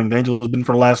the one winged angel has been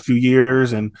for the last few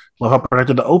years and love how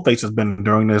protected the O face has been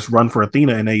during this run for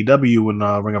Athena in AEW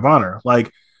and Ring of Honor.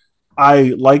 Like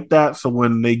I like that. So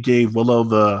when they gave Willow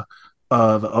the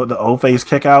O face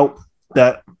kick out,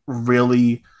 that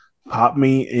really popped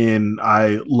me and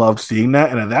I loved seeing that.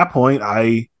 And at that point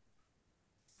I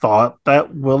thought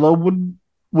that Willow would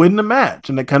win the match.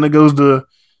 And it kind of goes to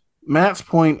Matt's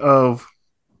point of,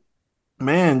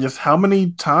 man, just how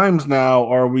many times now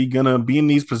are we going to be in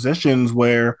these positions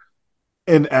where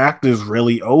an act is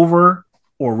really over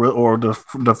or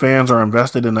the fans are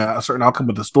invested in a certain outcome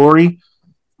of the story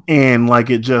and like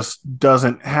it just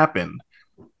doesn't happen.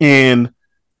 And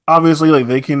obviously like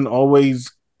they can always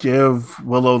give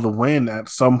Willow the win at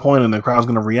some point and the crowd's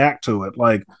going to react to it.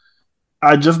 Like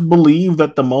I just believe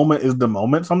that the moment is the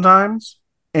moment sometimes.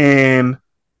 And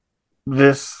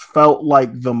this felt like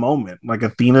the moment. Like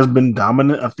Athena's been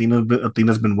dominant.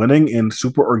 Athena's been winning, and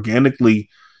super organically,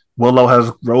 Willow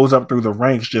has rose up through the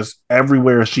ranks just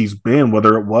everywhere she's been,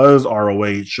 whether it was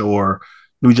ROH or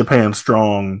New Japan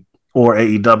Strong or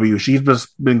AEW. She's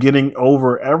just been getting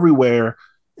over everywhere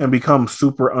and become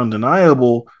super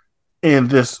undeniable. And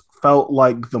this felt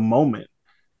like the moment.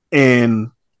 And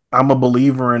I'm a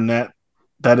believer in that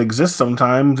exists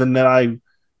sometimes, and that I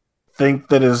think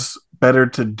that is better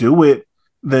to do it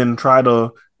than try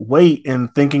to wait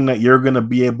and thinking that you're going to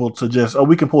be able to just,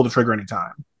 we can pull the trigger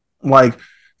anytime. Like,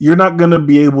 you're not going to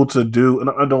be able to do, and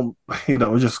I don't,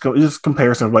 just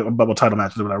comparison like about title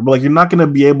matches or whatever, but like, you're not going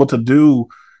to be able to do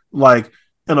like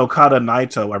an Okada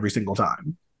Naito every single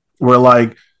time. Where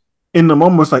like, in the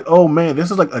moment, it's like, oh man,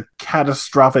 this is like a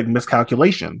catastrophic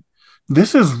miscalculation.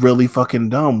 This is really fucking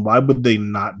dumb. Why would they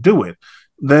not do it?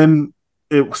 Then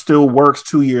it still works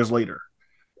 2 years later.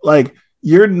 Like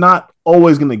you're not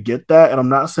always going to get that, and I'm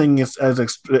not saying it's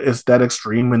it's that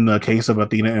extreme in the case of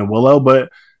Athena and Willow, but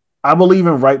I believe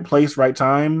in right place, right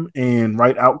time, and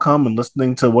right outcome, and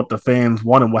listening to what the fans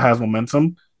want and what has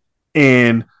momentum.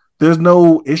 And there's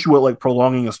no issue with like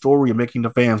prolonging a story and making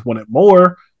the fans want it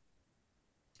more.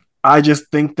 I just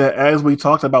think that as we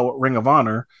talked about with Ring of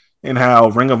Honor and how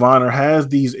Ring of Honor has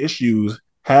these issues,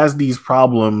 has these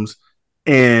problems,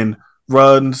 and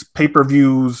runs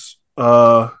pay-per-views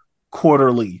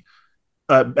quarterly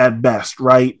at best,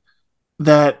 right?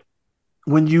 That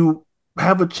when you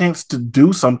have a chance to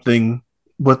do something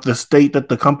with the state that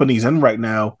the company's in right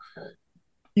now,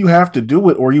 you have to do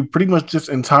it, or you pretty much just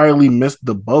entirely missed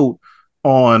the boat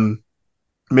on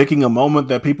making a moment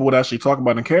that people would actually talk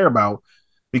about and care about.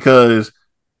 Because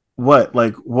what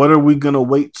are we gonna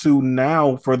wait to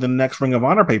now for the next Ring of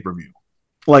Honor pay-per-view?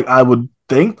 Like I would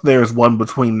think there's one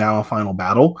between now and Final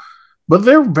Battle, but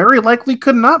there very likely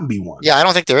could not be one. Yeah, I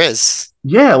don't think there is.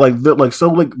 Yeah,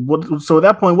 so at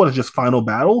that point, what is just Final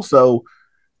Battle? So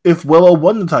if Willow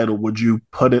won the title, would you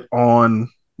put it on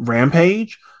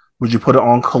Rampage? Would you put it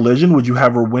on Collision? Would you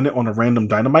have her win it on a random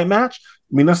Dynamite match?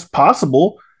 I mean, that's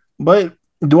possible, but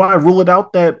do I rule it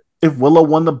out that if Willow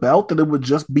won the belt, that it would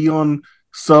just be on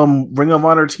some Ring of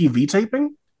Honor TV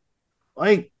taping?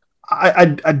 Like, I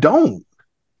don't.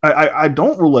 I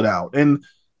don't rule it out. And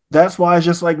that's why it's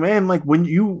just like, man, like when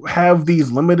you have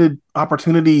these limited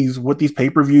opportunities with these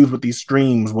pay-per-views, with these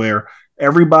streams where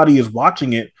everybody is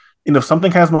watching it, and if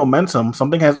something has momentum,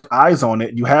 something has eyes on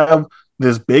it, you have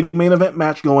this big main event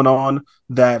match going on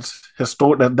that's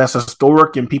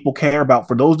historic and people care about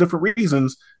for those different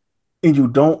reasons, and you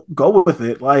don't go with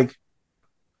it. Like,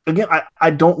 again, I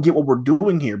don't get what we're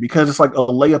doing here, because it's like a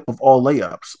layup of all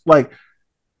layups. Like,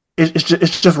 it's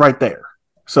just right there.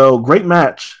 So great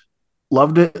match.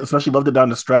 Loved it, especially loved it down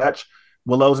the stretch.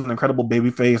 Willow's an incredible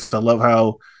babyface. I love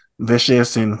how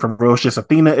Vicious and Ferocious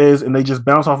Athena is, and they just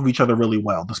bounce off of each other really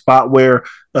well. The spot where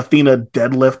Athena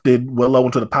deadlifted Willow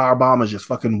into the power bomb is just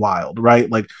fucking wild, right?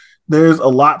 Like, there's a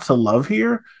lot to love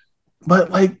here,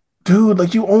 but like, dude,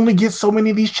 like you only get so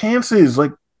many of these chances.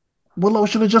 Like, Willow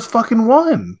should have just fucking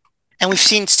won. And we've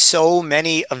seen so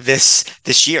many of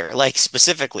this year, like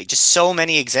specifically, just so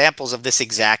many examples of this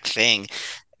exact thing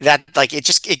that like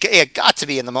it got to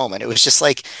be in the moment. It was just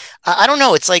like I don't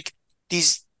know. It's like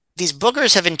these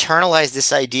bookers have internalized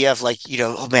this idea of like,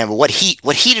 oh man, what heat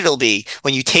it'll be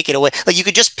when you take it away. Like you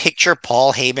could just picture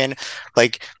Paul Heyman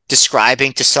like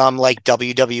describing to some like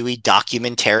WWE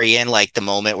documentarian like the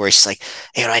moment where it's like,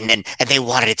 and they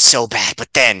wanted it so bad,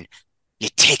 but then you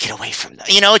take it away from them.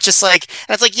 It's just like,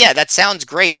 and it's like, yeah, that sounds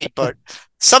great, but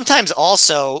sometimes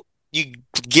also you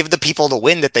give the people the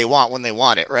win that they want when they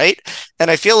want it, right?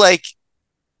 And I feel like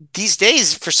these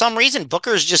days, for some reason,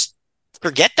 bookers just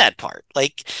forget that part.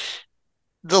 Like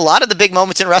a lot of the big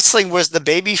moments in wrestling was the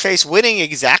babyface winning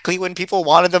exactly when people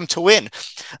wanted them to win.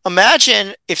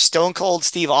 Imagine if Stone Cold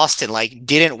Steve Austin like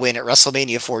didn't win at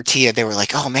WrestleMania 14 and they were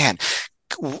like, oh man,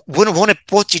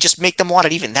 won't you just make them want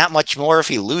it even that much more if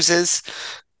he loses?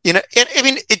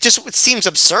 It seems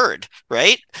absurd,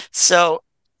 right? So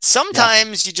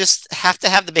sometimes you just have to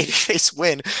have the babyface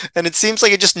win, and it seems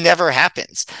like it just never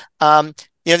happens.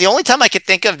 The only time I could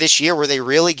think of this year where they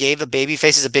really gave the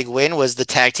babyfaces a big win was the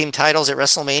tag team titles at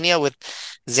WrestleMania with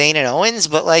Zayn and Owens,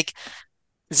 but like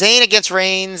Zayn against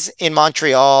Reigns in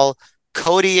Montreal,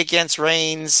 Cody against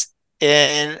Reigns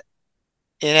in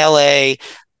LA,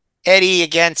 Eddie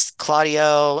against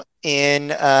Claudio in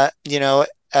LA.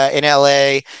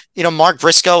 Mark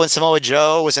Briscoe and Samoa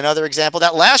Joe was another example.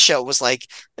 That last show was like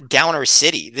Downer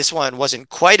City. This one wasn't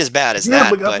quite as bad as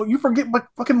that. But you forget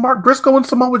fucking Mark Briscoe and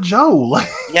Samoa Joe. Like,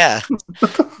 yeah,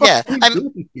 yeah.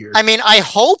 I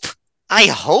hope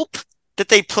that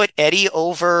they put Eddie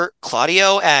over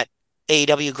Claudio at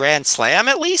AEW Grand Slam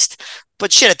at least.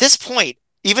 But shit, at this point,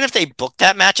 even if they booked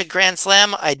that match at Grand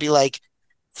Slam, I'd be like,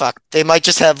 fuck, they might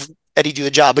just have Eddie do the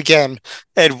job again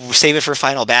and save it for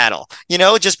Final Battle,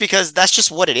 just because that's just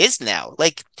what it is now.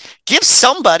 Like, give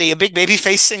somebody a big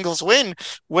babyface singles win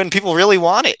when people really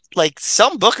want it. Like,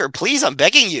 some booker, please, I'm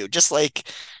begging you, just like,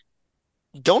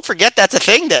 don't forget that's a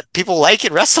thing that people like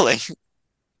in wrestling.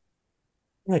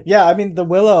 Yeah, I mean, the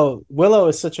Willow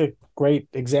is such a great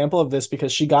example of this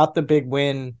because she got the big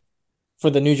win for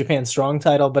the New Japan Strong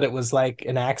title, but it was like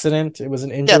an accident. It was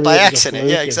an injury. Yeah, by accident.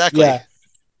 Yeah, exactly. Yeah.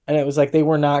 And it was like they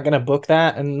were not going to book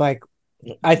that. And like,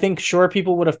 I think sure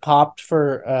people would have popped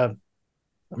for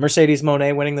Mercedes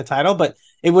Moné winning the title, but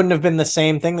it wouldn't have been the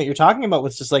same thing that you're talking about.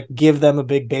 Was just like give them a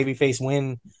big babyface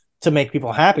win to make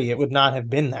people happy. It would not have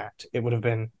been that. It would have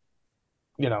been,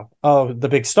 the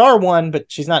big star won,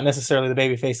 but she's not necessarily the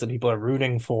babyface that people are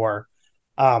rooting for.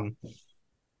 So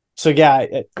yeah,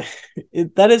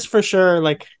 that is for sure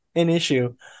like an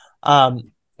issue.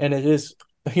 And it is.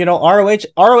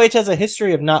 ROH has a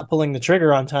history of not pulling the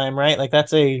trigger on time, right? Like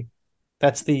that's the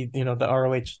the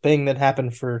ROH thing that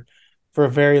happened for a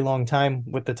very long time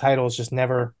with the titles, just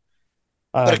never.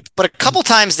 But a couple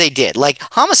times they did. Like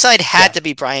Homicide had to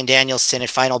be Bryan Danielson at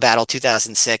Final Battle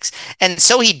 2006, and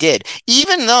so he did.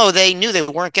 Even though they knew they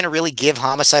weren't going to really give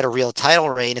Homicide a real title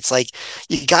reign, it's like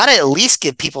you got to at least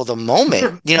give people the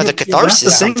moment, the catharsis.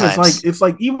 That's the thing. Sometimes It's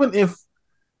like even if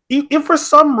for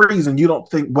some reason you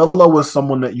don't think Willow is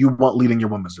someone that you want leading your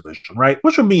women's division, right?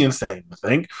 Which would be insane to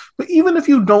think. But even if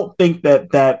you don't think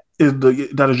that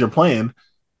is your plan,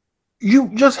 you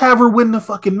just have her win the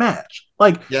fucking match.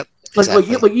 Like, yep,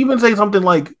 exactly. like even say something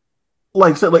like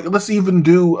let's even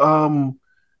do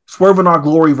Swerve in Our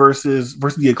Glory versus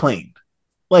the Acclaimed.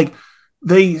 Like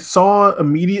they saw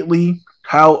immediately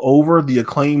how over the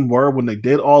Acclaimed were when they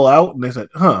did All Out, and they said,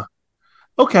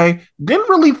 okay, didn't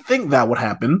really think that would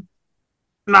happen.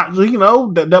 Not,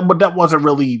 that wasn't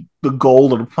really the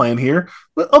goal of the plan here.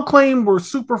 But Acclaim were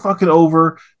super fucking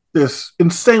over this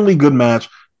insanely good match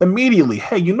immediately.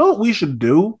 Hey, you know what we should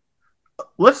do?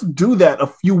 Let's do that a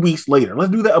few weeks later.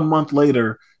 Let's do that a month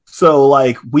later. So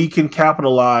like we can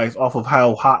capitalize off of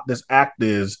how hot this act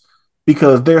is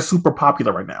because they're super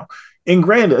popular right now. And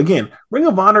granted, again, Ring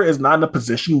of Honor is not in a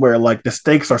position where like the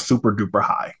stakes are super duper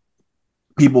high.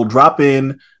 People drop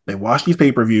in, they watch these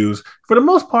pay-per-views. For the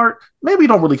most part, maybe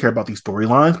don't really care about these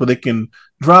storylines, but they can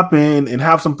drop in and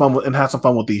have some fun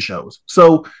with these shows.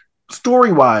 So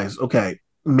story-wise, okay,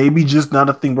 maybe just not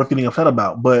a thing worth getting upset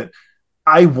about, but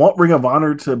I want Ring of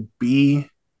Honor to be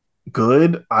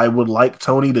good. I would like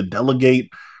Tony to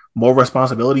delegate more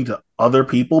responsibility to other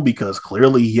people because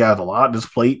clearly he has a lot on his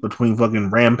plate between fucking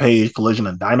Rampage, Collision,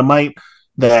 and Dynamite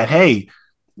that, hey,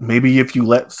 maybe if you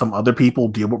let some other people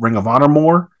deal with Ring of Honor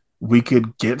more, we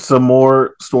could get some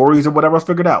more stories or whatever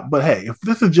figured out. But hey, if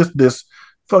this is just this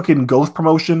fucking ghost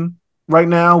promotion right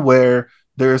now where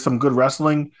there's some good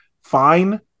wrestling,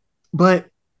 fine. But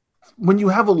when you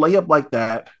have a layup like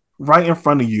that right in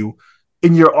front of you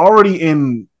and you're already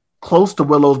in close to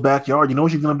Willow's backyard, you know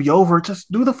she's going to be over.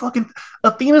 Just do the fucking.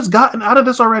 Athena's gotten out of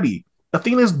this already.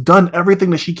 Athena's done everything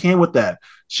that she can with that.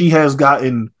 She has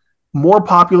gotten more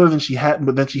popular than she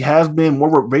has been,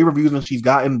 more rave reviews than she's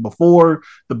gotten before,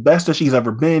 the best that she's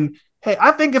ever been. Hey,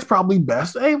 I think it's probably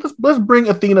best. Hey, let's bring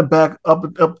Athena back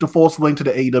up to full swing to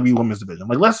the AEW Women's Division.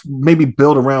 Like, let's maybe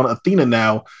build around Athena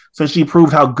now, since she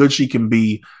proved how good she can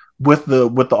be with the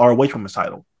ROH Women's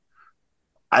title.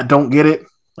 I don't get it.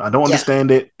 I don't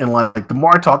understand it. And like the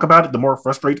more I talk about it, the more it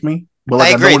frustrates me. But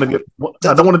like I don't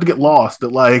want it to get lost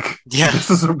that like this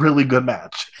is a really good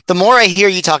match. The more I hear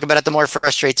you talk about it, the more it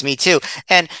frustrates me too.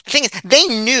 And the thing is,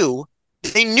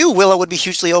 they knew Willow would be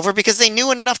hugely over because they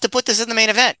knew enough to put this in the main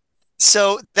event.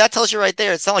 So that tells you right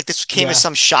there. It's not like this came as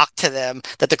some shock to them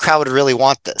that the crowd would really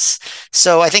want this.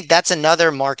 So I think that's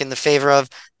another mark in the favor of,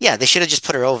 they should have just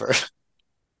put her over.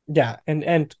 Yeah,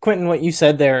 and Quentin, what you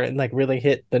said there, like, really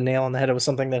hit the nail on the head. It was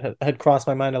something that had crossed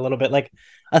my mind a little bit. Like,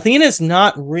 Athena's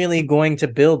not really going to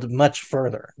build much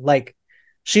further. Like,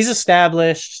 she's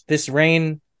established. This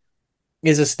reign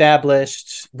is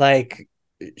established. Like,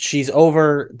 she's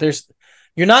over.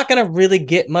 You're not going to really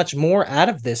get much more out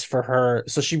of this for her.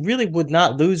 So she really would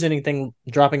not lose anything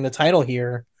dropping the title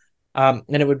here. And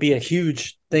it would be a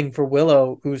huge thing for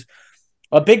Willow, who's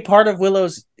a big part of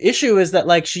Willow's issue is that,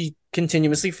 like, she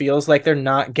continuously feels like they're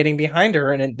not getting behind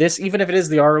her. And this, even if it is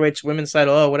the ROH women's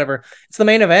title, whatever, it's the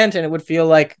main event. And it would feel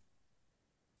like,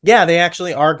 they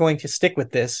actually are going to stick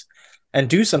with this and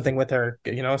do something with her,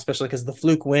 especially because the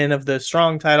fluke win of the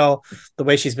strong title, the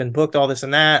way she's been booked, all this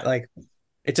and that, like,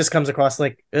 it just comes across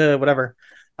like, whatever.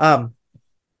 But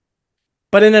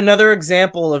in another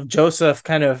example of Joseph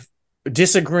kind of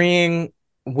disagreeing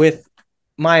with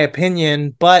my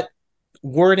opinion, but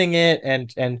wording it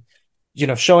and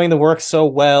showing the work so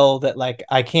well that, like,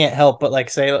 I can't help but,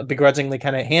 like, say begrudgingly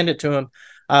kind of hand it to him.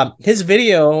 His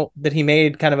video that he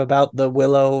made kind of about the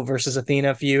Willow versus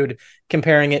Athena feud,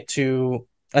 comparing it to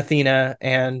Athena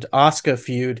and Asuka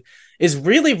feud, is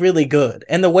really, really good.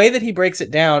 And the way that he breaks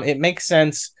it down, it makes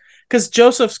sense because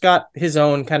Joseph's got his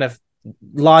own kind of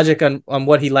logic on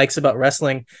what he likes about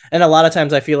wrestling. And a lot of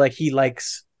times I feel like he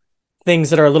likes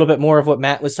things that are a little bit more of what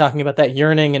Matt was talking about, that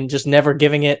yearning and just never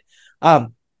giving it.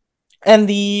 And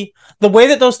the way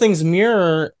that those things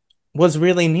mirror was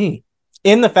really neat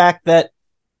in the fact that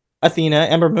Athena,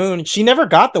 Ember Moon, she never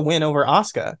got the win over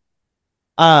Asuka.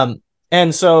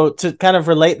 And so to kind of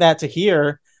relate that to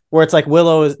here, where it's like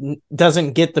Willow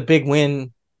doesn't get the big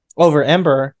win over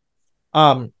Ember,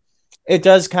 I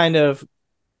did kind of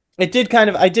like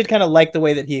the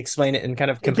way that he explained it and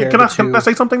kind of compared Can I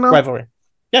say something now? Rivalry.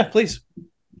 Yeah, please.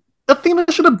 Athena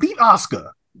should have beat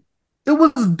Asuka. It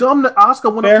was dumb that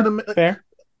Asuka went up to the fair.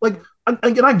 Like,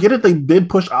 again, I get it. They did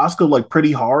push Asuka like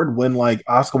pretty hard when like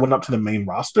Asuka went up to the main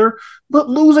roster, but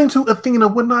losing to Athena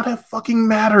would not have fucking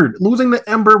mattered. Losing to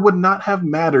Ember would not have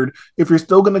mattered if you're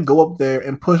still gonna go up there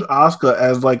and push Asuka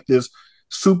as like this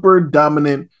super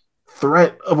dominant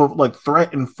threat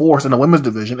and force in the women's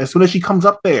division. As soon as she comes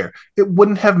up there, it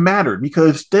wouldn't have mattered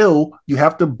because still you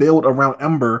have to build around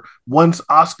Ember once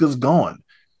Asuka's gone.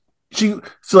 She's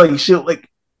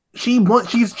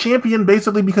champion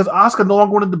basically because Asuka no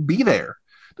longer wanted to be there.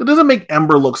 That doesn't make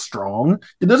Ember look strong.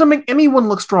 It doesn't make anyone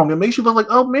look strong. It makes you look like,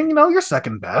 oh man, you're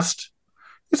second best.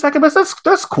 You're second best.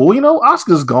 That's cool.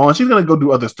 Asuka's gone. She's gonna go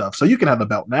do other stuff. So you can have the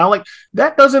belt now. Like,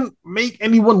 that doesn't make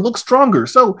anyone look stronger.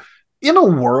 So in a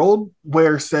world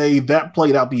where, say, that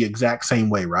played out the exact same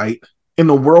way, right? In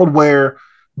a world where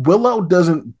Willow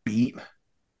doesn't beat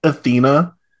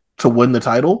Athena to win the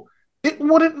title, it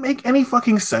wouldn't make any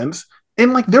fucking sense.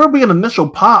 And like, there would be an initial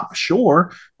pop,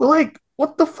 sure, but like,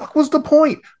 what the fuck was the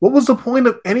point? What was the point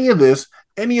of any of this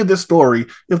story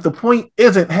if the point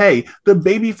isn't, hey, the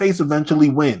babyface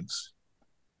eventually wins?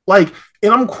 Like,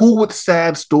 and I'm cool with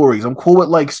sad stories. I'm cool with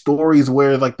like stories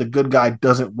where like the good guy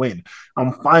doesn't win.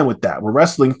 I'm fine with that. We're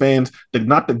wrestling fans. The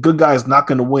good guy is not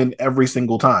going to win every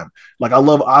single time. Like, I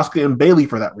love Asuka and Bayley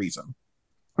for that reason.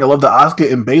 I love the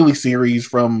Asuka and Bayley series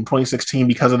from 2016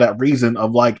 because of that reason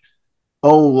of like,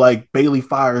 oh, like Bayley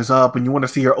fires up and you want to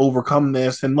see her overcome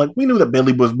this. And like, we knew that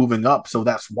Bayley was moving up, so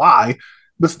that's why.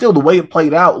 But still, the way it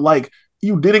played out, like,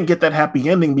 you didn't get that happy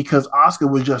ending because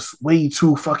Asuka was just way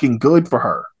too fucking good for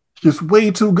her. Just way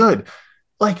too good.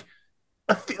 Like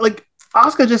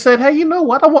Asuka just said, hey, you know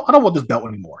what? I don't want this belt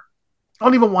anymore. I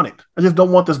don't even want it. I just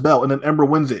don't want this belt. And then Ember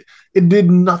wins it. It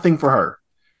did nothing for her.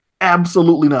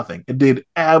 Absolutely nothing. It did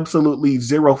absolutely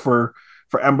zero for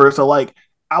Ember. So like,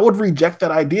 I would reject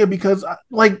that idea because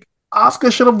like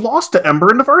Asuka should have lost to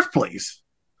Ember in the first place.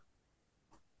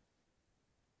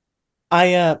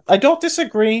 I don't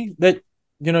disagree that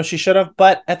she should have,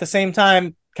 but at the same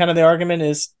time, kind of the argument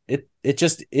is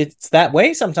it's that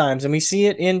way sometimes, and we see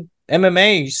it in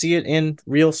MMA, you see it in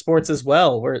real sports as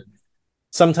well, where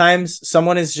sometimes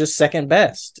someone is just second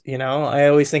best. I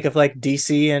always think of like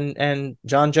DC and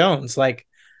John Jones. Like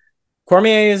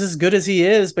Cormier is as good as he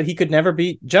is, but he could never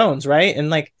beat Jones, right? And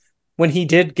like when he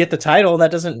did get the title,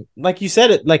 that doesn't, like you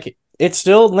said, it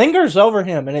still lingers over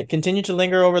him, and it continued to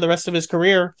linger over the rest of his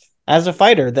career as a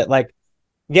fighter. That like,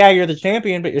 yeah, you're the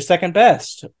champion, but you're second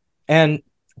best, and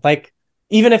like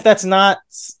even if that's not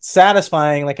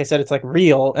satisfying, like I said, it's like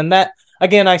real. And that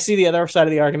again, I see the other side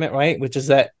of the argument, right? Which is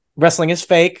that wrestling is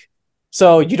fake,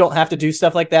 so you don't have to do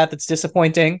stuff like that. That's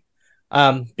disappointing,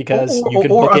 because you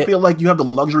can. Or I feel like you have the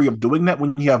luxury of doing that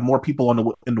when you have more people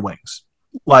in the wings.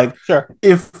 Like, sure,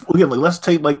 if again, like let's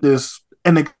take like this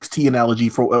NXT analogy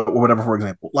for or whatever, for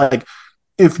example. Like,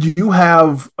 if you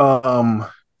have Candice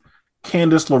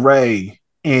LeRae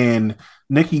and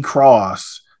Nikki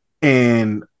Cross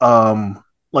and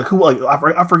like who, like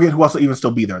I forget who else will even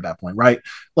still be there at that point, right?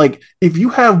 Like, if you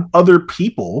have other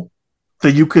people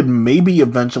that you could maybe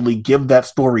eventually give that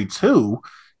story to,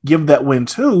 give that win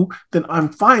to, then I'm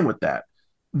fine with that.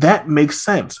 That makes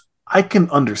sense. I can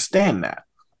understand that.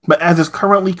 But as it's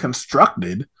currently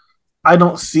constructed, I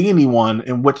don't see anyone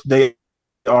in which they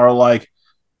are like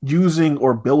using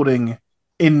or building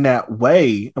in that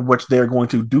way in which they're going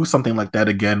to do something like that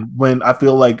again, when I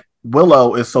feel like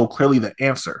Willow is so clearly the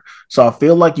answer. So I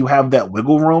feel like you have that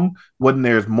wiggle room when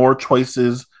there's more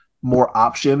choices, more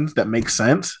options that make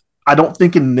sense. I don't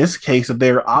think in this case that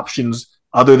there are options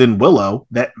other than Willow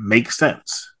that make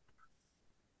sense.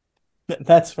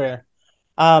 That's fair.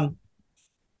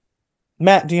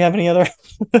 Matt, do you have any other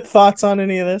thoughts on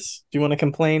any of this? Do you want to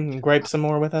complain and gripe some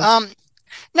more with us?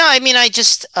 No, I mean, I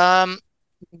just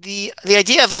the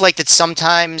idea of like that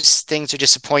sometimes things are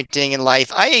disappointing in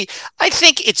life. I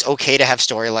think it's okay to have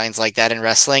storylines like that in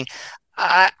wrestling.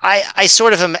 I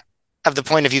sort of am of the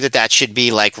point of view that that should be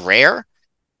like rare,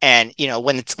 and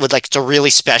when it's with like it's a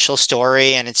really special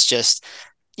story, and it's just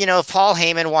if Paul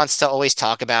Heyman wants to always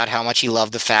talk about how much he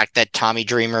loved the fact that Tommy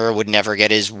Dreamer would never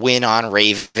get his win on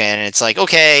Raven, it's like,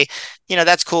 okay,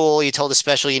 that's cool. You told a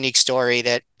special, unique story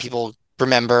that people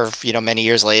remember, many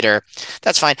years later.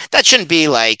 That's fine. That shouldn't be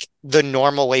like the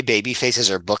normal way baby faces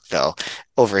are booked, though.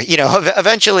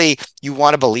 Eventually you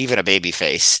want to believe in a baby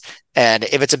face. And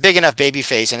if it's a big enough baby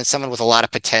face and it's someone with a lot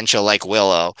of potential like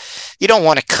Willow, you don't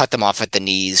want to cut them off at the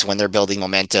knees when they're building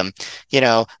momentum,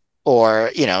 or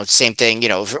same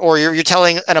thing, or you're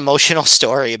telling an emotional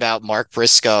story about Mark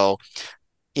Briscoe,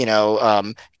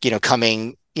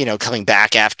 coming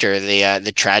back after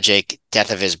the tragic death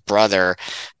of his brother.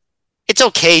 It's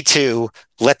okay to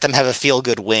let them have a feel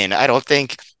good win. I don't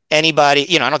think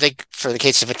anybody, I don't think for the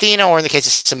case of Athena or in the case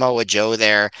of Samoa Joe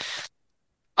there,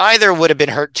 either would have been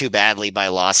hurt too badly by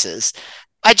losses.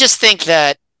 I just think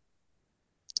that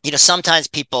sometimes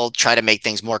people try to make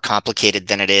things more complicated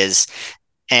than it is.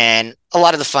 And a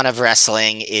lot of the fun of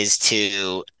wrestling is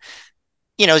to,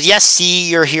 yes, see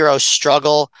your heroes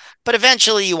struggle, but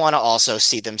eventually you want to also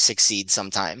see them succeed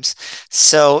sometimes.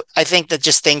 So I think that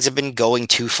just things have been going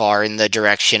too far in the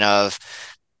direction of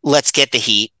let's get the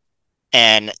heat,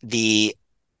 and the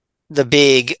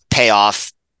big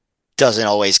payoff doesn't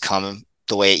always come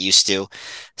the way it used to.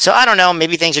 So I don't know,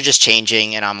 maybe things are just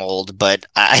changing and I'm old, but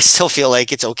I still feel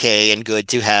like it's okay and good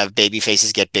to have baby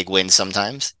faces get big wins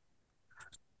sometimes.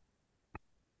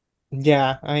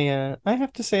 Yeah, I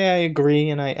have to say I agree,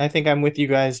 and I think I'm with you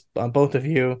guys, both of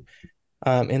you,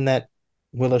 in that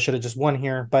Willow should have just won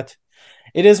here, but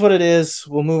it is what it is.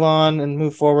 We'll move on and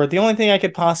move forward. The only thing I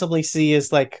could possibly see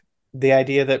is like the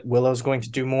idea that Willow's going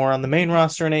to do more on the main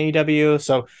roster in AEW.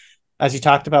 So as you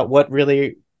talked about, what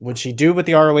really would she do with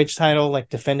the ROH title? Like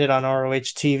defend it on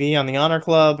ROH TV on the Honor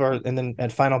Club, and then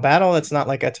at Final Battle? It's not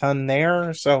like a ton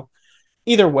there. So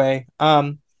either way,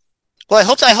 well,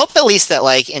 I hope at least that,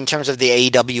 like, in terms of the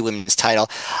AEW Women's title,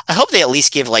 I hope they at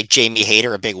least give like Jamie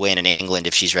Hayter a big win in England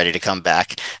if she's ready to come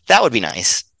back. That would be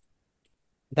nice.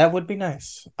 That would be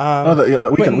nice.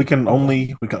 We can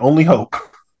only hope.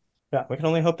 Yeah, we can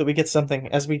only hope that we get something,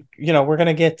 as we're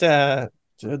gonna get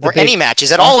or any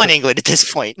matches at all in England at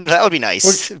this point. That would be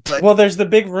nice. Well, there's the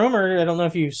big rumor. I don't know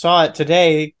if you saw it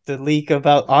today. The leak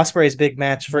about Ospreay's big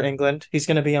match for England. He's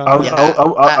going to be on.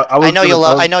 I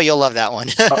know you'll love that one.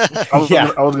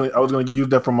 I was going to use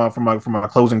that for my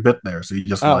closing bit there. So you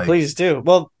just please do.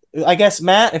 Well, I guess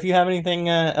Matt, if you have anything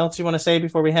else you want to say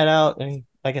before we head out, any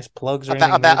I guess plugs or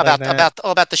anything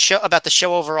about the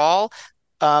show overall.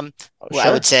 Sure.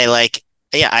 I would say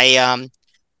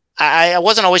I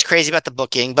wasn't always crazy about the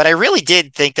booking, but I really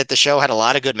did think that the show had a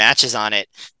lot of good matches on it.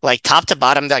 Like top to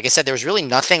bottom, like I said, there was really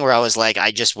nothing where I was like,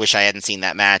 I just wish I hadn't seen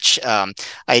that match. I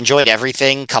enjoyed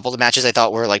everything. A couple of matches I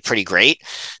thought were like pretty great.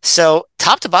 So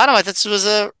top to bottom, I thought this was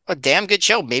a damn good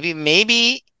show.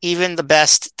 Maybe even the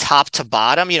best top to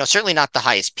bottom, certainly not the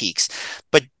highest peaks,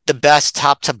 but the best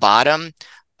top to bottom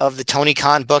of the Tony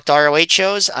Khan booked ROH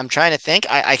shows. I'm trying to think.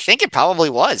 I think it probably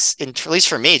was, at least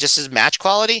for me, just as match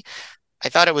quality. I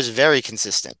thought it was very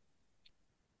consistent.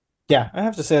 Yeah, I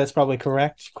have to say that's probably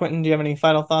correct. Quentin, do you have any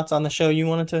final thoughts on the show you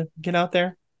wanted to get out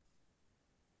there?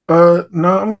 No,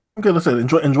 I'm good. Listen,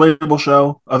 enjoyable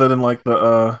show, other than like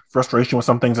the frustration with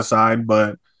some things aside.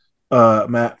 But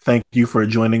Matt, thank you for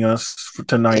joining us for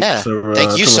tonight. Yeah,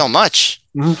 thank you so much.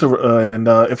 And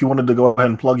if you wanted to go ahead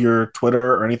and plug your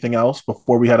Twitter or anything else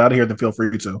before we head out of here, then feel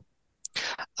free to.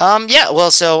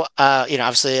 So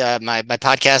obviously my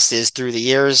podcast is Through the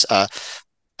Years.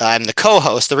 I'm the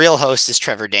co-host. The real host is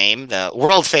Trevor Dame, the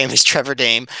world famous Trevor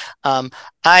Dame. I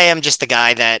am just the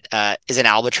guy that is an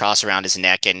albatross around his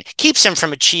neck and keeps him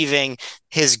from achieving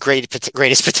his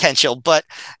greatest potential, but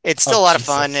it's still a lot of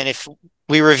fun. And if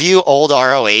we review old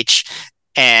ROH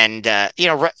and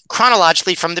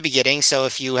chronologically from the beginning, so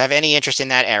if you have any interest in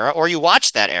that era or you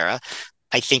watched that era,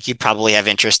 I think you probably have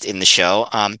interest in the show.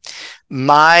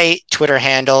 My Twitter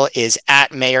handle is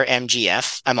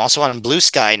 @MayorMGF. I'm also on Blue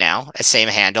Sky now, same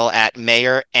handle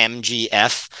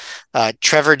 @MayorMGF.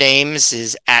 Trevor Dames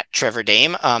is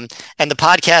 @TrevorDame. And the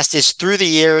podcast is Through the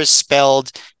Years,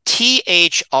 spelled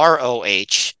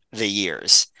THROH, the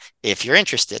years, if you're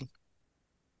interested.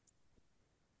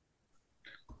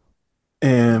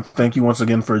 And thank you once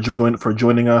again for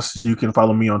joining us. You can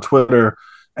follow me on Twitter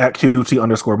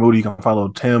 @QT_Moody. You can follow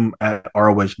Tim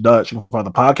 @ROH Dutch. You can follow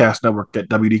the podcast network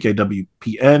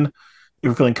 @WDKWPN. If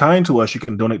you're feeling kind to us, you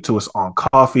can donate to us on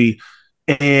Coffee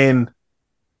and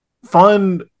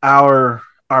fund our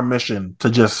mission to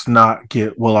just not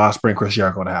get Will Ospreay and Chris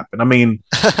Jericho to happen. I mean,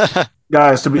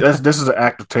 guys, this is an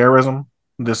act of terrorism.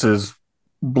 This is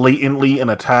blatantly an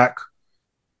attack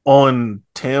on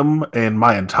Tim and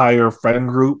my entire friend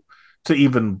group to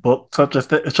even book such a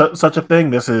thing.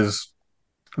 This is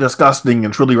disgusting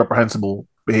and truly reprehensible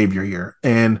behavior here.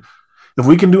 And if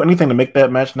we can do anything to make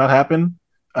that match not happen,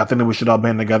 I think that we should all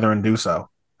band together and do so.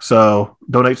 So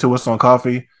donate to us on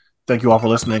Coffee. Thank you all for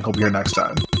listening. Hope you're here next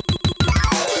time.「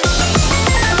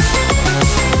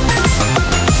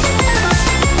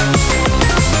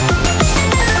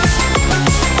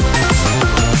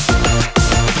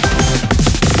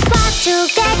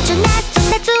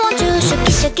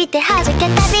で弾け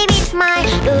たビビットマイル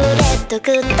ーレット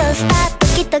グッドスタート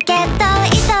きっとゲット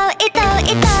糸糸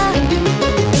糸」